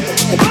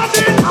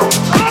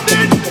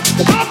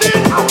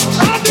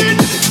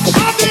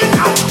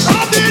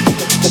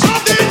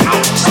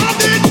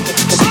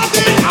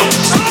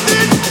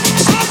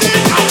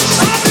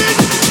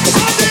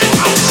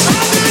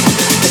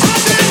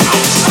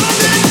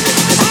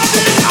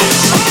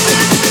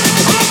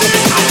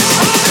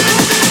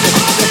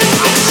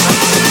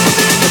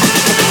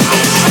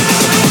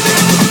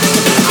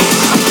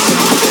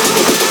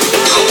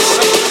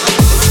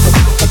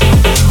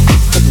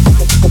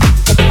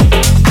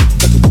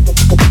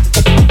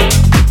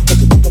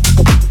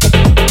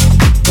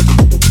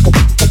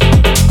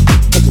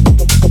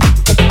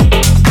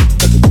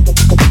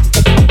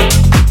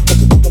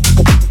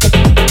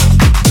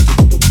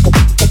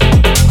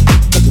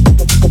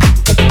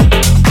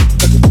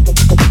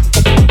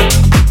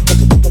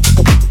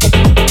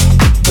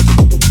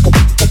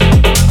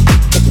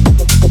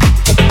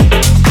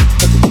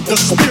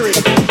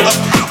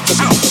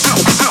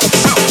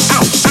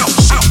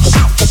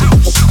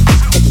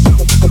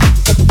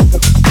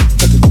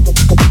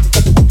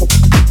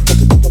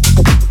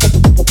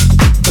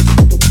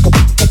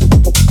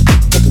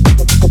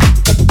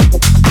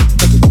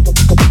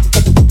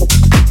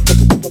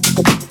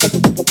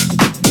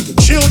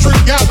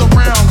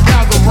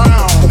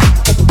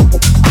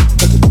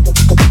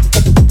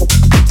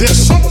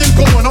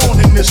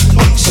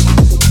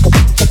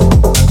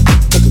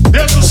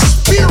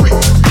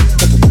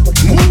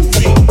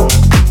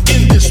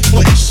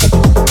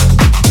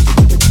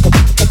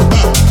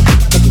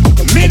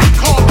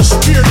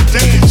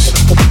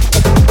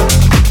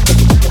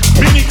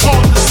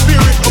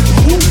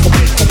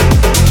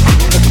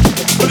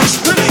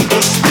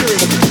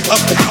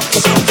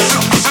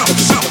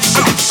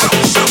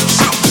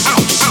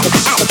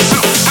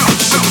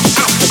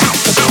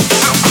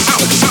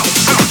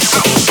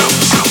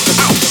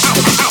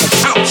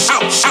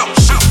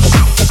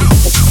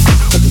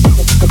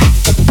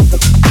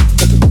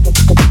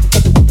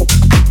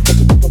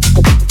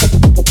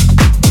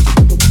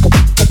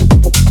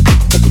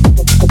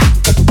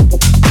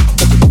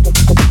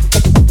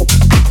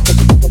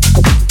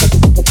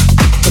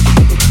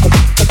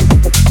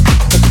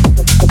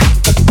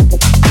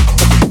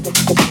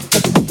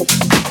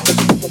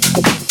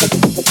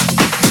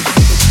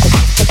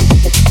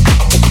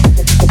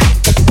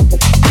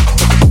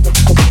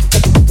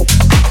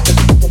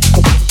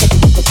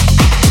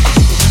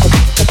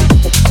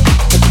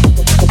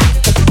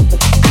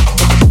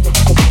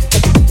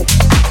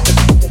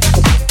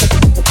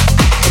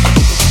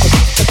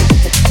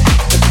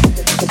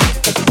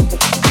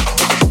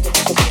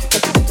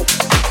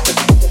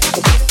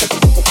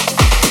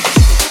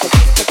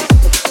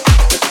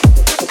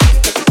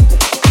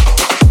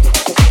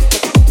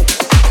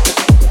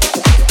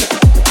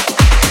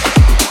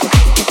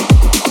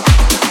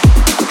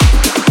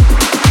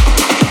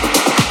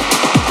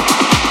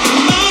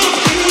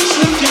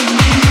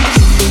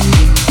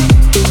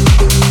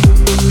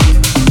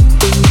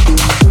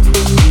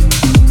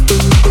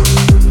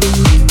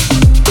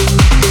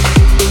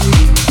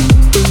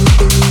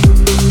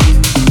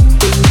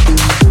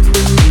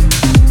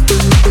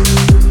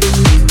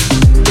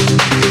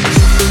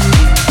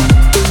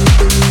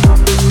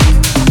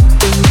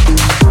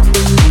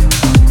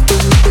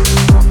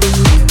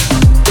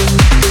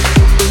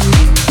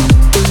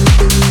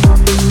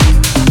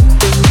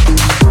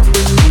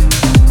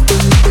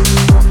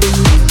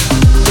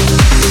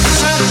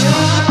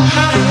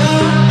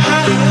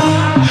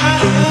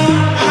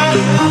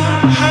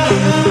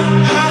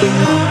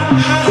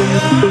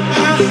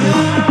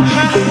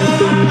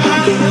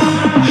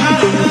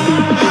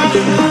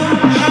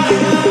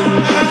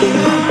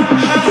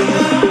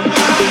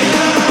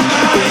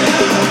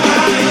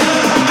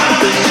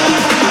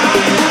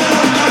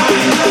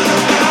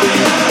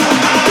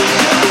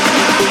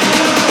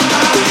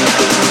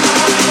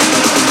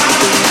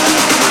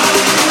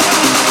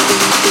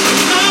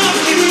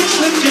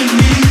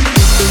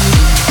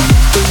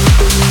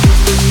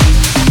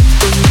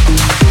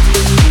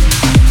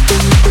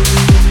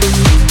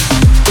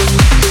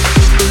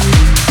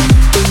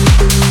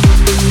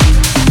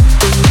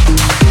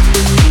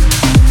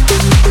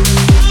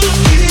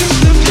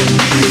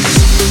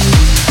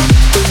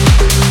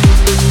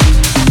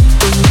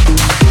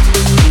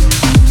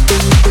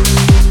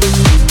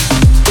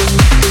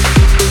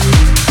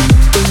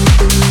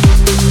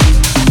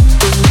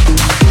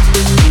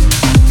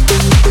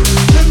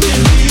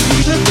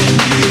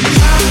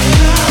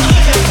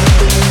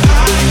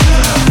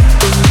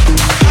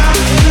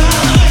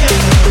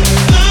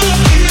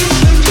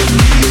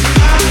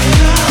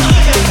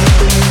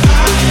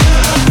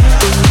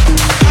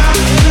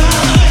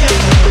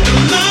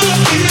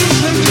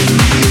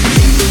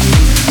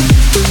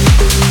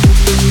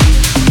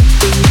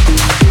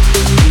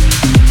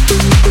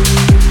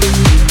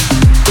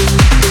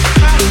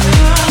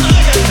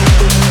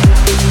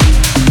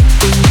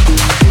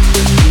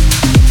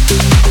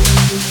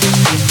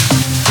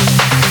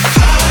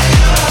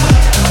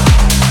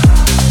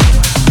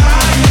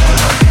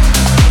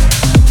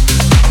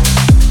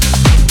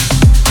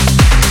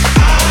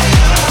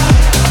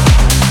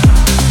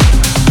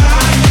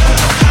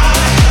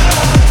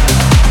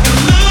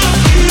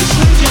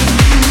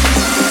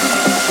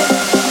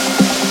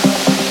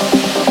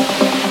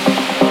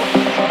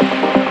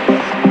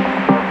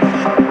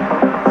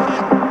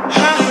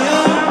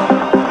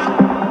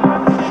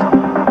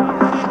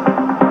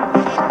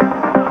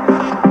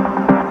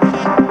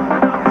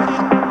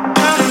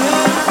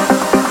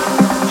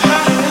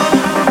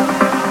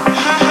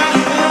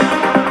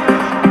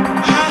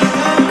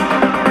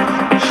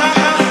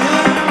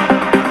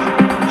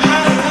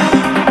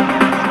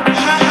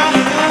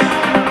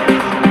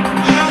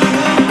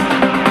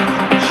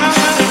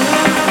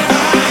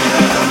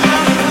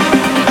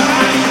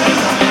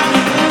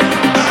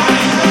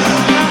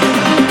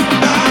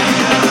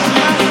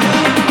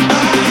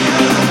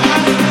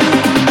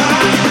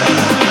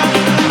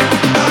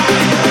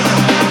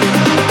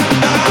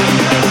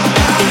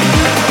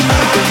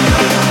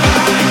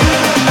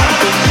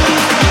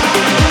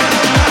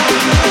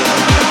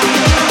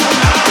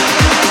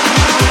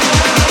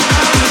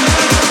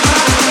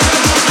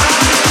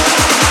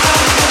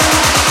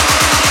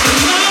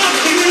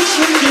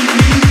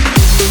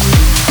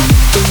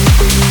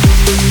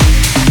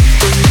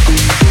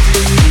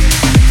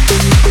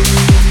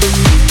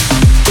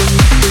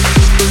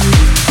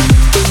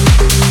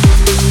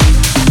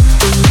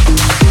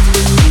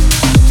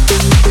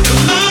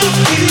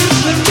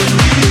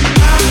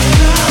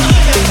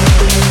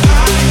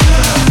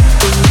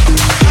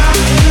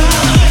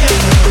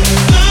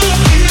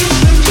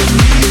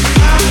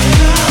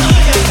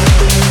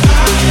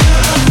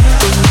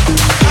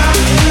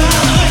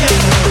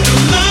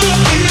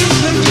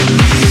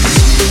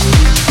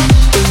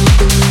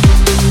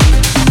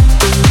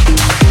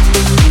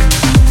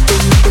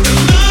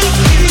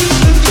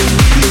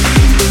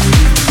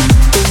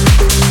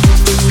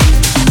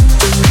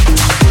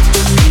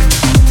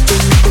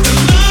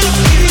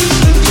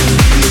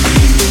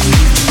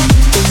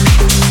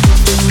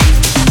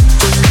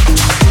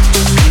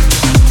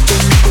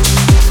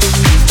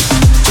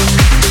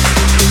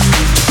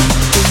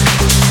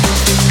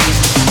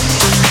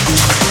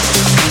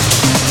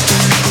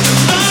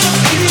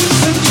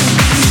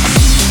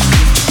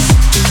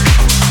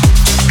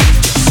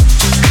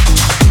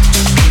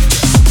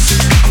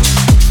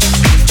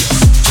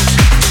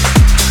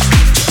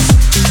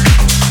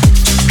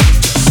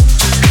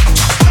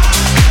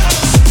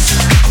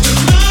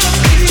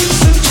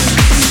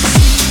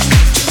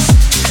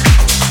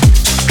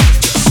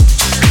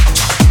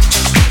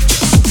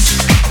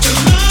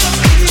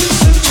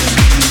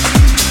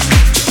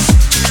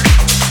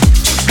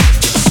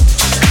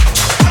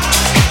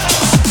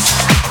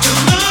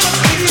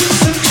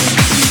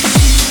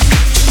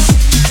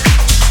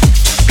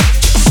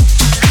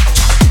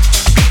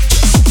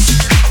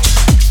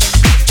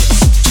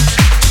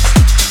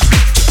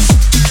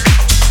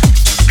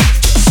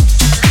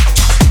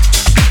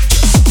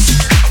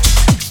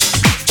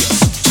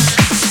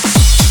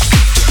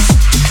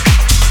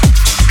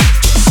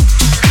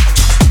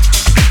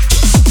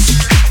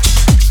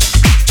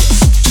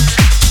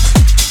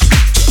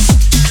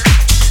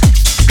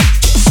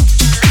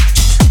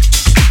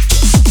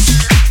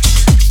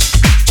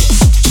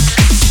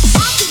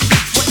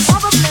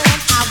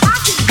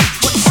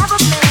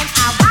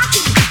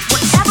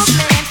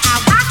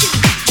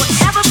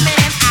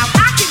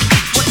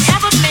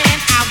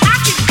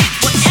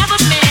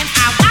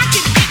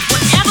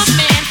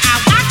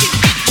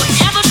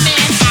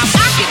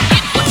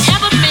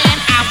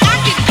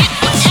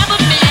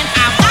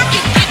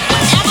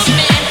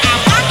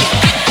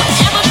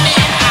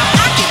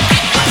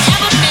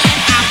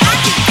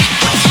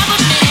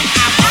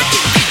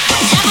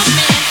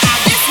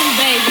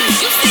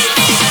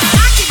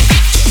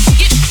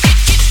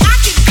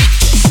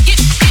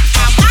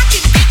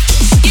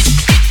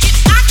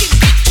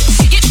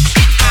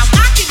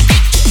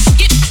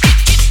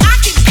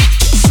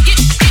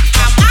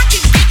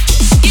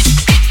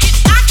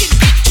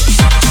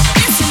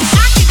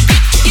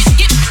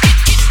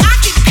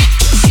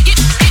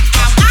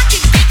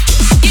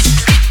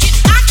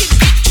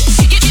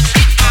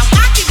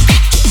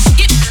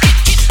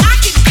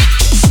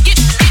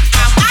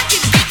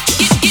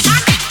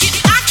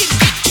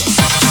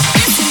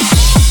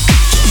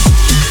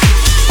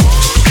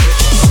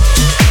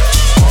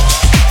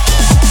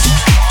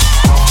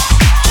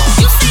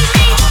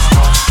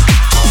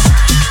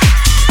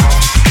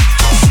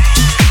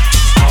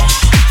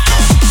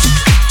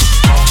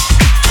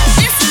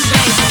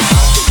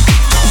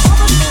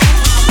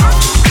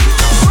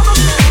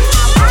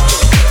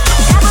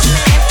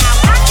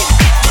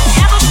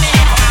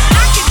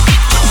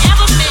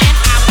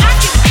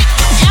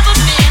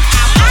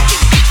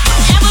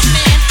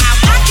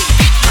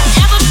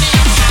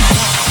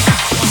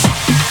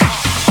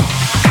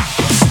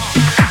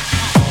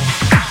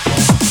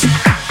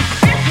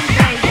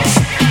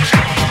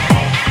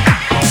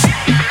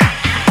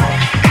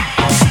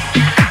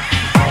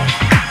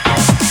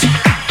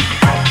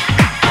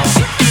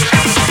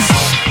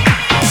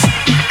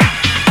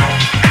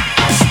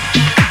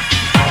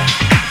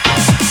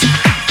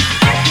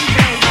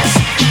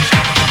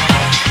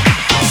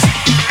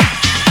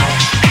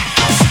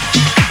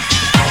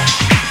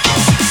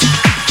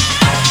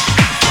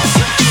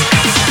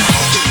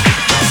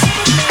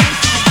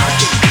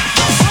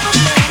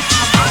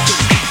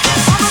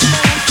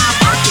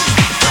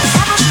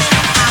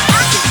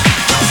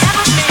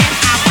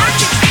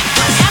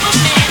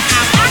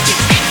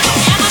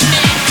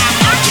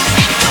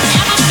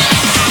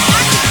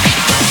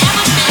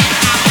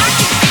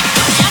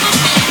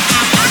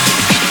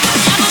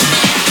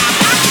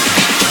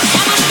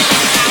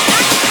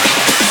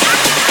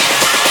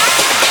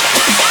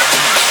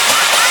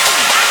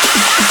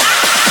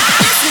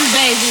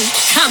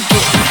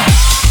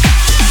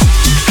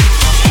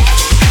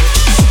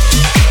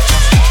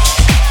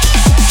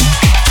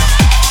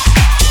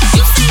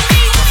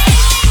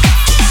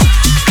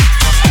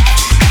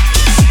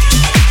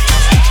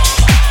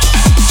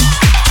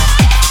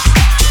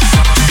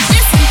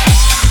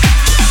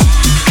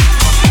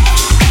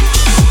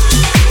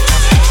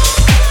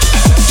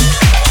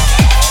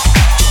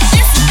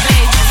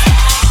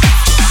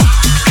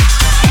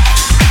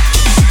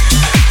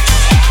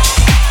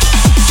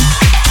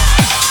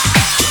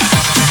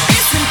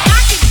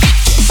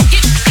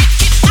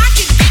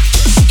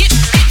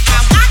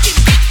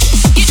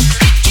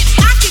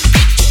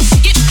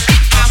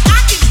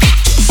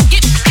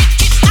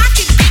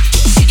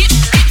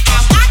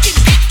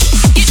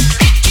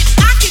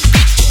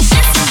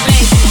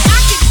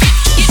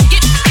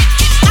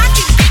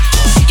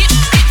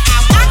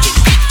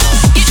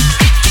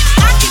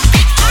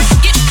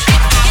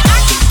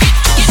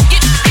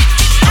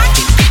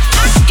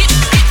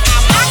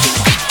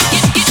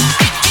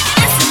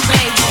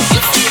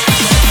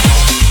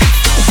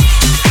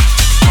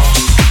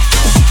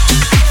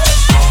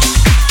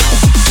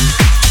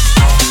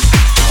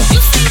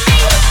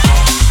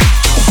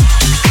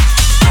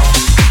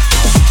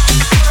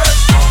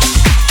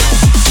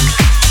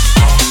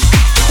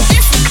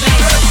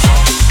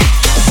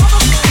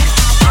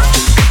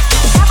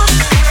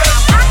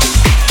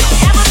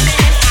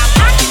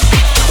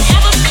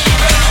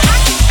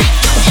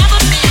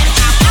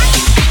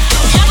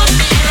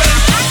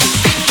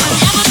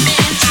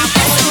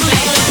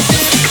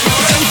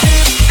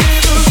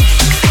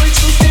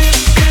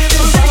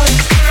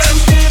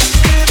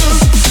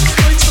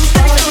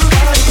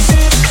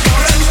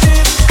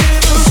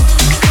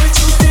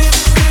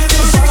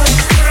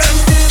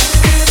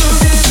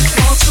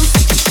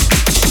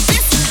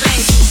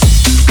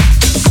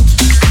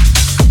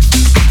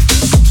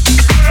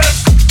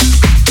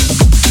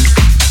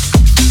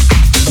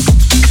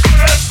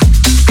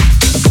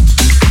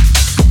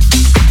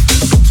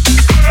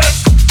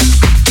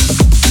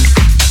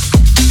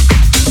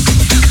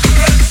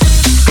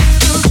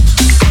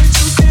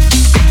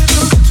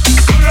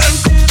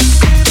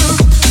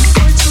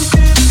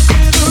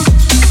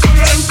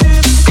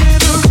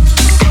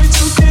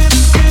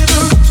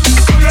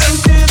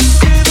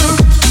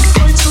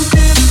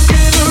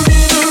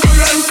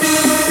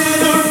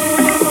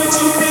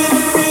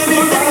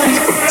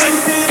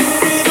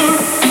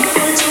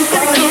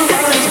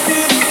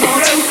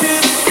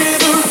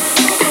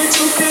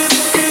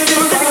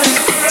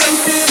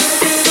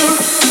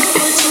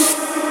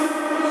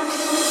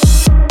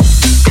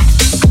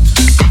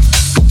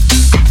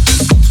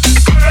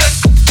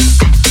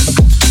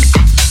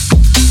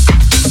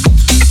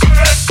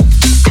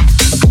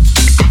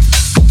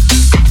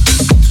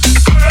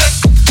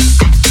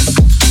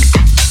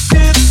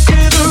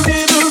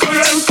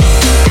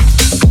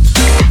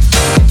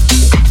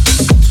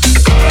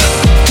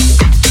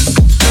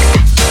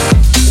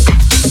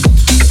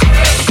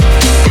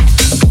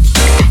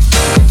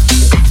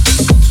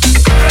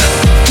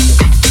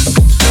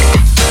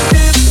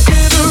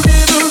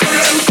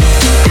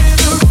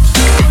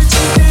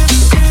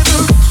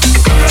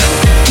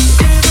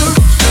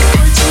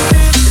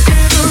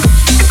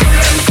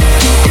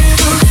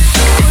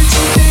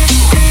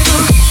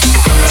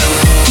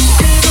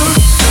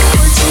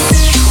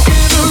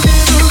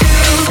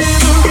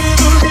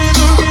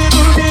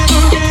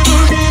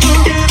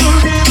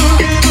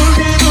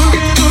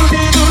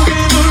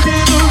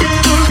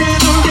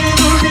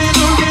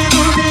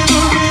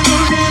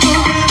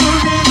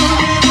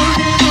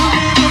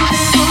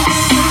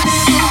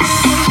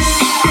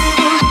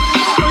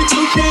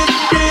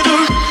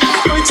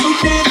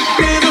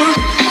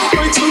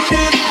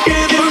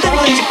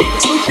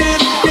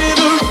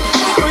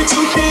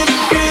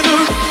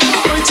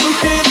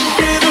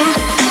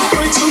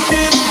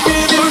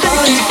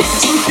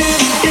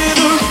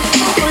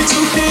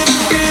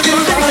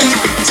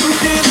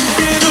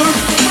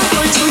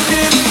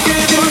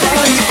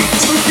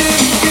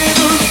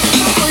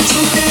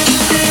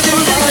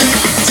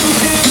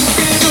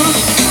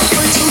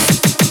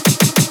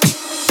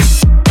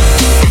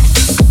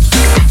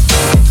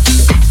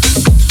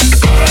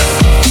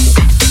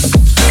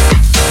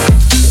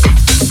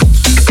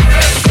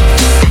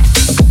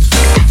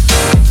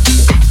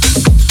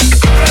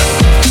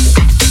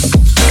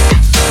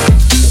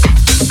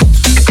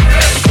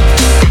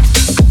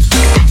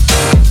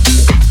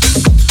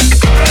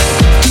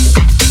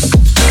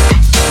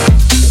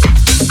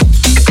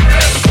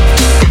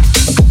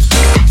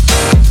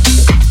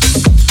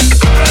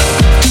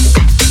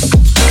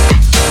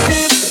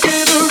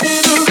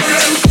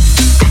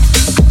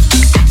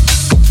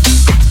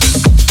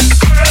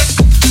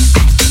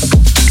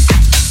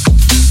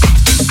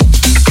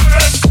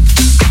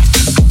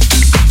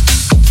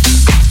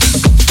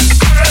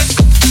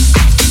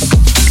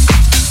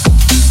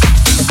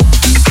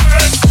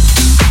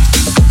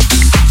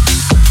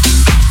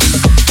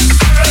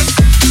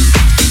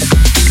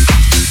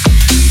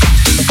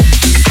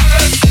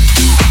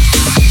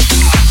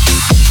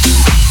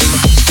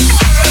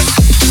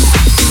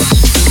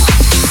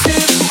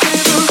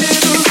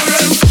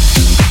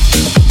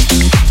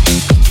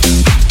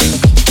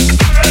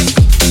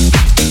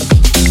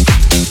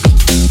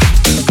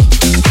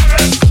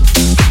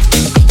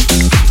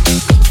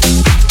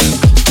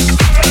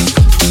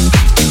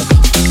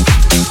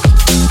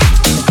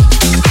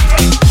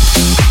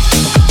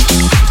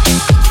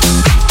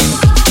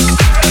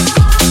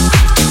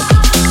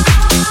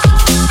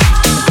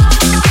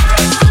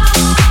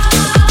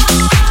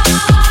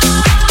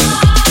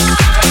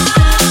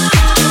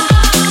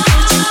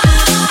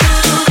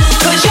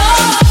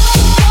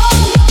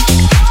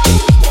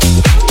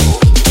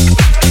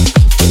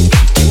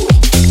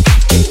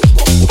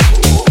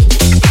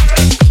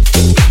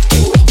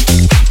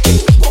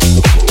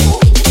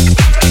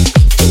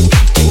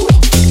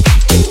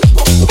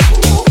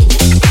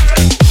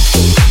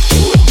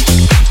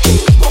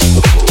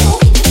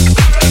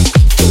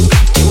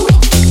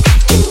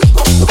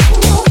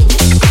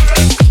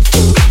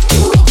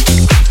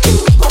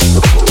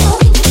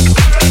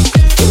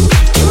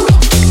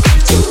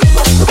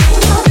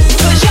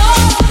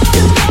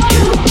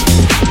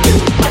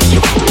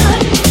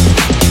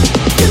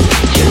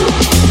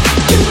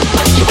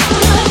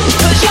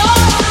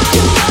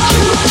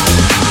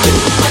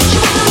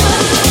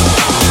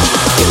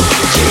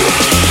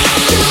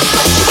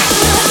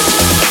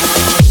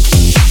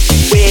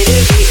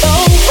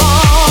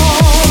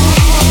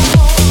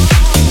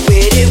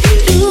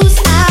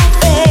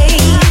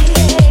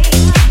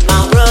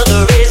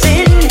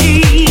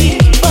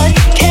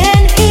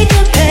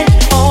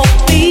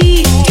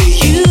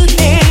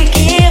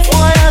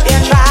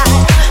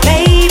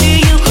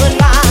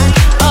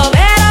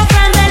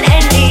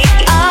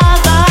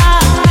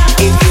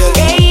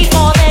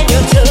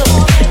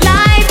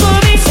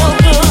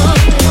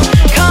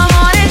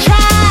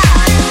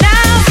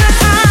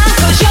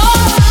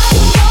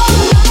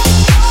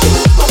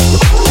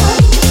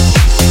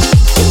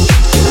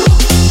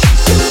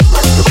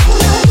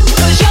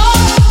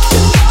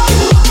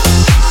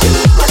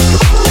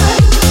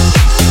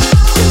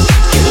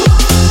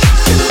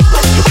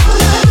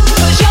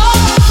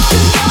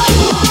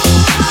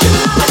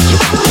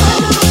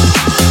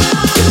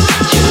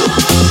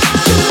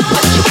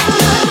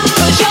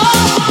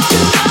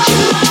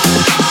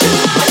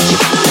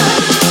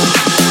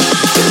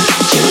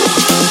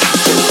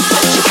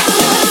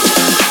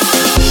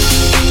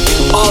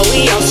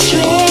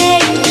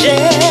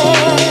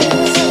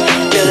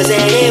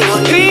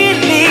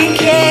 really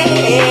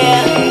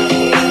care.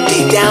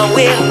 Deep down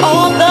we're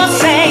all the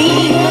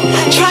same,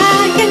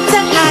 trying to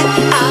hide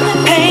our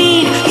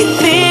pain. You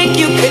think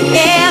you could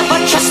never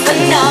trust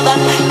another,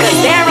 'cause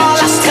they're all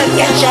us to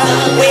get you.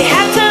 We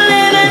have to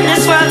live in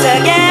this world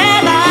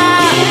together.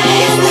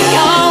 If we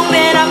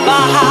open up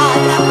our heart,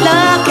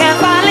 love can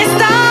finally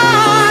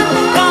start.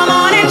 Come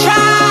on and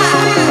try,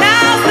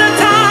 now's the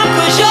time,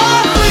 'cause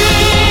you're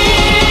free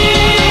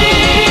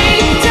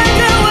to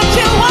do what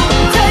you want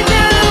to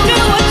do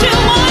what you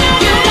wanna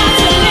do. You got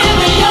to live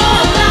in your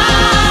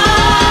life.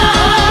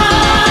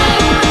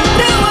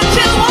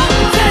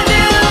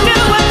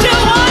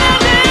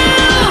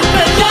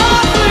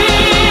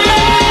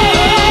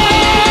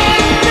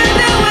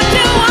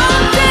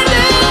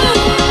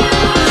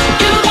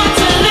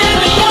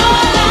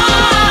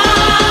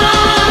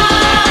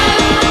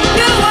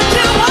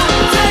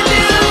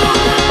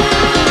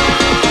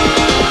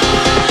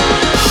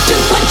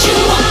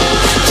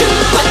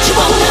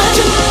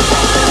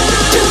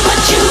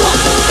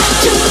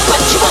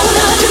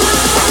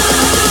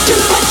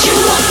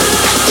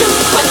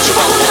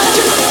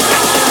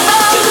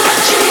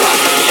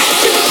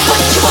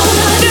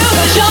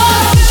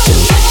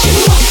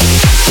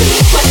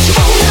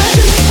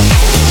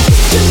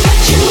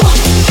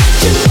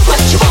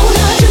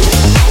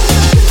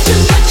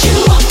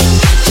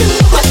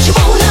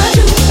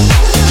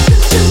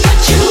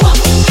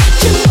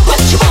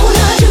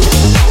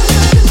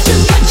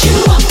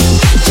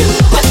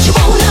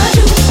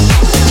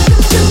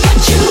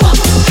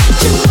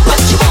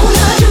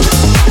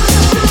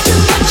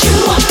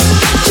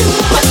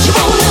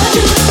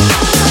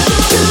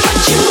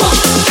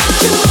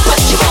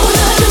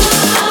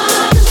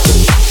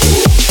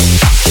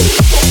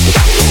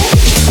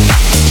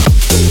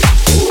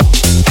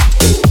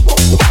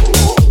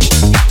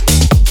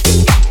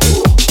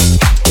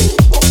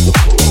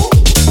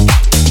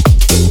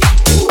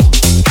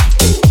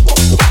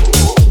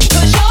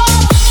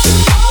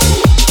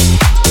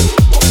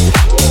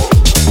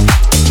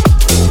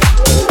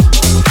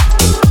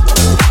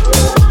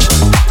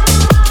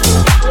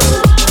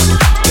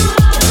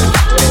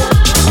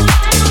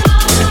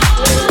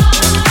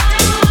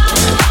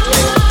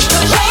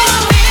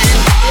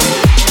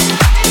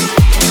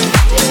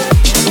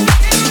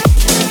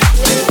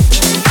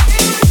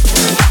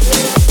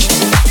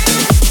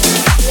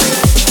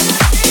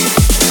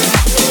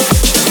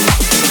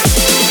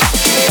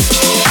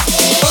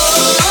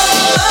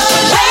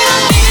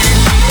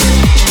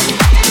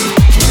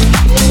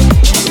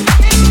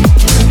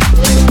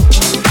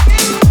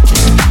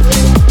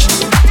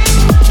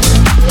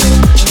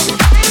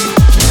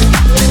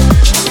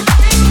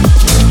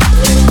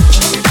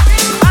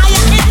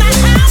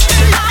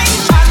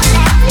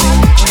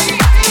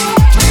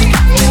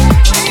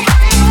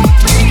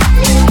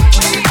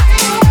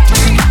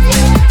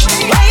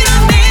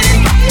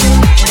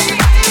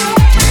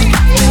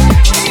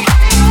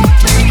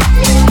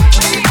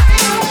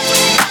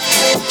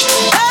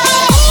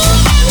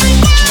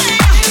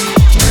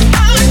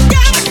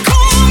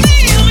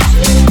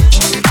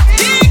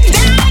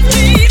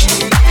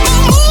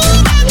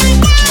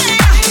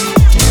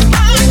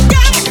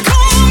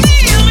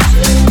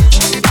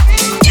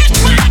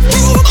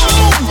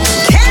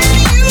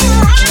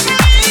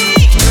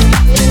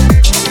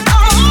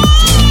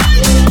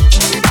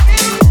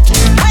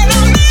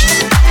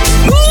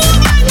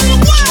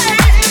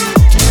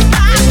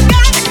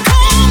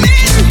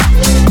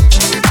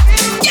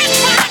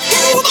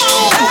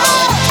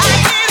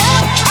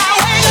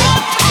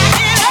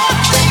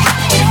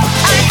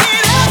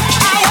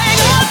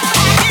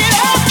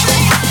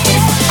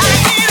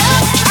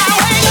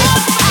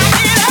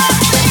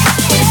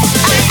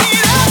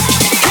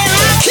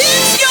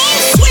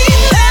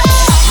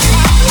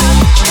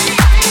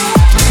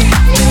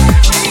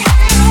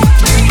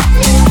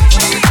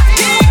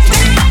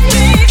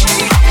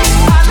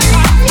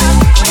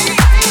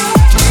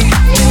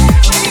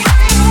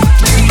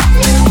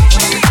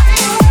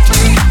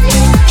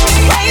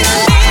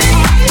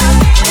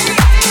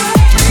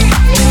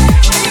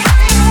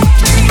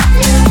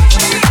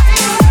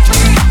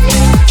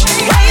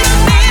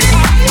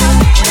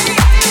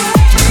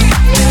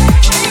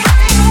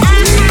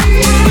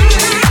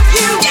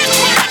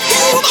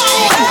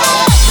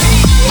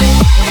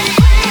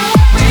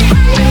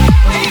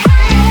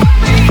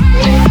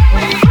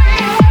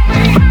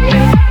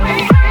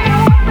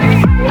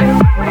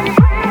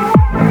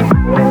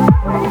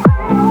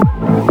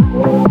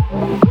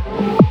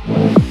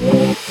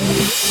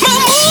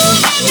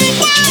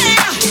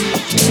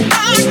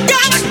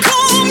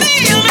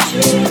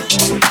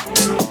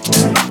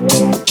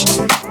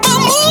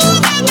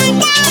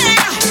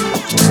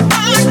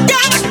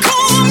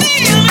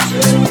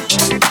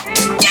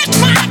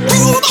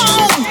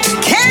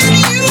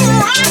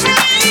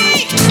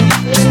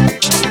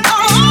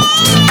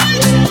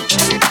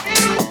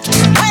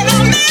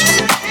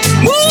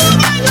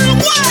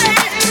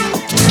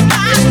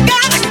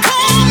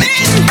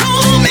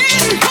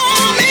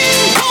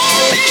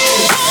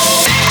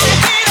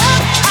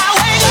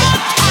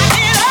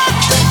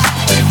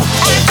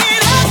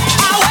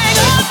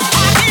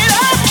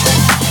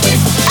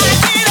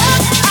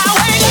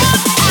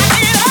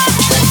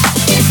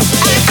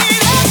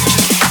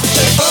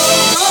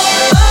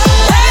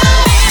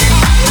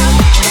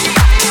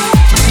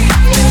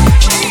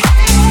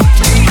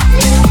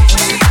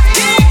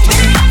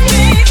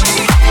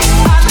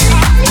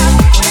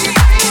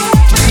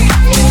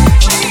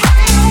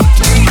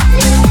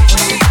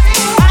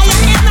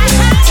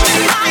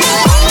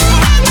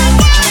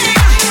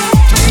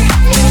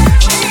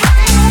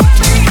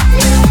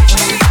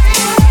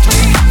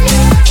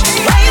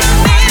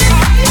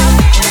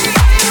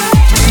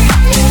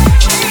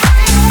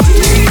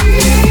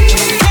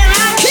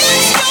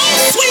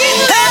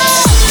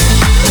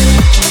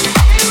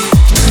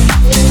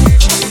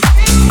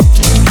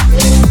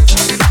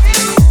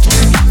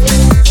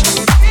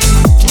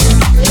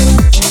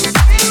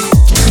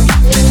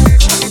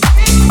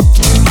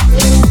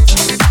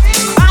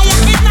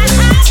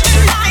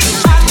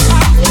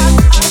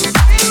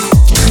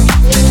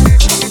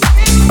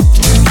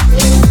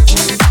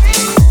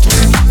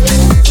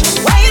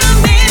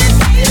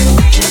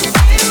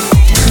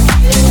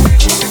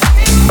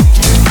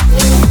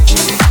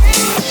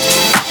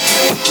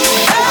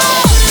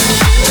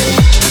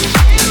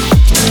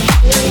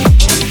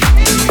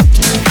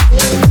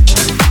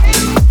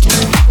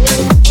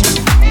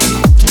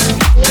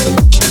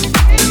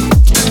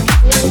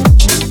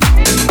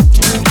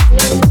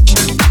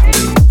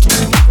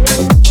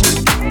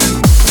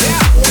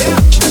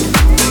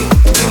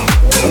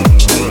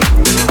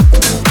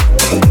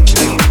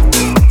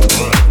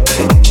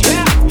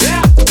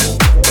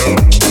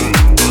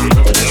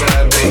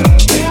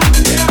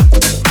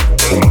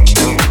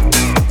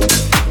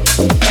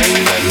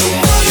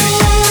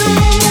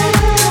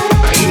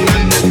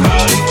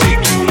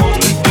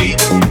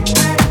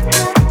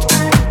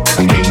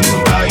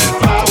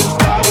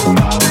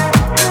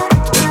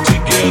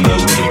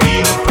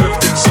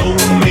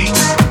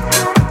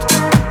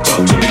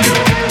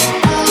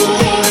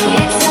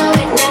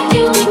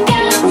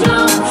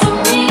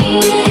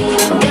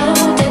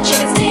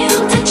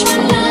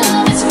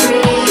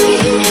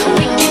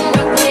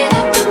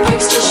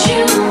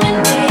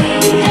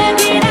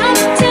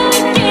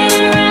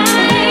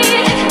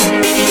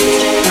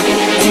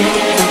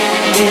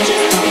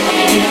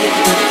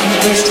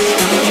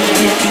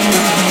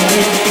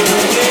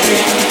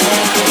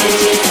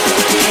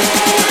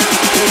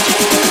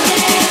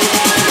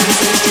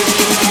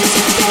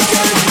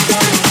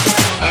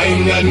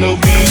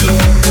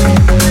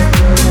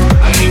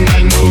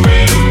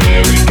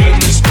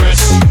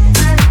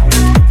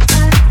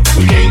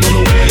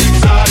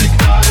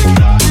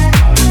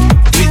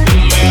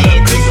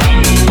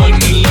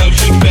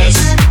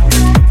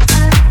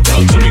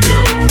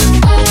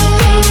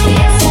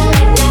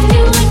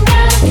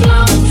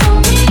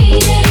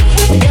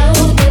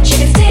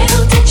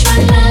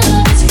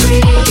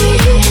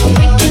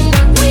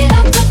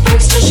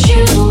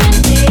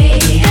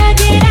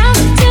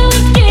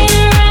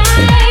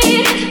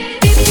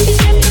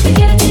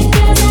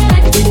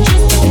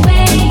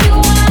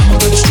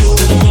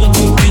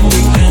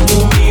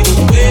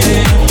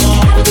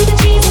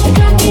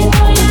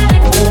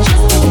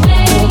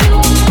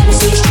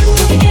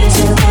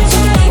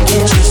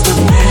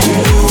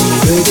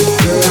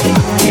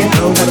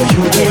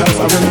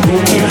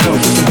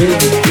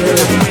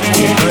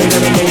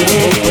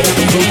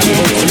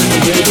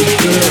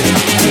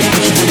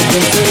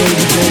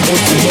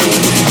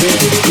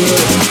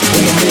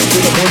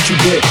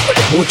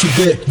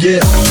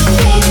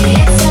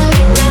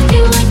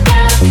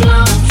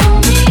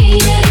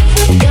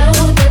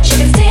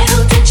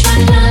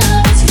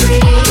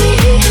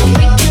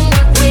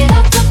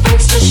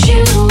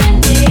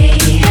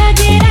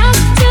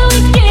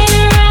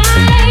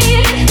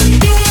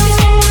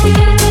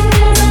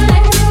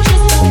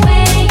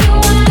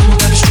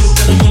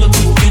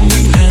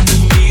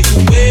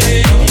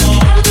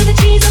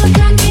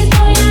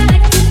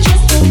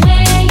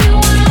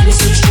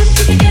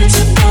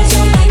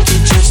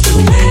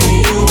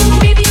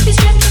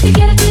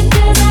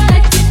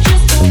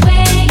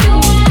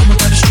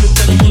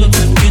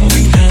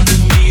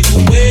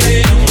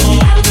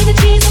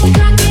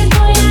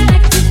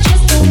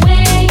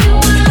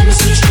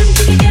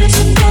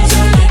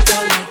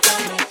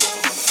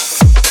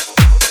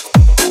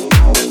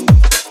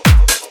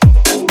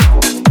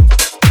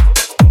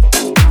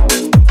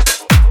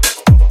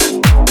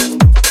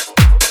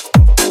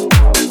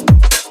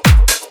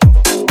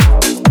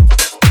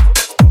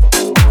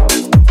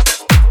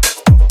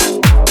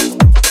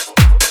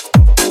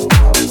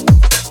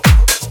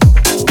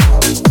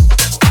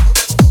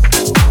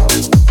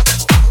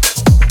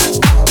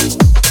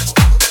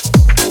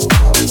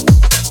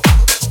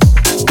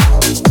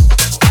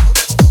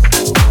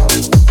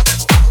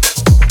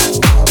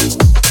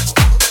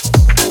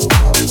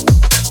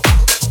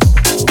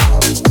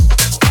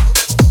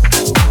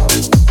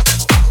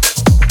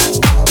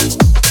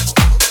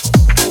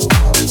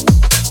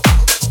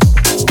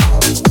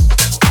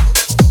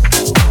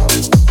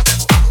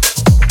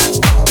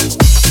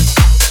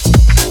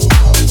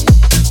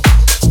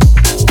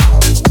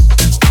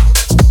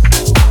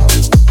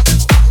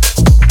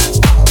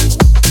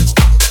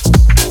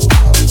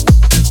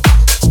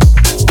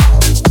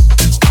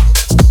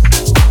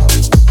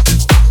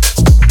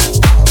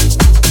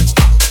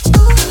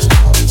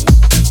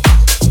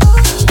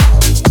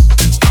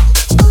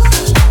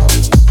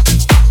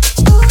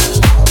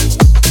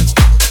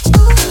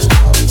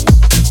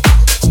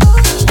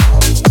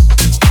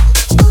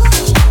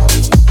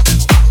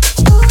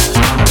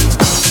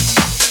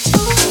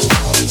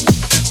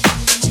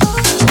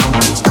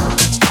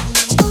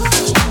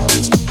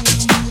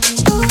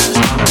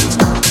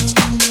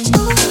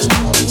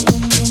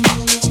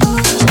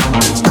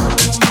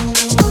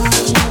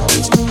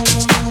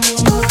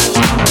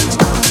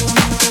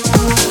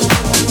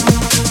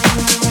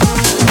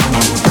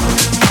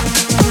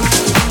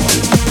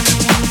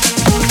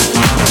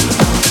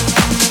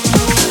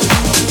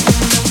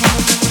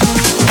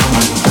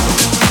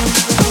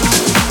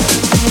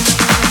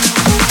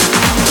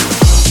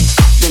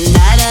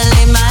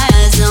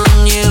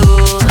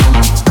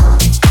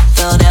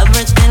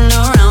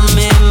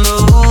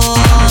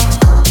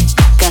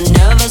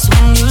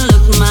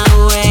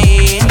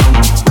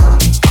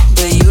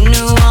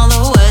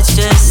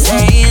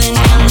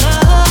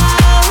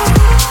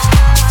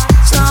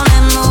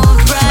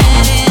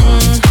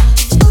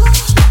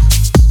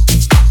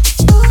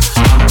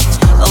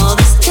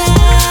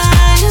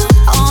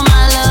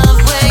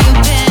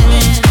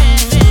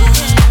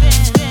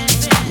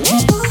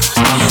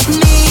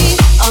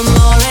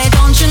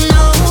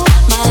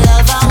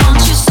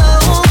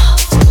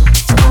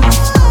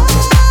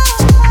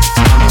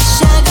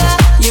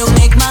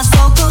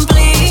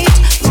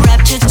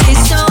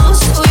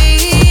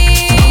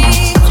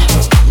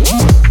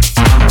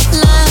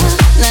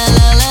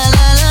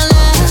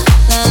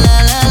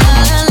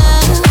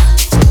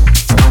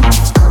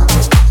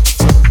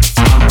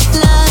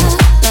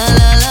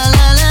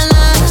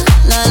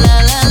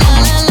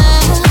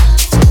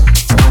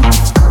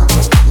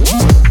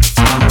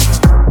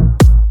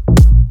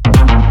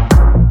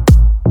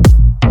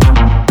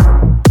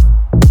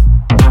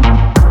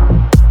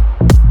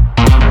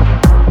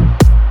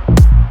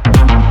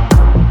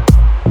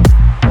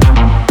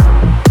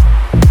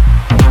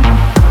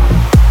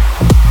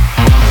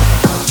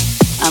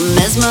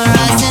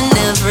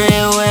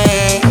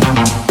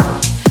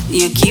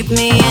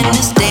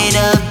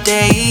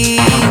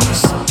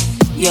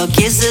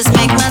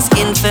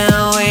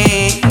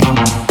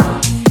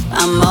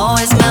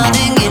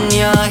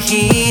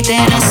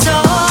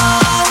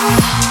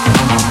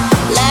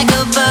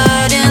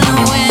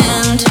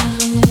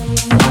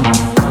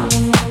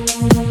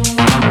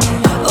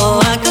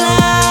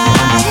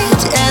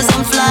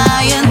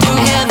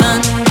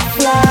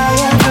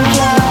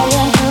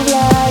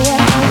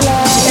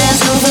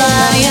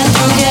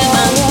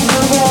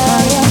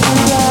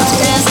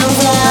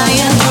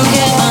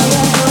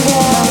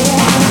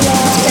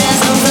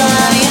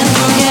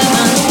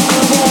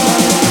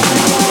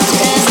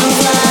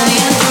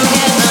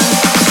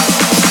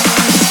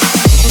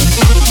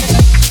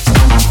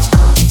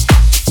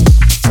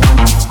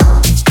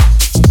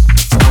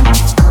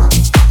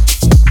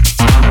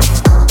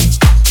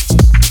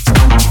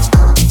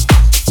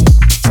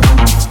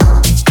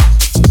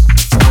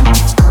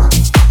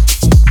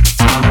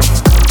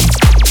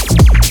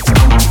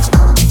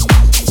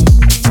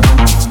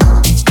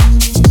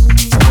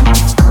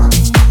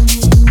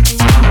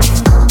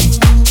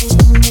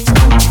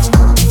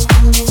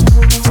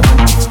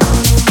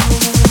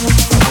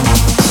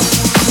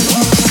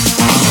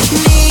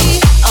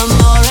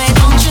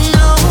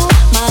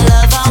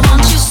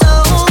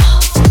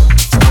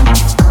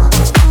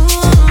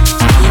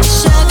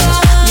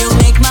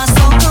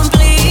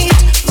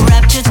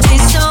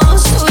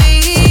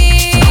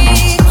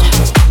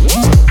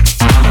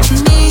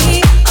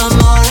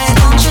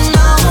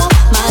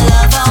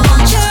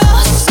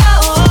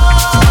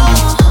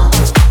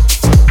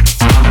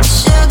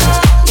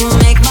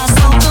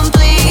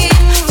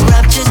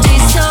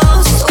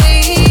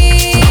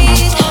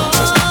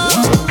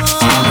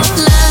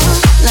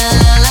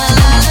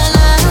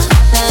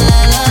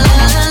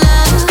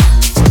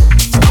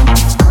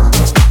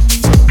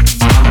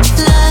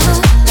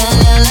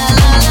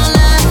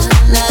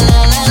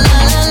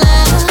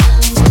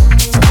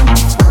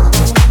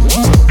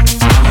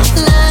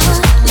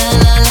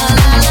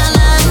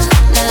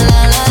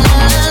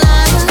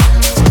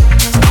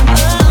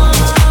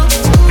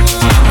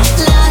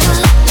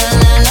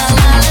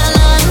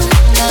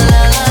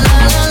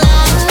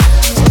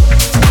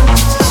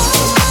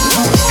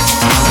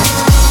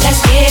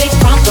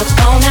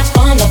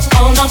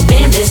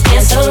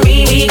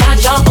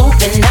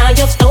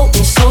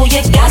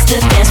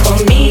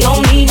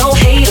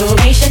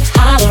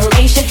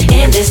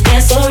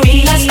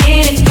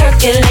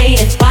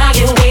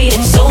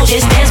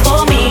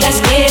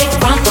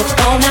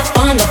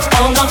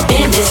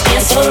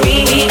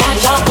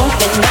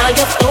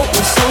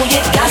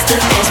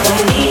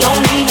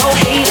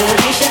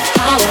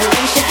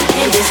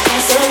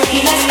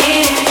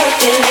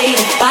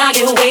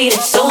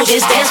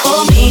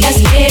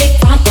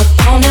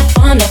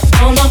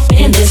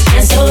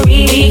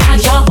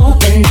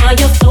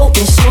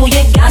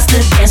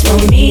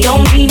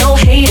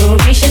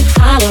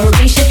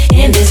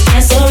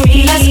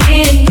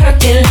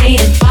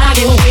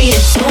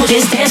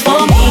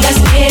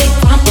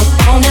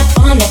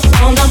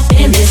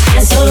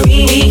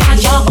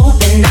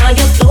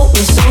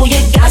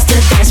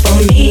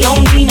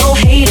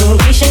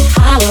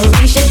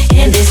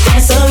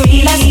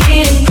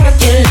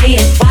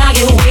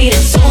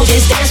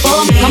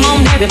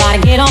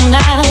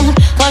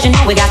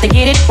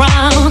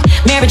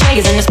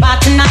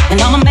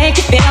 I'ma make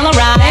you feel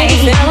alright.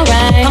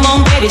 Come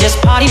on, baby,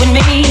 just party with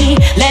me.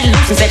 Let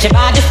loose and set your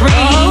body free.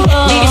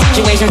 Leave your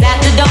situations at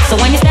the door, so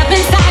when you step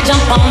inside,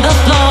 jump on the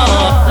floor.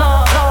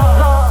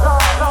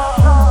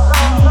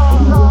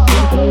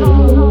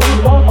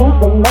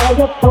 Now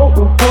you're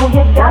floating, so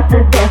you got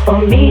to dance for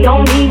me.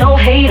 Don't need no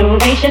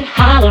hateration,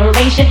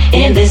 holleration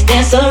in this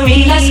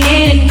dancery. Let's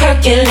get it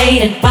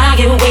percolated while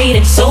you're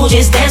waiting, so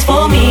just dance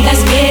for me.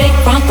 Let's get it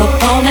crunk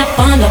up on that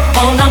fun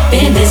up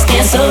in this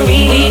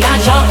dancery. We got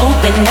y'all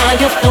open, now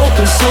you're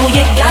floating, so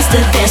you got to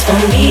dance for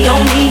me.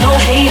 Don't need no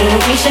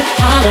hateration,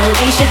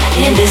 holleration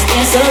in this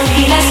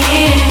dancery. Let's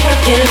get it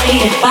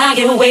percolated while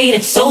you're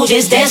waiting, so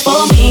just dance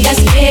for me.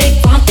 Let's get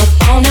it crunk up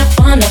on that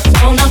fun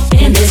up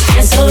in this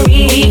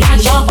dancery. We got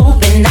y'all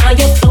open, now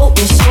you're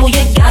floating, so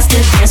you got to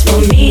dance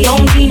for me.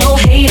 Don't need no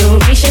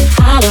hateration,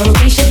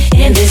 holleration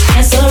in this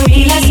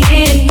dancery. Let's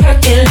get it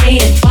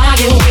percolated while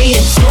you're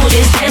waiting, so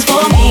just dance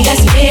for me.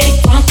 Let's get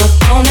it crunk up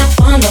on that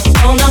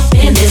fun up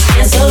in this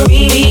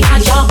dancery. We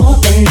got y'all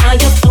open, now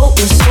you're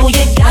floating, so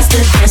you got to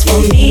dance for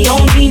me.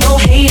 Don't need no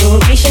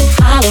hateration,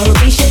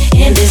 holleration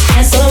in this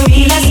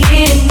dancery. Let's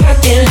get it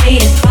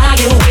percolated while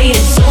you're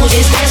waiting, so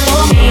just dance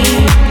for me.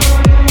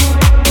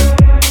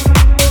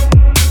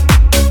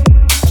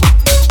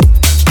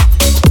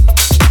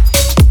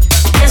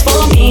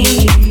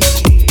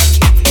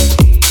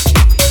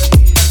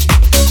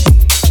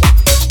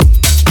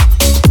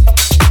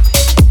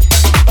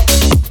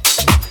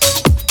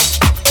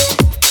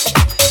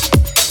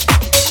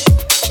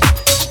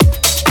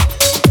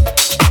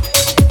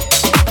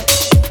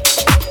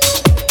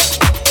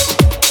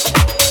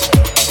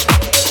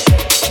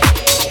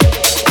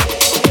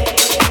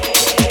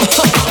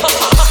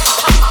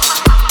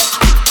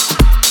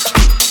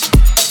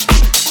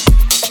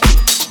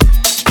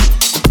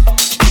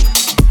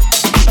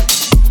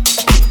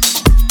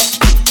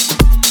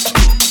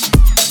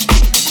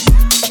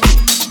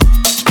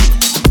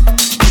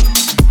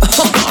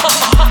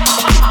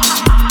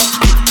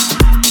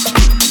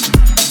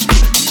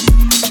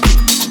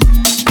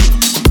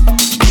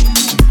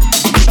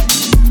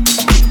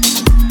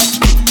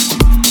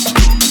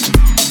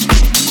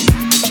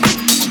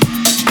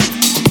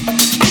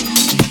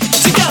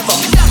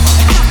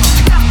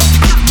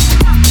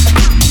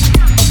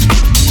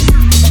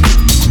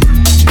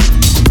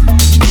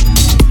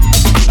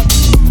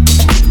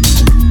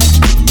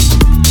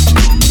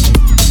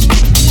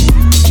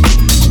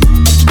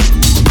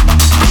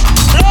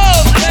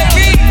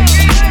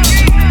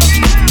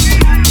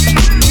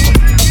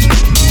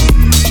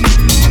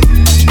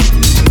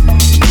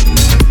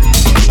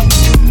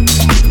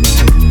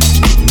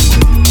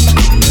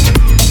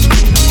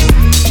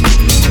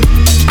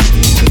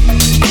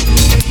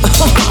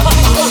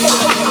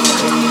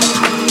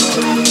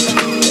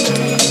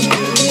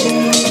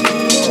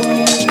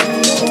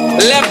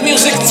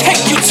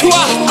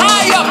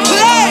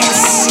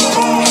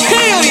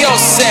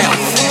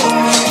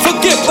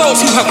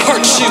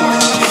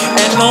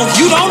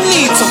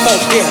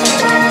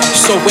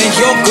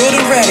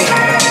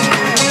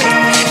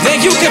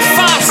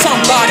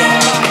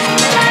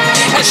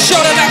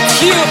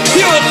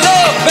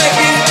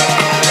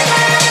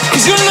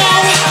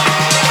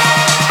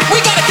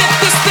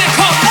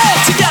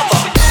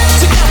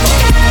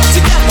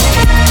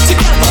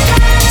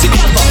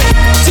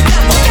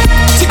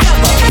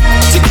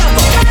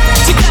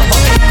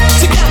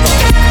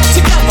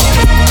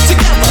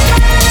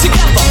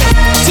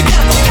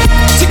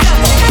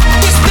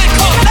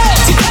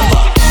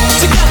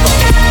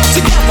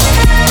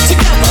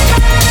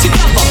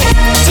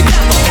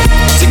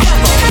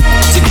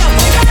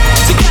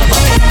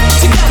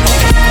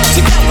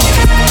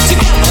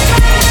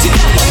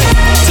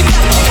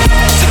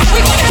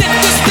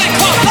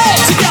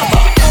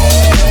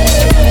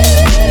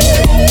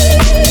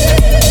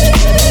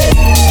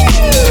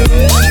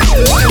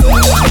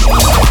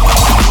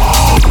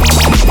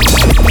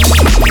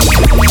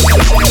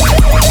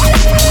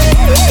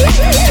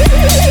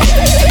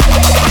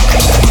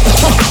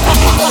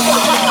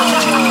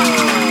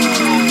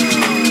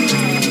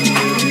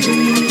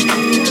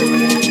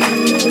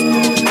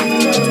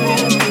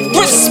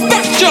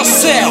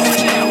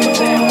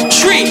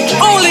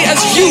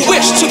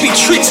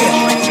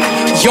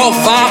 Your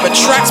vibe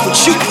attracts what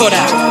you put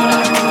out.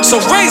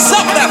 So raise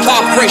up that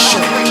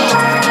vibration.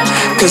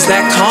 Cause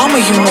that karma,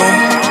 you know,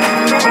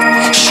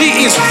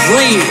 she is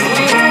real.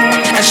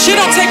 And she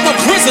don't take no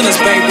prisoners,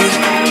 baby.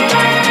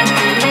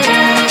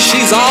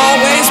 She's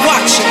always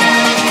watching.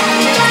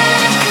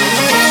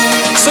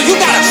 So you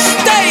gotta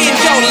stay in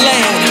your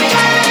land.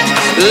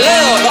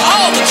 Love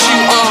all that you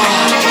are.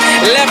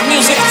 Let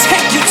music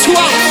take you to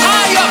a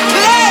higher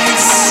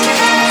place.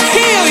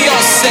 Heal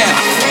yourself.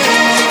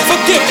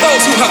 Forgive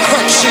those who have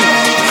hurt you.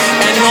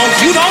 And no,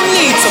 you don't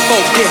need to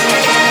forget.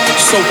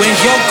 So when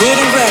you're good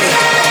and ready,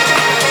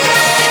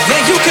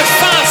 then you can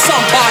find